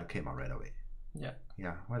came out right away. Yeah,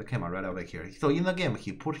 white came out right away here. So in the game,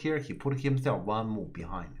 he put himself one move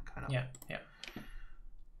behind, kind of. Yeah.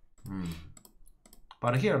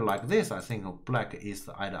 But here like this, I think black is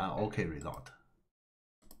at an okay result.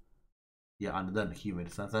 Yeah, and then he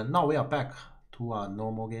made sense. And now we are back to a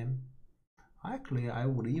normal game. Actually, I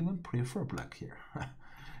would even prefer black here.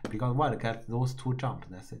 Because white gets those two jumps,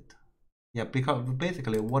 that's it. Yeah, because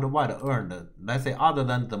basically what white earned, let's say other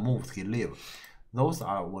than the moves he leave, those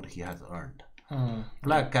are what he has earned.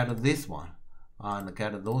 Black get this one and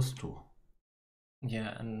get those two.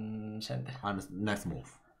 Yeah, and send. And next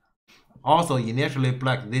move. Also, initially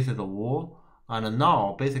black, this is the wall, and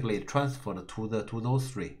now basically it transferred to those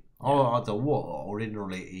three. Or the wall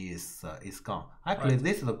originally is gone. Actually,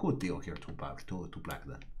 this is a good deal here to black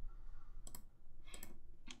then.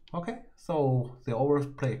 Okay, so the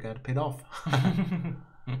overplay got paid off.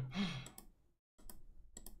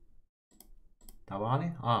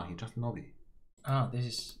 Tabani? He just Nobi. This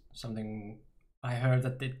is something I heard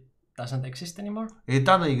that it doesn't exist anymore. It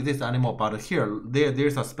doesn't exist anymore, but here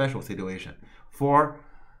there's a special situation for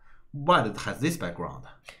white has this background.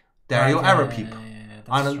 There you ever peep.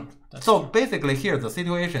 So basically here the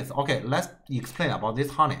situation is okay. Let's explain about this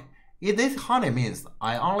honey. If this honey means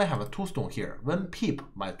I only have a 2 stone here. When peep,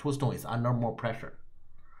 my 2 stone is under more pressure.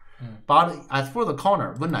 But as for the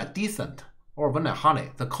corner, when I decent or when I honey,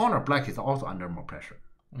 the corner black is also under more pressure.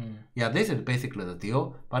 Yeah, this is basically the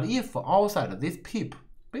deal. But if outside this peep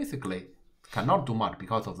basically cannot do much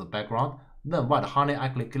because of the background, then white honey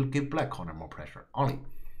actually give black corner more pressure only.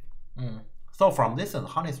 So from this end,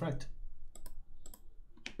 honey is right.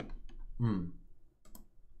 And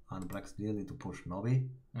black still need to push Nobi.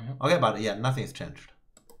 Okay, but yeah, nothing's changed.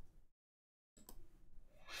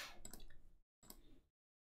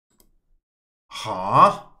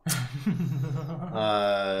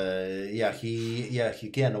 He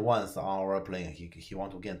gained once on overplaying. He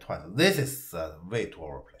want to gain twice. This is way too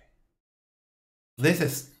overplay. This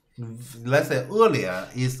is, let's say earlier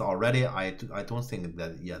is already. I don't think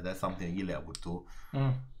that that's something Ilya would do.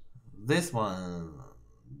 This one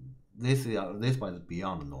is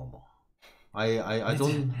beyond normal. I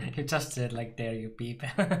don't. You just said like there you peep.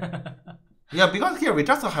 Yeah, because here we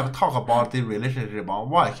just have talk about the relationship on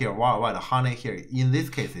why the honey here in this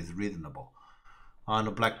case is reasonable,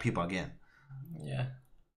 and black people again. Yeah.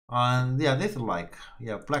 And yeah, this is like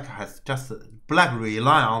black has just black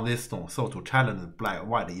rely on this stone so to challenge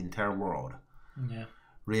white the entire world. Yeah.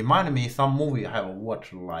 Remind me some movie I have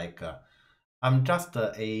watched like I'm just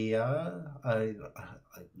let's say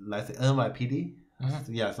NYPD.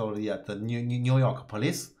 Yeah, so the New York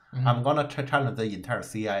police. I'm gonna challenge the entire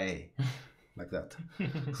CIA. Like that.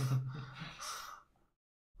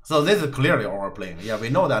 So this is clearly overplaying. Yeah, we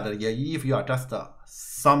know that if you are just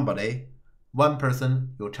somebody, one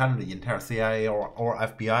person, you challenge the entire CIA or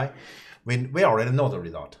FBI, we already know the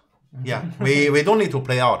result. Yeah, we don't need to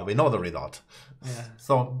play out. We know the result. Yeah.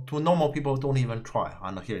 So to normal people, don't even try.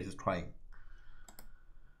 And here he's trying.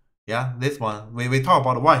 Yeah, this one, we talk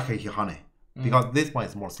about why he honey. Because this one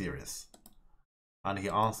is more serious. And he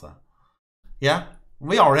answer. Yeah,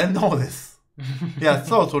 we already know this. Yeah,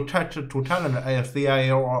 so to challenge a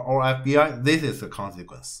CIA or FBI, this is the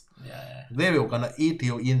consequence. Yeah. They will gonna eat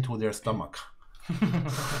you into their stomach.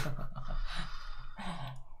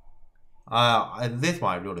 This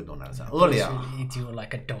one I really don't understand. Earlier, eat you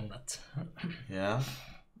like a donut. Yeah.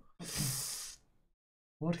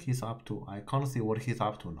 What he's up to? I can't see what he's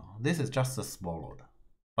up to now. This is just a swallowed,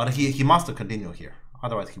 but he must continue here.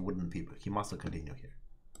 Otherwise, he wouldn't be. He must continue here.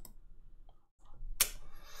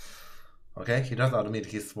 Okay, he does admit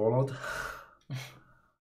he swallowed.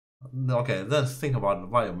 Okay, then think about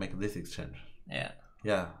why you make this exchange. Yeah.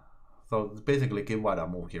 Yeah. So basically, give white a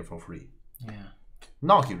move here for free. Yeah.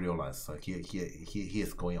 Now he realized he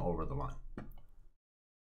is going over the line.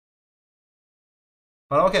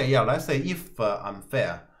 But okay, yeah. Let's say if I'm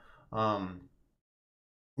fair,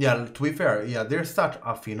 yeah. To be fair, yeah. There's such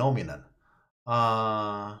a phenomenon.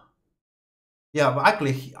 Yeah, but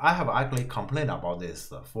actually, I have actually complained about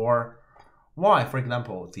this for why, for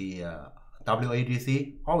example, the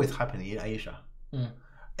WAGC always happen in Asia.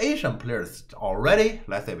 Asian players already,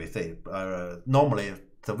 let's say we say, normally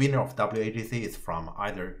the winner of WAGC is from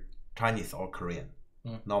either Chinese or Korean.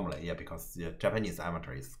 Normally, yeah, because the Japanese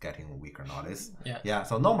amateur is getting weaker nowadays. Yeah,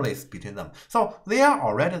 so normally it's between them. So they are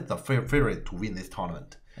already the favorite to win this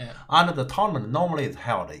tournament. And the tournament normally is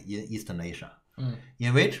held in Eastern Asia,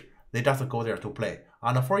 in which they just go there to play.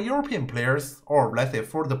 And for European players, or let's say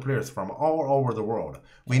for the players from all over the world,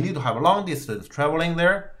 we need to have long distance traveling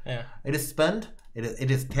there. It is spent, it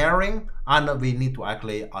is tiring, and we need to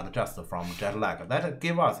actually adjust from jet lag. That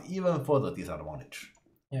gives us even further disadvantage.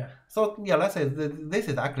 So yeah, let's say this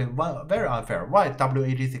is actually very unfair. Why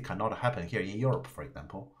WAGC cannot happen here in Europe, for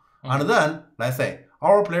example? And then let's say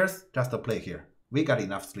our players just play here. We got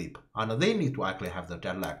enough sleep, and they need to actually have the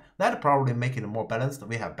jet lag. That probably make it more balanced.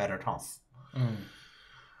 We have better chance.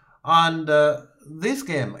 And this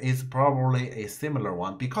game is probably a similar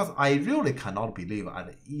one because I really cannot believe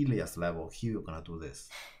at Ilias level he will gonna do this.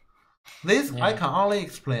 This I can only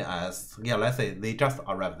explain as, yeah, let's say they just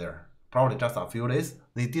arrived there. Probably just a few days.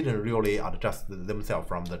 They didn't really adjust themselves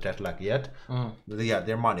from the jet lag yet. Yeah,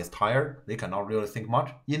 their mind is tired. They cannot really think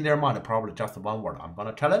much. In their mind, probably just one word, I'm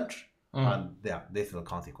gonna challenge. And yeah, this is the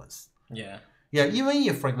consequence. Yeah, even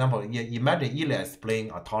if, for example, imagine Ilias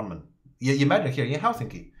playing a tournament. Imagine here in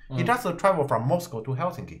Helsinki. He just travel from Moscow to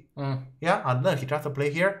Helsinki. Yeah, and then he just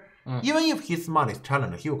play here. Even if his mind is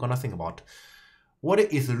challenged, he will gonna think about what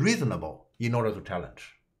is reasonable in order to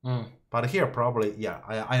challenge. But here probably, yeah,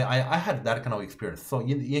 I had that kind of experience. So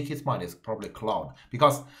in his mind is probably cloud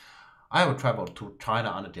because I have traveled to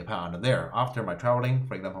China and Japan, and there after my traveling,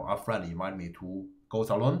 for example, a friend invited me to Go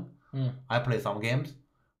Salon. I play some games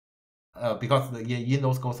because in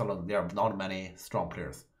those Go Salons there are not many strong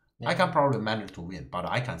players. I can probably manage to win, but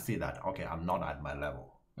I can see that okay, I'm not at my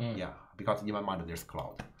level. Yeah, because in my mind there's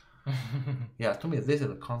cloud. Yeah, to me this is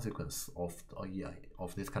the consequence of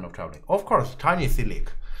of this kind of traveling. Of course, Chinese C-League.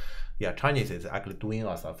 Yeah, Chinese is actually doing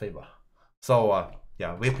us a favor. So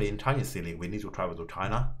yeah, we play in Chinese C-League. We need to travel to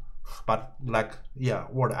China, but like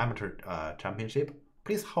World Amateur Championship,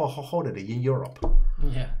 please hold it in Europe.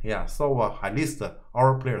 Yeah. So at least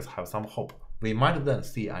our players have some hope. We might then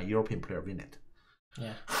see a European player win it.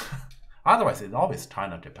 Otherwise, it's always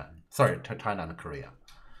China, Japan. Sorry, China and Korea.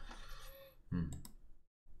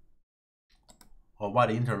 Or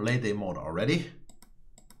white inter late day mode already.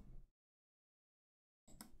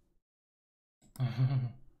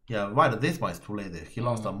 Yeah, white this one is too late. He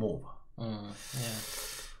lost a move.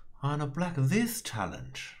 And black this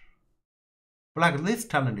challenge. Black this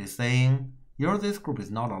challenge is saying this group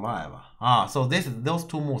is not alive. So those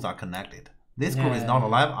two moves are connected. This group is not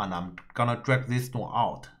alive, and I'm gonna drag this stone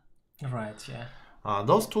out. Right. Yeah.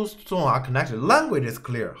 Those two stones are connected. Language is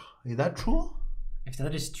clear. Is that true? If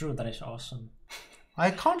that is true, that is awesome.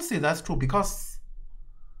 I can't say that's true because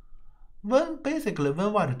when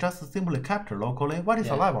white just simply capture locally, white is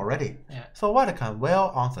alive already. So white can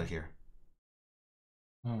well answer here.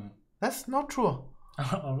 That's not true.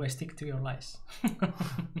 Always stick to your lies.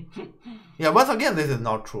 Yeah, once again, this is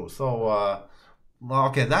not true. So,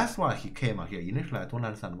 okay, that's why he came out here. Initially, I don't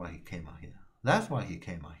understand why he came out here. That's why he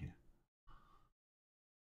came out here.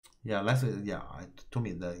 Yeah, to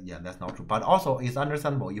me, that's not true. But also, it's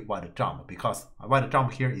understandable if white jump because white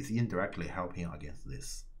jump here is indirectly helping against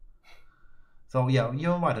this. So yeah,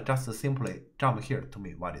 even white just simply jump here, to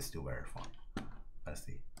me, white is still very fine. Let's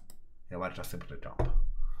see. Yeah, white just simply jump.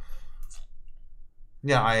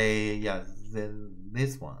 Yeah, then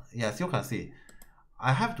this one. Yes, you can see.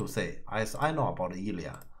 I have to say, as I know about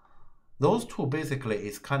Ilya, those two basically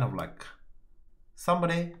is kind of like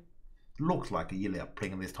somebody looks like Ilya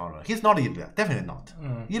playing this tournament. He's not Ilya, definitely not.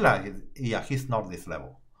 Ilya is, he's not this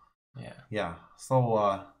level. Yeah.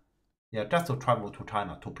 So just to travel to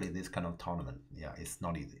China to play this kind of tournament, it's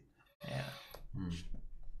not easy.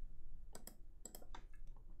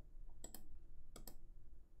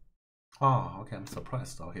 Oh, okay, I'm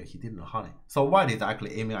surprised. Okay, he didn't honey. So white is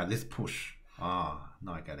actually aiming at this push. Now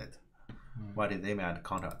I get it. White is aiming at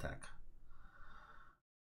counter attack.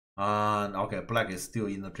 And okay, black is still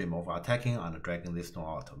in the dream of attacking and dragging this stone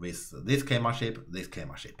out with this Kema shape, this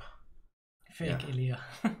Kema shape. Fake Ilya.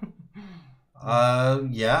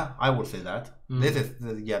 Yeah, I would say that. This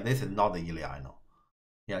is not the Ilya I know.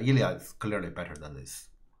 Yeah, Ilya is clearly better than this.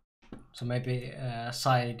 So maybe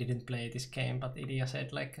Sai didn't play this game, but Ilya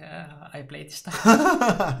said like, I played this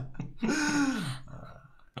time.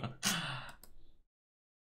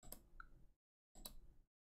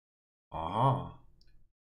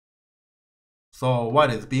 So white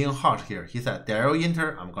is being hard here. He said, "Dare you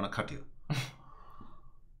enter? I'm gonna cut you."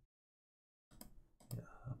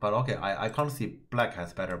 But okay, I can't see black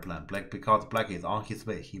has better plan. Because black is on his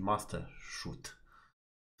way, he must shoot.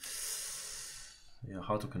 Yeah,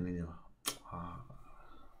 how to continue? I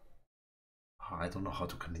don't know how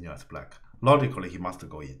to continue as black. Logically, he must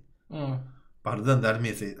go in. But then that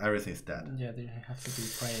means everything is dead. Yeah, they have to be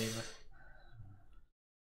brave.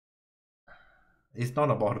 It's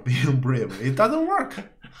not about being brave. It doesn't work.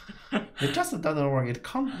 It just doesn't work. It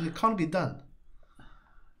can't be done.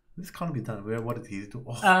 This can't be done. What did he do?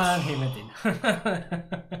 And he went in.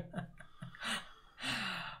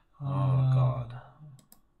 Oh God.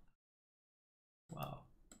 Wow.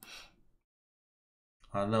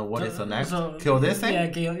 And then what is the next? So, kill this thing? Yeah,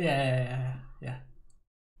 kill. Yeah.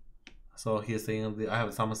 So he's saying I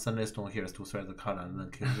have some Sunday stone here to thread the card and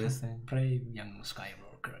then kill this thing. Brave young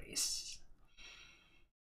Skywalker is.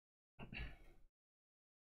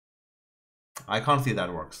 I can't see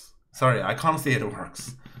that works. Sorry, I can't see it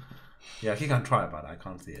works. Yeah, he can try, but I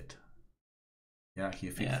can't see it. Yeah,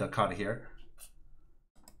 he fixed the card here.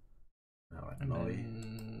 No,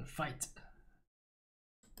 fight.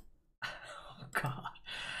 Oh God.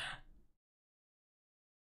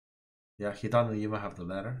 Yeah, he doesn't even have the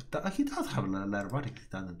letter. He does have a letter, but he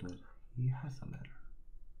doesn't do it. He has a letter.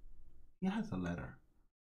 He has a letter.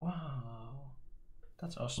 Wow.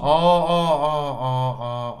 That's awesome.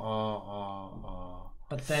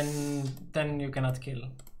 But then you cannot kill.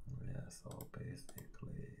 Yeah, so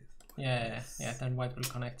basically. Yeah, then white will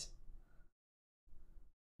connect.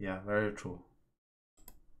 Yeah, very true.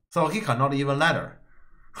 So he cannot even ladder.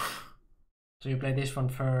 So you play this one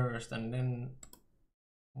first and then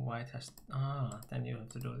white has then you have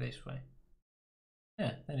to do this way.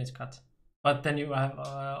 Yeah, then it's cut. But then you have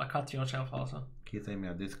a cut yourself also. He's aiming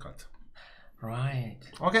at this cut. Right.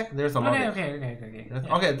 Okay, there's a lot. Okay.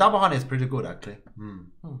 Okay, double honey is pretty good actually.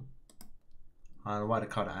 And white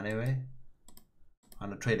cut anyway.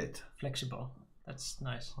 And trade it. Flexible. That's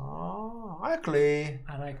nice. Oh, actually.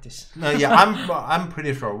 I like this. Yeah, I'm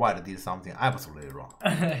pretty sure white did something absolutely wrong.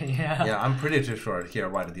 Yeah, I'm pretty sure here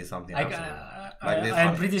white did something absolutely wrong.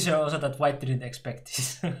 I'm pretty sure also that white didn't expect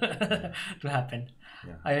this to happen.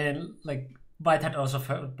 Yeah. I mean, like white had also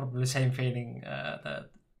probably the same feeling that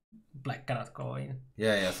black cannot go in.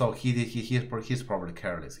 Yeah. So he's probably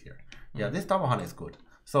careless here. Yeah, this double honey is good.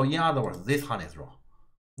 So in other words, this honey is wrong.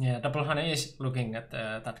 Yeah, double honey is looking at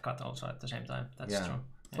that cut also at the same time. That's true.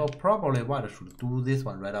 So probably white should do this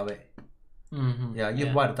one right away. Yeah,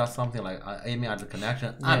 if white does something like aiming at the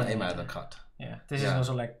connection and aiming at the cut. Yeah, this is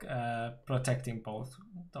also like protecting both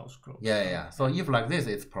those groups. Yeah. So if like this,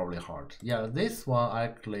 it's probably hard. Yeah, this one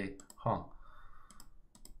actually,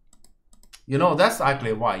 You know, that's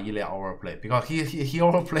actually why Ilya overplayed, because he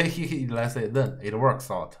overplayed. Let's say then it works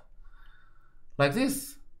out. Like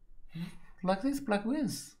this, black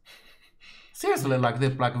wins. Seriously, like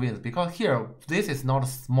this black wins, because here this is not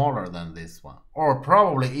smaller than this one, or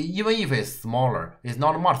probably even if it's smaller, it's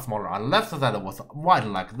not much smaller. And left side was wide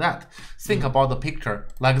like that. Think about the picture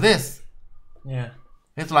like this. Yeah,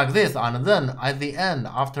 it's like this, and then at the end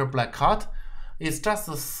after black cut, it's just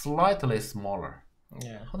slightly smaller.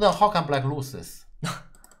 Yeah. Then how can black lose this?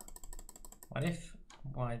 What if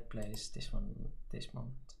white plays this one this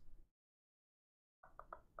moment?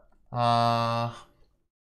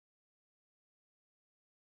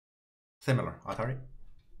 Similar, Atari.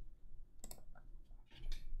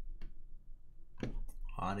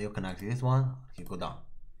 And you connect this one, you go down.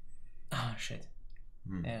 Ah, shit.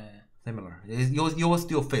 Yeah. Similar. You will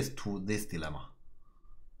still face to this dilemma.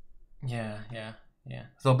 Yeah.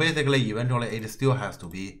 So basically, eventually, it still has to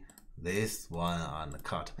be this one and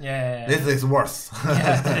cut. Yeah. This is worse.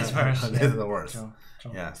 Yeah, that is worse. This is the worst. True.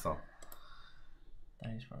 Yeah, so.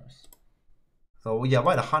 That is worse. So yeah,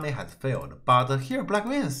 white honey has failed, but here black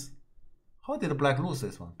wins. How did black lose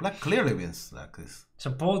this one? Black clearly wins like this. So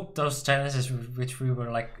both those challenges which we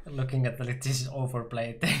were like looking at, like this is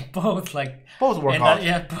overplayed, they both work out.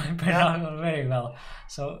 Yeah, out very well.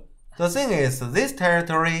 So the thing is, this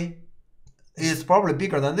territory is probably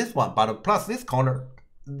bigger than this one, but plus this corner,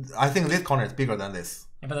 I think this corner is bigger than this.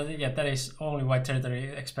 Yeah, but yeah, that is only white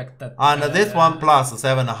territory. Expect that. And this one plus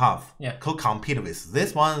 7.5 Yeah. could compete with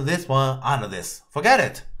this one, and this. Forget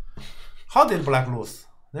it. How did black lose?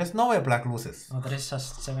 There's no way black loses. Oh, that is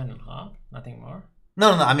just 7.5, nothing more.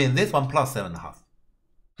 No, I mean this one plus 7.5.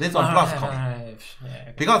 This one plus corner. Yeah,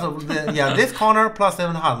 okay. Because of this corner plus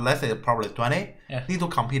 7.5, let's say probably 20. Yeah. Need to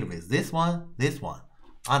compete with this one,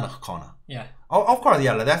 and a corner. Yeah. Of course,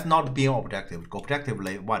 yeah, that's not being objective.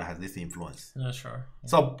 Objectively, white has this influence. No, sure. Yeah.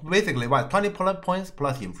 So basically, white 20 points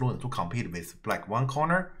plus influence to compete with black one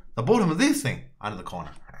corner, the bottom of this thing, and the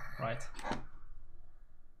corner. Right.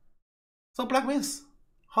 So black wins.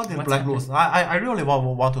 How did What's black happened? lose? I really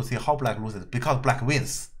want to see how black loses because black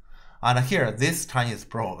wins. And here, this Chinese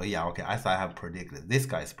pro, yeah, okay, as I have predicted, this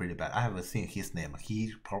guy is pretty bad. I haven't seen his name.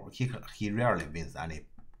 He rarely wins any.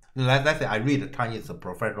 Let's say I read Chinese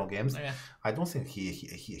professional games. Yeah. I don't think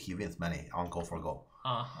he wins many on Go for Go.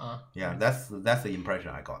 Yeah, Right. that's the impression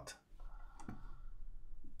I got.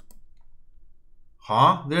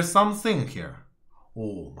 Huh? There's something here.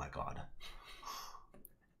 Oh my god.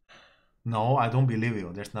 No, I don't believe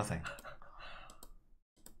you. There's nothing.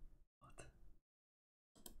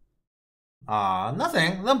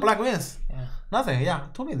 Nothing. Then black wins. Yeah. Nothing. Yeah,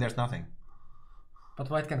 to me there's nothing. But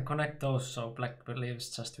white can connect those, so black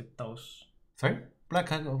believes just with those. Sorry? Black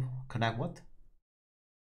can connect what?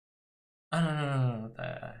 No.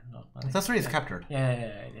 Nothing. The 3 is captured. Yeah,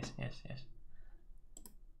 it is. Yes.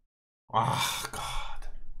 Ah, God.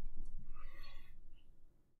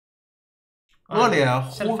 Earlier,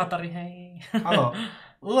 Self-battery, hey. hello.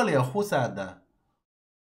 Earlier, who said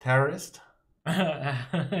terrorist?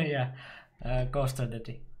 Yeah. Ghost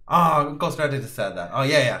Strategy. Ghost Strategy said that. Oh,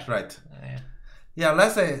 yeah, right. Yeah. Yeah,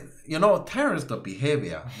 let's say, terrorist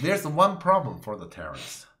behavior, there's one problem for the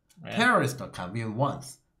terrorists. Yeah. Terrorists can win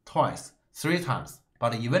once, twice, 3 times,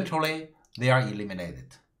 but eventually they are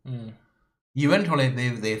eliminated. Eventually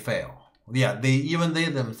they fail. Yeah, they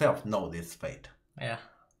themselves know this fate. Yeah.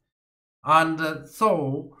 And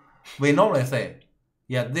so we normally say,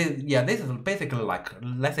 this is basically like,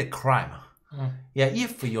 let's say, crime. Yeah,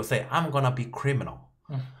 if you say, I'm gonna be criminal,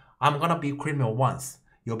 I'm gonna be criminal once,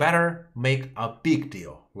 you better make a big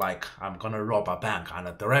deal, like I'm gonna rob a bank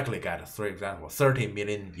and directly get, for example, 30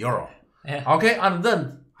 million euro. Yeah. Okay, and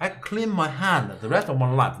then I clean my hand the rest of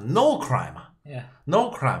my life, no crime. Yeah.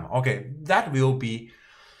 No crime. Okay, that will be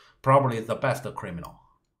probably the best criminal.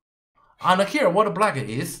 And here, what black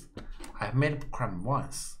is, I made crime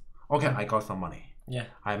once. Okay, I got some money. Yeah.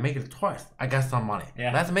 I make it twice. I get some money.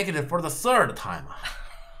 Yeah. Let's make it for the 3rd time.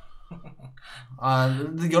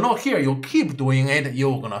 Here you keep doing it,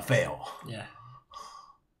 you're gonna fail. Yeah.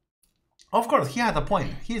 Of course, he has a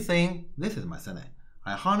point. He's saying, this is my Senate.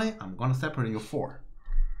 Honey, I'm gonna separate you 4.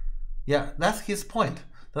 Yeah, that's his point.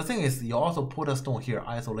 The thing is, you also put a stone here,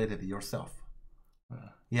 isolated yourself.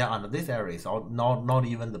 Yeah, and this area is not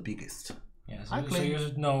even the biggest. Yeah, so you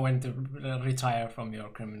should know when to retire from your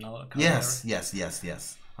criminal career.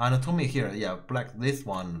 Yes. And to me here, yeah, black, this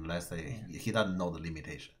one, let's say, he doesn't know the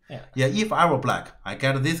limitation. Yeah. Yeah, if I were black, I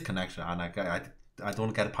get this connection and I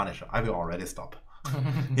don't get punished, I will already stop.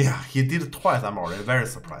 Yeah, he did it twice, I'm already very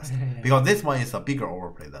surprised. Because this one is a bigger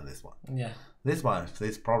overplay than this one. Yeah. This one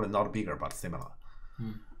is probably not bigger, but similar.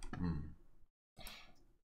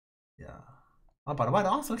 Yeah. But what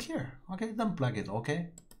answer here? Okay, then black is okay.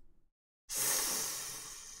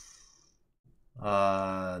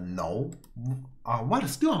 No. White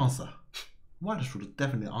still answer. White should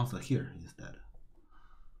definitely answer here instead.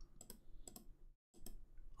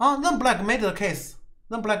 Then black made the case.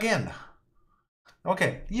 Then black end.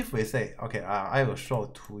 Okay, if we say, okay, I will show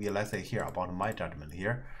to you, let's say here about my judgment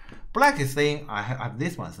here. Black is saying, I have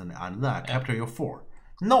this one, and then I capture your 4.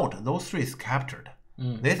 Note, those 3 is captured.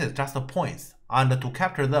 This is just the points. And to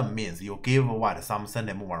capture them means you give white some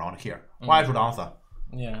Sunday move around here. White should answer.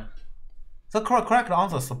 Yeah. The correct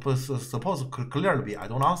answer suppose clearly be I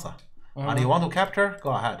don't answer. And you want to capture,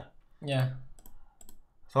 go ahead. Yeah.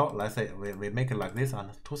 So let's say we make it like this and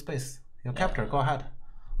 2 space. You capture, go ahead.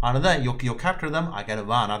 And then you capture them, I get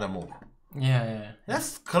one another move. Yeah.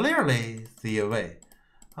 That's clearly the way.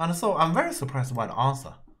 And so I'm very surprised by the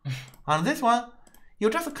answer. And this one, you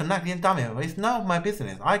just connect in dummy. It's not my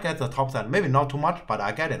business. I get the top side. Maybe not too much, but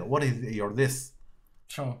I get it. What is your this?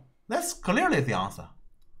 Sure. That's clearly the answer.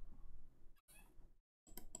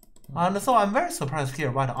 And so I'm very surprised here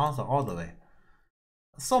by the answer all the way.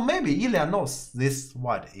 So maybe Ilya knows this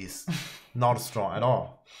white is not strong at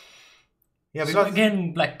all. Yeah, because so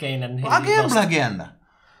again black gain and black end.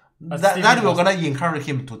 That we're gonna encourage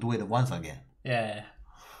him to do it once again. Yeah.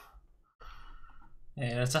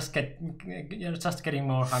 Yeah, you're just getting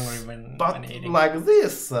more hungry when But eating. like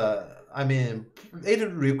this, I mean,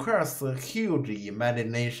 it requires a huge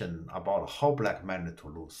imagination about how black managed to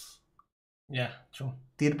lose. Yeah, true.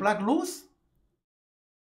 Did black lose?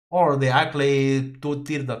 Or they actually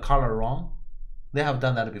did the color wrong? They have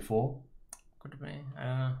done that before. Could be.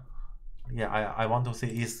 Yeah, I want to see,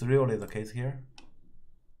 is really the case here?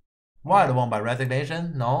 White won by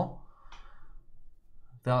resignation? No.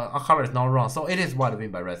 The color is not wrong, so it is white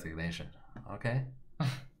win by resignation. Okay.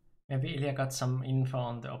 Maybe Ilya got some info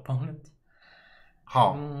on the opponent.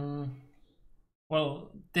 How?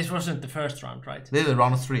 Well, this wasn't the first round, right? This is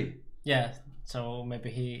round 3. Yeah, so maybe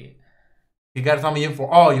he got some info.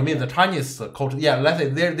 Oh, you mean the Chinese coach? Yeah, let's say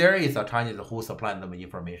there is a Chinese who supplied them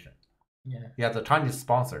information. Yeah. Yeah, the Chinese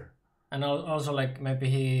sponsor. And also, like, maybe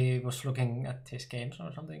he was looking at his games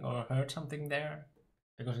or something, or heard something there,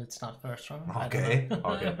 because it's not first round. Okay,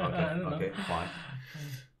 okay, fine.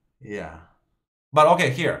 Yeah, but okay,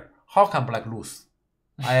 here, how can black lose?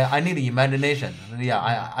 I need imagination. Yeah,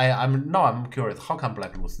 I'm curious. How can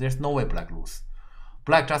black lose? There's no way black lose.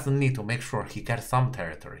 Black just need to make sure he gets some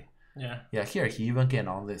territory. Yeah. Yeah, here he even gain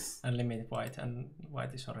on this. And limit white, and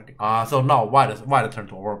white is already. So now white turn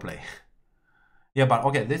to overplay. Yeah, but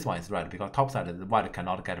okay, this one is right because topside the white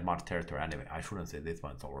cannot get much territory anyway. I shouldn't say this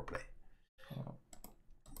one is overplay. Oh.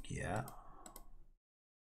 Yeah.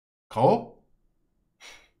 Call?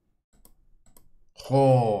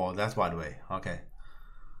 Oh, that's white way. Okay.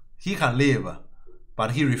 He can leave,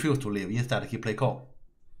 but he refused to leave. Instead, he play call.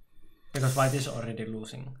 Because white is already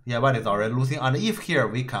losing. Yeah, white is already losing. And if here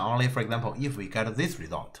we can only, for example, if we get this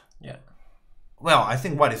result. Yeah. Well, I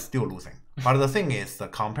think white is still losing. But the thing is,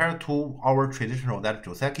 compared to our traditional that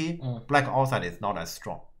Joseki, black outside is not as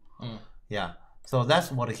strong. Yeah, so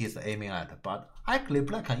that's what he's aiming at. But actually,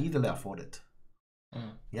 black can easily afford it.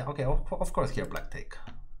 Yeah, okay, of course here black take.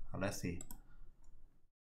 Let's see.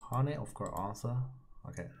 Honey, of course, answer.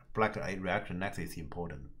 Okay, black reaction next is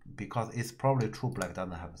important because it's probably true black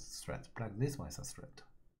doesn't have a threat. Black, this one is a threat.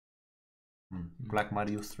 Black might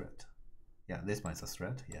use threat. Yeah, this one is a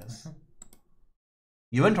threat, yes.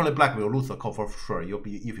 Eventually, black will lose the call for sure.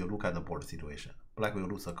 If you look at the board situation, black will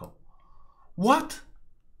lose the call. What?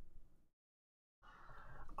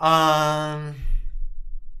 I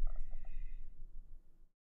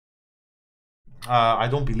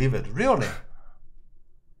don't believe it. Really?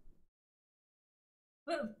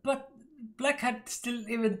 But black had still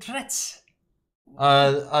even threats.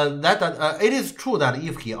 It is true that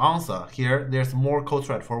if he answer here, there's more call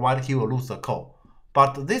threat for white. He will lose the call.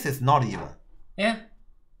 But this is not even. Yeah.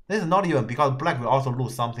 This is not even because black will also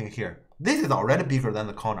lose something here. This is already bigger than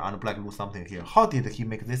the corner and black lose something here. How did he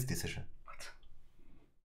make this decision?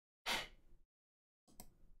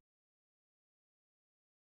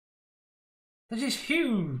 This is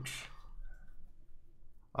huge.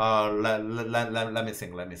 Let me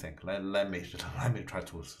think. Let me try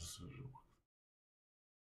to.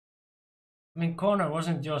 I mean, corner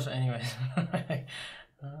wasn't yours anyway.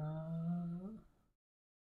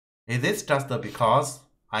 Is this just because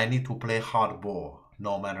I need to play hardball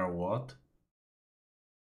no matter what?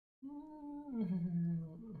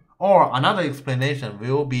 Or another explanation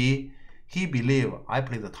will be he believe I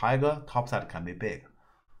play the tiger, topside can be big.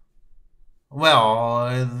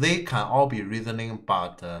 Well, they can all be reasoning,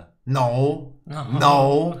 but no. That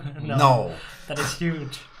is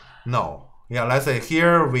huge. No. Yeah, let's say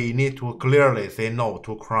here we need to clearly say no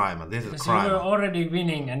to crime. This is crime. You were already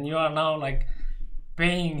winning and you are now like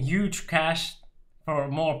paying huge cash for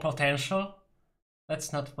more potential.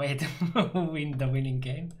 Let's not wait to win the winning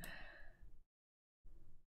game.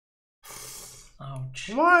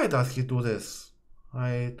 Ouch. Why does he do this?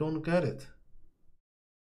 I don't get it.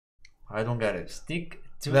 I don't get it. Stick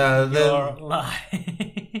to your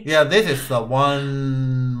lie. Yeah, this is the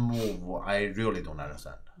one move I really don't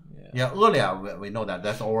understand. Yeah, earlier we know that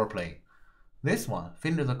that's overplaying. This one,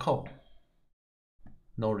 finish the call.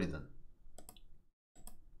 No reason.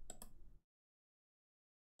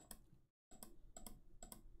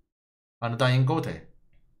 And dying Gote.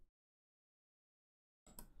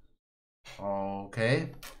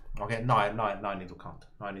 Okay. Okay, now I need to count.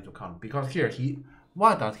 Now I need to count. Because here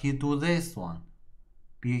why does he do this one?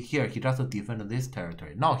 Here he just defend this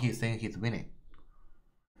territory. Now he's saying he's winning.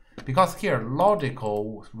 Because here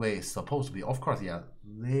logical way is supposed to be, of course, yeah,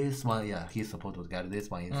 this one, yeah, he's supposed to get this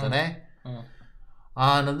one instantly.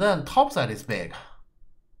 And then topside is big.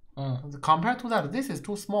 Compared to that, this is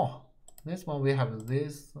too small. This one we have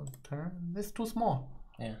this turn. This is too small.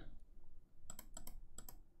 Yeah.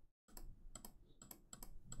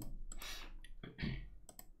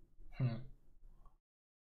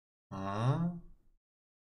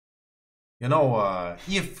 You know,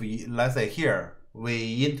 if let's say here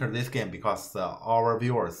we enter this game because our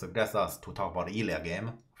viewers suggest us to talk about Ilya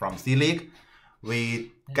game from C League,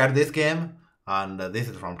 we get this game, and this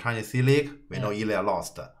is from Chinese C League. We know Ilya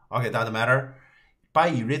lost. Okay, doesn't matter. By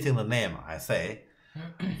erasing the name, I say,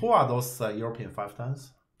 who are those European 5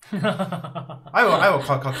 tons? I will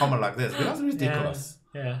comment like this because it's ridiculous.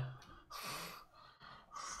 Yeah.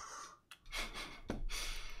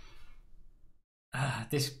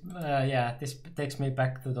 This takes me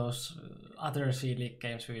back to those other C League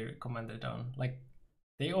games we commented on. Like,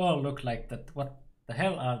 they all look like that. What the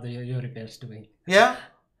hell are the Europeans doing? Yeah.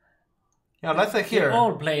 Yeah, let's say here. They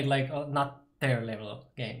all played like not their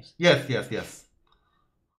level games. Yes.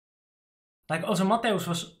 Like, also Mateus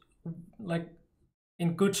was like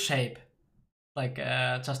in good shape, like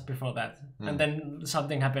just before that, and then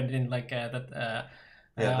something happened in like that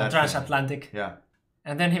transatlantic. Yeah.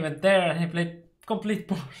 And then he went there and he played complete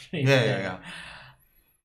bullshit. Yeah.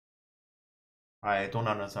 I don't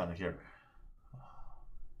understand here.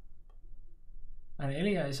 And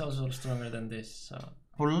Ilya is also stronger than this, so.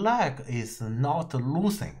 Black is not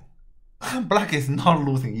losing. Black is not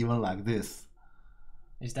losing even like this.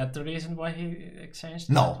 Is that the reason why he exchanged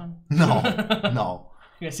that No. one? No.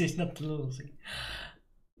 Because he's not losing.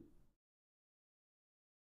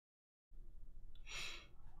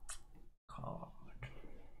 God.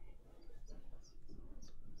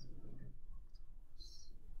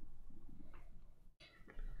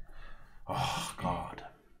 Oh, God.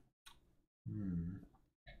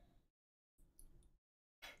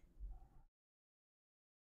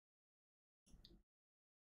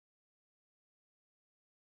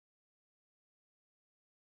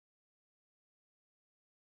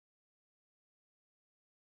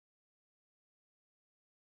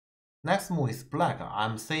 Next move is black.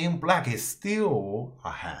 I'm saying black is still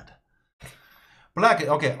ahead. Black,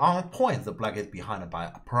 okay, on point, the black is behind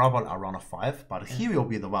by probably around 5, but he will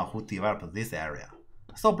be the one who developed this area.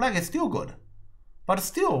 So black is still good. But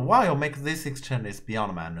still, why you make this exchange is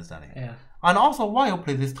beyond my understanding. Yeah. And also, why you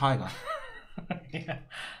play this tiger? Yeah.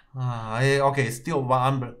 Okay, still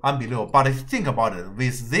unbelievable. But think about it,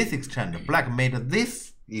 with this exchange, black made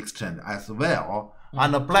this exchange as well.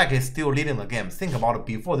 And black is still leading the game. Think about it,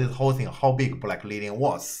 before this whole thing, how big black leading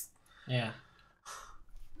was. Yeah.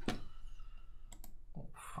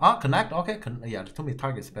 Connect, okay. Yeah, to me,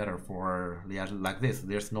 target is better for like this.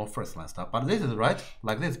 There's no first line stuff. But this is right.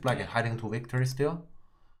 Like this, black is heading to victory still.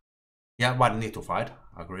 Yeah, white need to fight.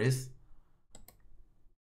 Agrees.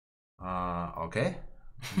 Okay.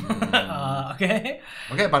 Okay.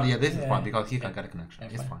 Okay, but yeah, this is fine because he can get a connection.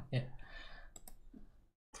 It's fine. Yeah.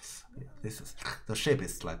 This is the shape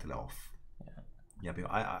is slightly off. Yeah,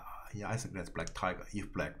 because I suggest black tiger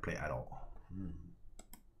if black play at all.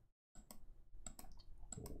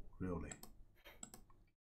 Oh, really?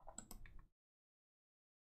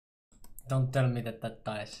 Don't tell me that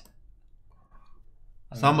dies.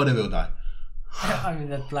 Somebody will die. I mean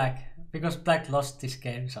that black, because black lost this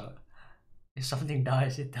game, so if something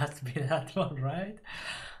dies, it has to be that one, right?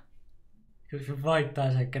 Because if white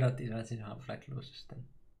dies, I cannot imagine how black loses then.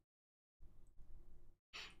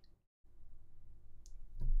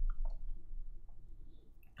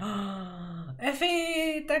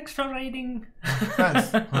 Effie, thanks for raiding.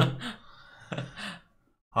 Thanks.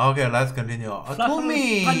 Okay, let's continue. To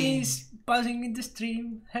me, bunnies buzzing in the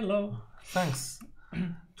stream. Hello. Thanks.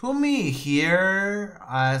 To me here,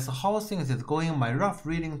 as how things is going, my rough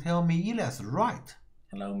reading tell me Ilya's right.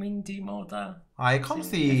 Hello, Minty Mota. I can't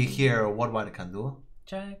see here what white can do.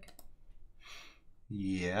 Jack.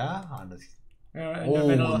 Yeah, and We're in the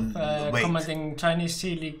middle of commenting Chinese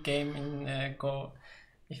C League game in Go.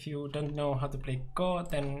 If you don't know how to play Go,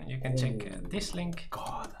 then you can check this link.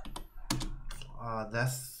 God,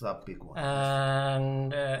 that's a big one.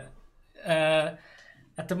 And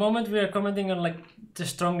at the moment we are commenting on like the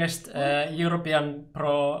strongest European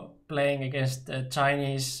pro playing against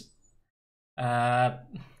Chinese.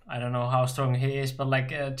 I don't know how strong he is, but like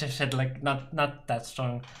Jeff said, like not that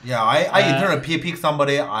strong. Yeah, I internally pick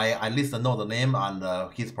somebody. I at least know the name,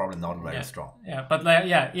 and he's probably not very strong. Yeah, but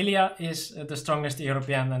like Ilya is the strongest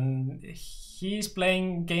European, and he's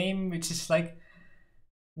playing game which is like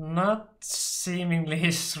not seemingly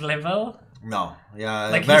his level. No, yeah,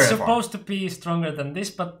 like very he's supposed to be stronger than this,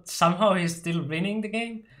 but somehow he's still winning the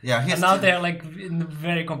game. Yeah, and now they're like in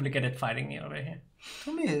very complicated fighting over here.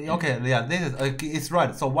 To me, okay, yeah, this is it's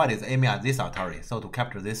right. So white is aiming at this Atari. So to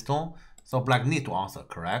capture this stone, so black need to answer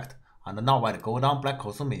correct. And now white go down, black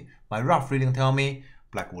Kosumi. My rough reading tell me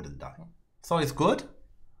black wouldn't die. So it's good.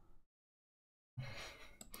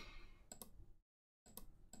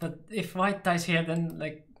 But if white dies here, then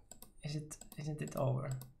like isn't it over?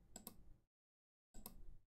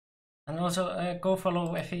 And also go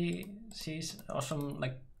follow Effie. She's awesome,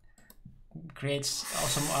 like creates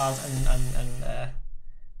awesome art and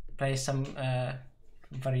plays some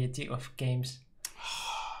variety of games.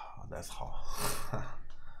 That's how.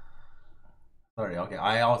 Sorry, okay,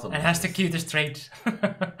 I also. And has the cutest traits.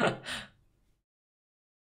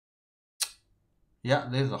 Yeah,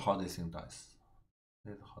 this is how this thing does.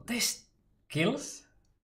 This kills?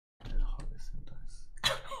 This is how this thing does.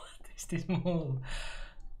 What is this move?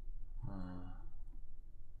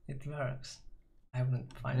 It works. I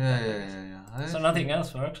wouldn't find that. Yeah. So nothing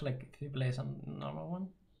else works, like if you play some normal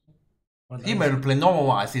one? Even play normal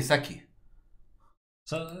one, I see Seki.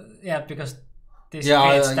 So, yeah, because this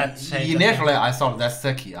creates that shape. Initially I thought that's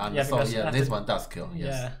Seki, and Yeah, so because this one does kill. Yes.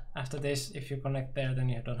 Yeah, after this, if you connect there, then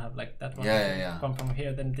you don't have like that one. Yeah, If you come from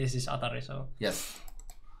here, then this is Atari, so. Yes.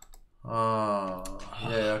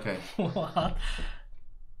 Okay. What?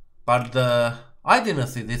 But I didn't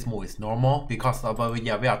see this move is normal because we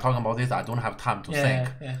are talking about this. I don't have time to think.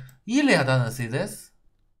 Yeah. Ilya doesn't see this.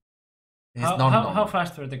 It's not normal. How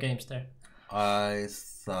fast were the games there?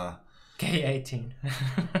 It's K18.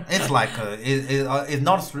 it's like it's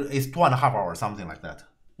not, it's 2.5 hours, something like that.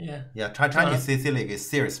 Yeah. Yeah, Chinese CC League is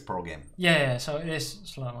serious pro game. Yeah, so it is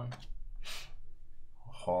slow one.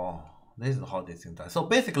 Oh, this is how this thing does. So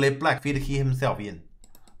basically, Black feed he himself in.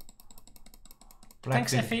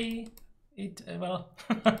 Thanks, Effie. Eat well.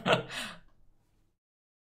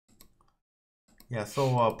 Yeah,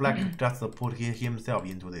 so Black just put himself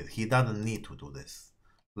into this. He doesn't need to do this.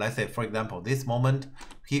 Let's say, for example, this moment,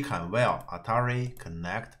 he can wear Atari,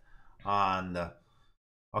 connect, and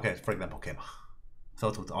okay, for example, Kema.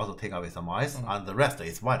 So to also take away some ice, and the rest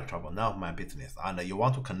is white trouble, none of my business. And you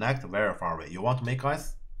want to connect very far away. You want to make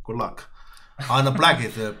ice? Good luck. And Black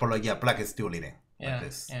is Black is still leading. Yeah, like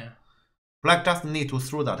this. yeah. Black just need to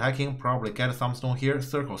through the attacking, probably get some stone here,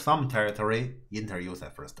 circle some territory, enter user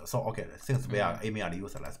first. So okay, since we are aiming at the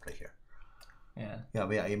user, let's play here. Yeah,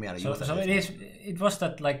 we are aiming at the user. So it was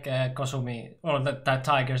that like Kosumi or that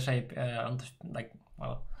tiger shape on the, like,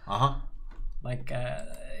 well. Like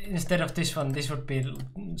instead of this one, this would be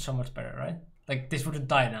so much better, right? Like this wouldn't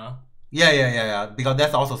die now. Yeah. Because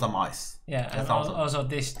that's also some ice. Yeah, that's and also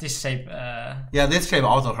this shape. Yeah, this shape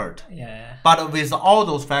also hurt. Yeah. But with all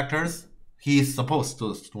those factors, he's supposed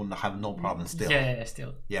to have no problem still. Yeah,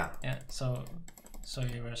 still. Yeah. Yeah. So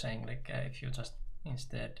you were saying like if you just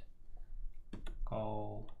instead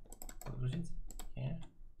go, what was it? Here,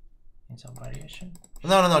 in some variation.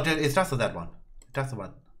 No. It's just that one. Just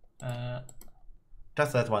one.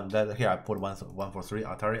 Just that one. That here I put 143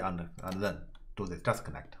 Atari and then do this. Just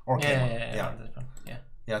connect or yeah.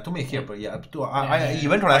 Yeah, to me here, but I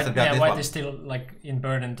eventually I suggest this white one. is still like in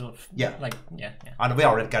burden to like And we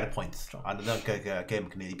already get points, and then game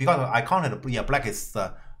can because I counted. Black is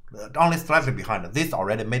only slightly behind. This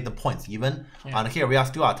already made the points even, and here we are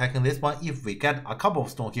still attacking this one. If we get a couple of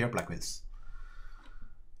stone here, Black wins.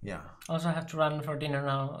 Yeah. Also have to run for dinner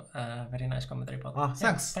now. Very nice commentary, but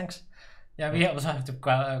thanks. Thanks. Yeah, we also have to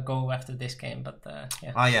go after this game, but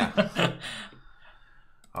yeah. Yeah.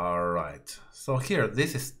 All right. So here,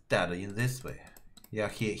 this is dead in this way. Yeah,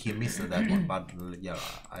 he missed that one, but yeah,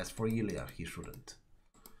 as for Ilya, he shouldn't.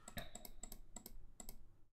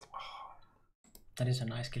 That is a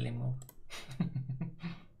nice killing move.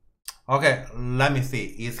 Okay, let me see.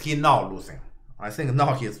 Is he now losing? I think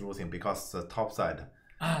now he's losing because the top side.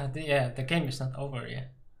 The game is not over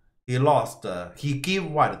yet. He lost. He gave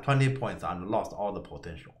white 20 points and lost all the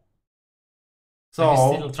potential. So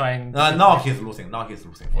he's still trying. Now he's losing. Now he's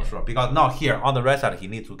losing for sure. Because now here on the right side he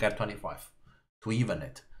needs to get 25 to even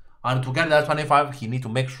it, and to get that 25 he need to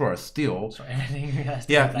make sure still. So anything has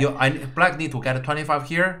to Black need to get 25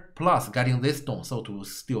 here plus getting this stone, so to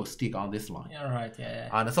still stick on this line. Yeah, right. Yeah.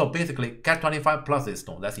 And so basically get 25 plus this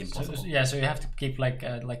stone. That's impossible. So you have to keep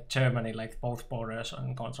like Germany, like both borders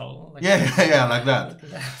on console. Like yeah, like that.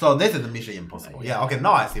 So this is the mission impossible. Yeah. Okay.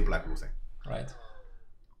 Now I see Black losing. Right.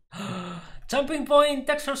 Jumping point.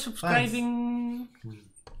 Thanks for subscribing.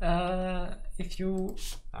 If you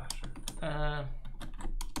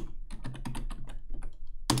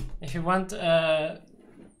if you want,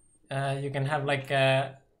 you can have like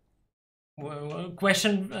a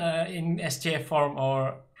question in SGF form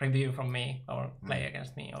or review from me or play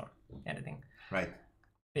against me or anything. Right.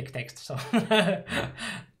 Big text. So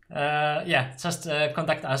yeah, just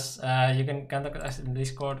contact us. You can contact us in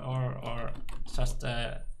Discord or just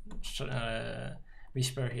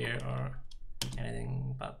whisper here or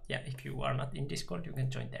anything. But yeah, if you are not in Discord, you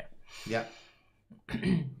can join there. Yeah.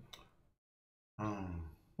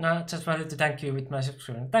 No, just wanted to thank you with my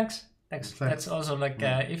subscription. Thanks. That's also like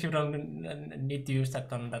if you don't need to use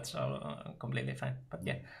that one, that's all completely fine. But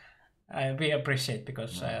yeah, we appreciate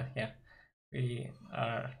because we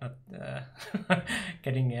are not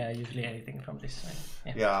getting usually anything from this.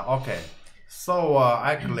 Yeah. Okay. So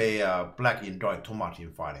actually, Black enjoyed too much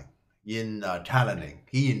in fighting, in challenging.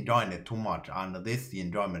 He enjoyed it too much, and this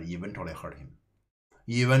enjoyment eventually hurt him.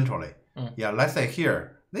 Eventually, yeah. Let's say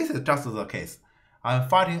here, this is just the case. I'm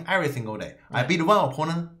fighting every single day. I beat one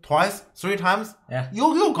opponent twice, 3 times. Yeah.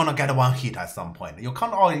 You're gonna get one hit at some point. You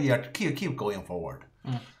can't always keep going forward.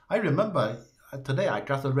 I remember today I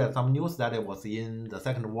just read some news that it was in the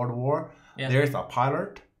Second World War. Yeah. There's a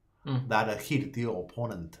pilot that hit the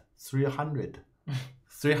opponent 300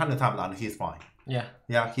 times and he's fine. Yeah.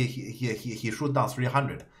 Yeah, he shoot down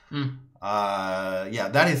 300. Yeah,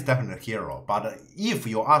 that is definitely a hero. But if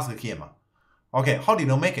you ask him, okay, how did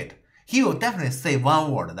you make it? He will definitely say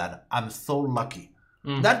one word that I'm so lucky.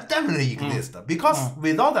 That definitely exists because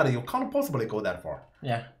without that you can't possibly go that far.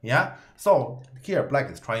 Yeah. Yeah. So here Black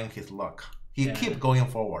is trying his luck. He keep going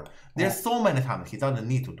forward. There's so many times he doesn't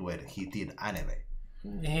need to do it. He did anyway.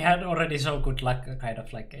 He had already so good luck, kind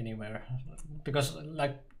of like anywhere, because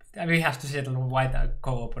like we have to say that White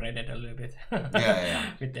cooperated a little bit.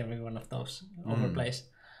 Yeah. With every one of those overplays.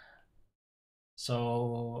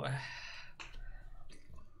 So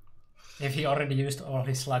if he already used all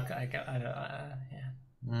his luck,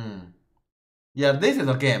 Yeah, this is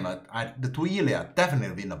a game. The two Ilya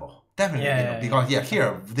definitely winnable. Definitely winnable because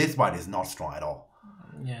here this White is not strong at all.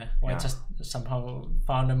 Yeah, White just somehow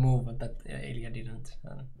found a move that Ilya didn't.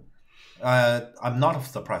 I'm not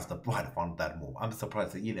surprised that White found that move. I'm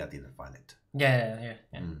surprised that Ilya didn't find it. Yeah.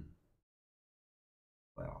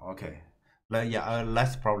 Well, okay.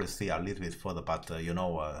 Let's probably see a little bit further, but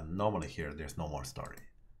normally here there's no more story.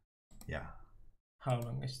 Yeah. How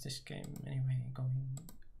long is this game anyway going?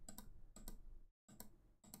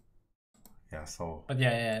 Yeah, so. But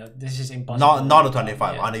this is impossible. Not a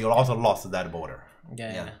 25, and you also lost that border.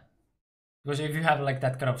 Yeah. Because if you have like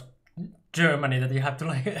that kind of Germany that you have to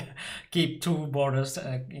like keep 2 borders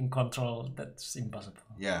in control, that's impossible.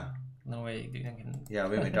 Yeah. No way you can. Yeah,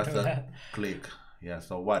 we may just click. Yeah,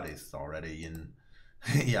 so what is already in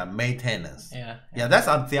maintenance. Yeah, that's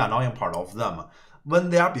the annoying part of them. When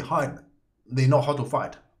they are behind, they know how to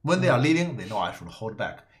fight. When they are leading, they know I should hold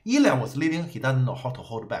back. Ilya was leading, he doesn't know how to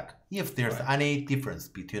hold back. If there's any difference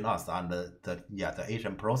between us and the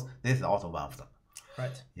Asian pros, this is also one of them.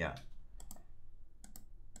 Right. Yeah.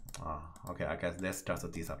 Okay, I guess that's just a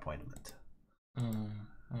disappointment.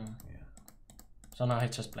 Yeah. So now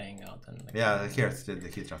he's just playing out and like,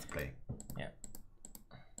 he's just playing. Yeah.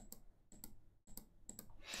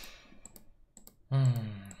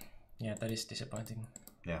 Yeah, that is disappointing.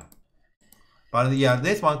 Yeah. But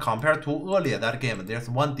this one compared to earlier that game, there's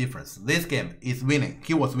one difference. This game is winning.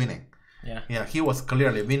 He was winning. Yeah, he was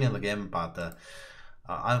clearly winning the game, but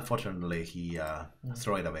unfortunately he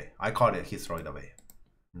threw it away. I called it, he threw it away.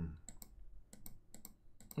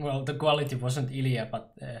 Well, the quality wasn't Ilya,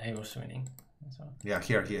 but he was winning. So yeah,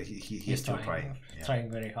 here he's still trying. Trying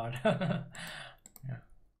very hard.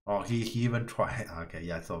 Oh, he even tried. Okay,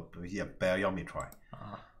 so Bayomi tried.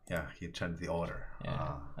 Yeah, he changed the order.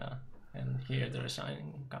 And here the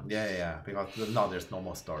resigning comes. Yeah, because now there's no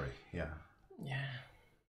more story. Yeah.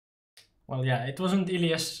 Well, it wasn't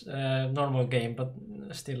Ilya's normal game, but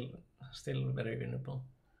still very winnable.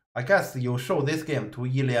 I guess you show this game to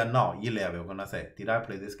Ilya now. Ilya will gonna say, "Did I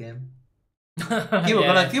play this game?" He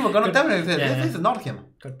will gonna definitely say, "This is not him."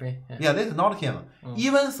 Could be. Yeah, this is not him.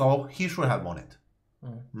 Even so, he should have won it.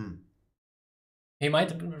 He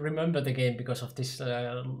might remember the game because of this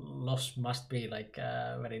loss. Must be like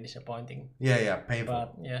very disappointing. Yeah, painful.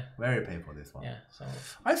 But very painful this one. Yeah, so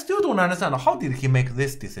I still don't understand how did he make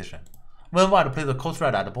this decision. When White plays the Coast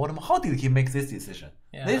Rider at the bottom, how did he make this decision?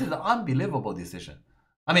 This is an unbelievable decision.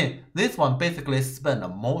 I mean, this one basically spent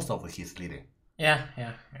most of his leading. Yeah.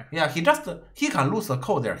 He can lose the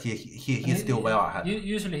code there. He's still well ahead.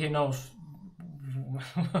 Usually he knows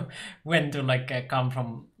when to like come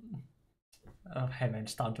from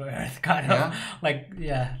heavens down to earth, kind of.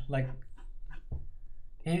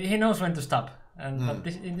 He knows when to stop, but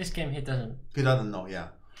in this game he doesn't. He doesn't know,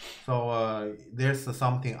 So there's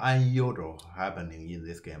something unusual happening in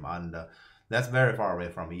this game, and that's very far away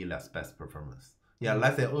from Ilya's best performance.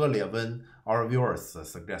 Let's say earlier when our viewers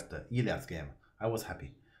suggested Ilya's game, I was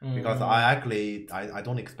happy because I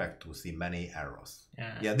don't expect to see many errors.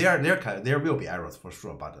 There will be errors for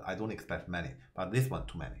sure, but I don't expect many. But this one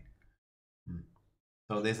too many.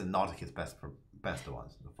 So this is not his best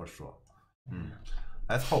ones for sure.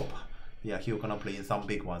 Let's hope yeah, he's gonna play in some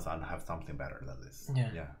big ones and have something better than this.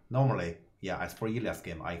 Yeah. Normally, yeah, as for Ilias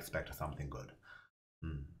game, I expect something good.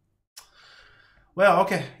 Well,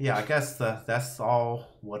 okay, yeah, I guess that's all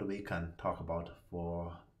what we can talk about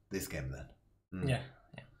for this game then. Yeah.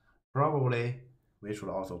 Probably we should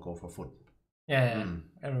also go for food. Yeah.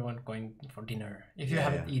 Everyone going for dinner. If you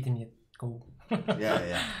haven't eaten yet, go.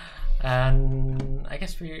 Yeah. And I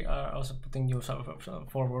guess we are also putting you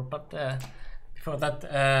forward, but before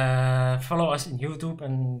that, follow us in YouTube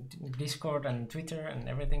and Discord and Twitter and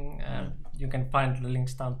everything. You can find the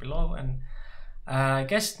links down below. And I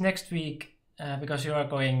guess next week, because you are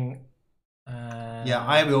going.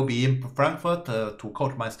 I will be in Frankfurt to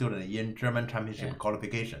coach my student in German Championship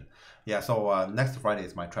qualification. So next Friday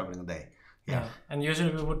is my traveling day. Yeah, and usually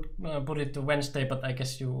we would put it to Wednesday, but I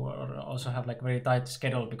guess you also have like very tight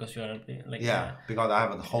schedule because you are like because I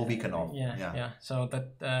have the whole weekend off. So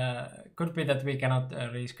that could be that we cannot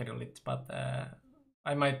reschedule it, but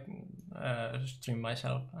I might stream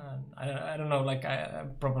myself. I don't know, like I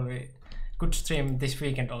probably could stream this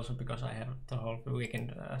weekend also because I have the whole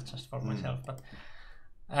weekend just for myself, but.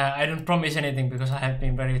 I don't promise anything because I have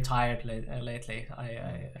been very tired lately.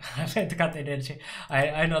 I haven't got energy.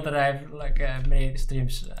 I know that I have like many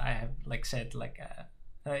streams. I have like said like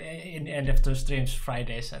in the end of the streams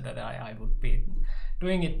Fridays that I would be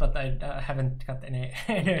doing it, but I haven't got any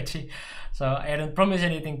energy. So I don't promise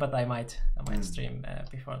anything, but I might stream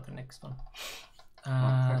before the next one.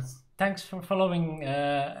 Thanks for following.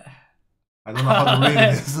 I don't know how to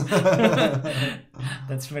read this.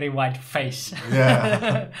 That's very white face.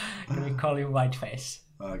 Yeah. Can we call you white face?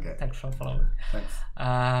 Okay. Thanks for following. Thanks.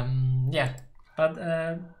 But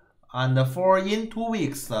and for in 2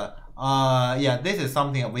 weeks, this is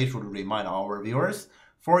something we should remind our viewers.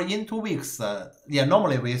 For in 2 weeks,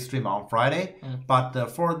 normally we stream on Friday, but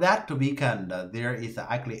for that weekend, there is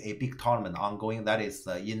actually a big tournament ongoing that is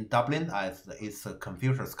in Dublin. It's a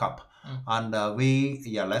Confucius Cup. And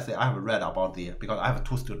let's say I have read about because I have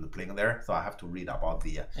 2 students playing there, so I have to read about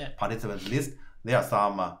the participants list. There are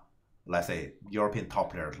some, let's say, European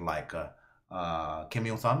top players like Kim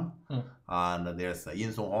Yong-sun, and there's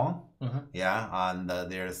Yin Song Huang, and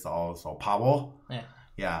there's also Pavel.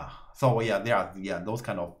 So there are those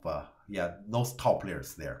kind of those top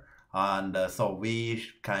players there, and so we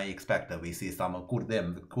can expect that we see some good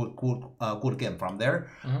game from there.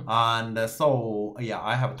 And so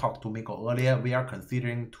I have talked to Miko earlier. We are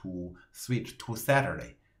considering to switch to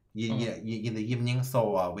Saturday in the evening,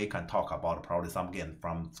 so we can talk about probably some game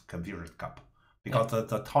from Confucius Cup because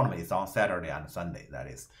the tournament is on Saturday and Sunday. That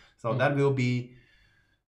is so that will be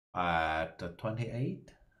at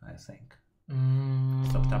 28th, I think.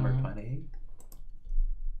 September 28th.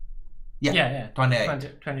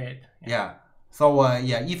 28. So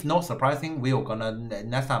if no surprising,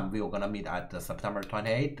 next time we are gonna meet at September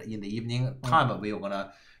 28th in the evening time. We are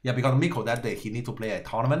gonna because Miko that day he need to play a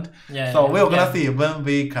tournament. So we are gonna see when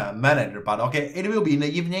we can manage. But okay, it will be in the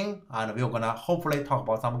evening, and we are gonna hopefully talk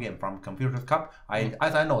about some game from Confucius Cup.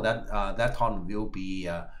 As I know that that tournament will be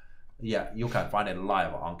you can find it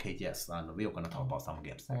live on KTS, and we are gonna talk about some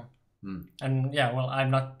games there. And I'm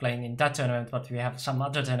not playing in that tournament, but we have some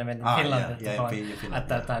other tournament in Finland at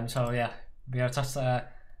that time. So we are just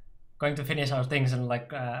going to finish our things and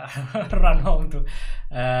like run home to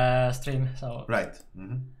stream. So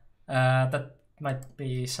that might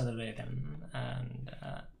be Saturday then. And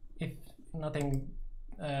if nothing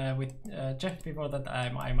with Jeff before that,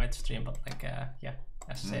 I might stream. But like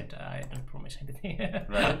as said, I don't promise anything.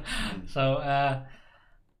 So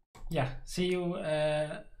see you.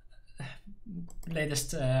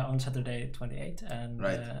 Latest on Saturday 28th, and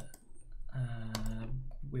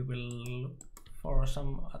we will look for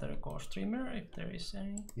some other core streamer if there is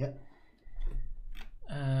any.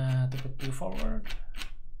 To put you forward,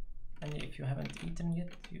 and if you haven't eaten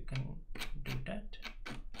yet, you can do that.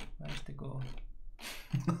 Where's the goal?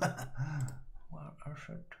 Our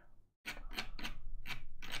shirt.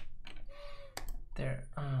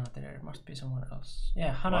 There must be someone else.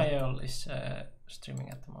 Hanayel is streaming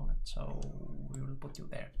at the moment, so we will put you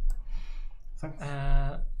there. Thanks.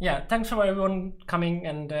 Thanks for everyone coming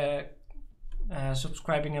and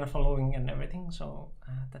subscribing and following and everything. So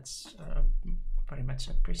that's very much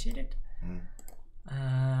appreciated.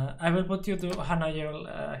 I will put you to Hanayel.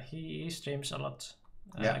 He streams a lot.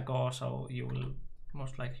 So you will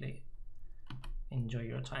most likely enjoy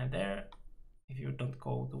your time there. If you don't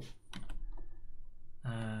go to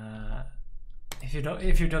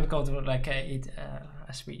if you don't go to like it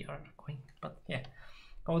as we are going, but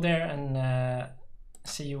go there and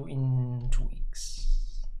see you in 2 weeks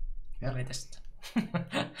latest.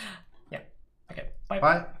 Okay,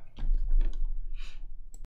 bye.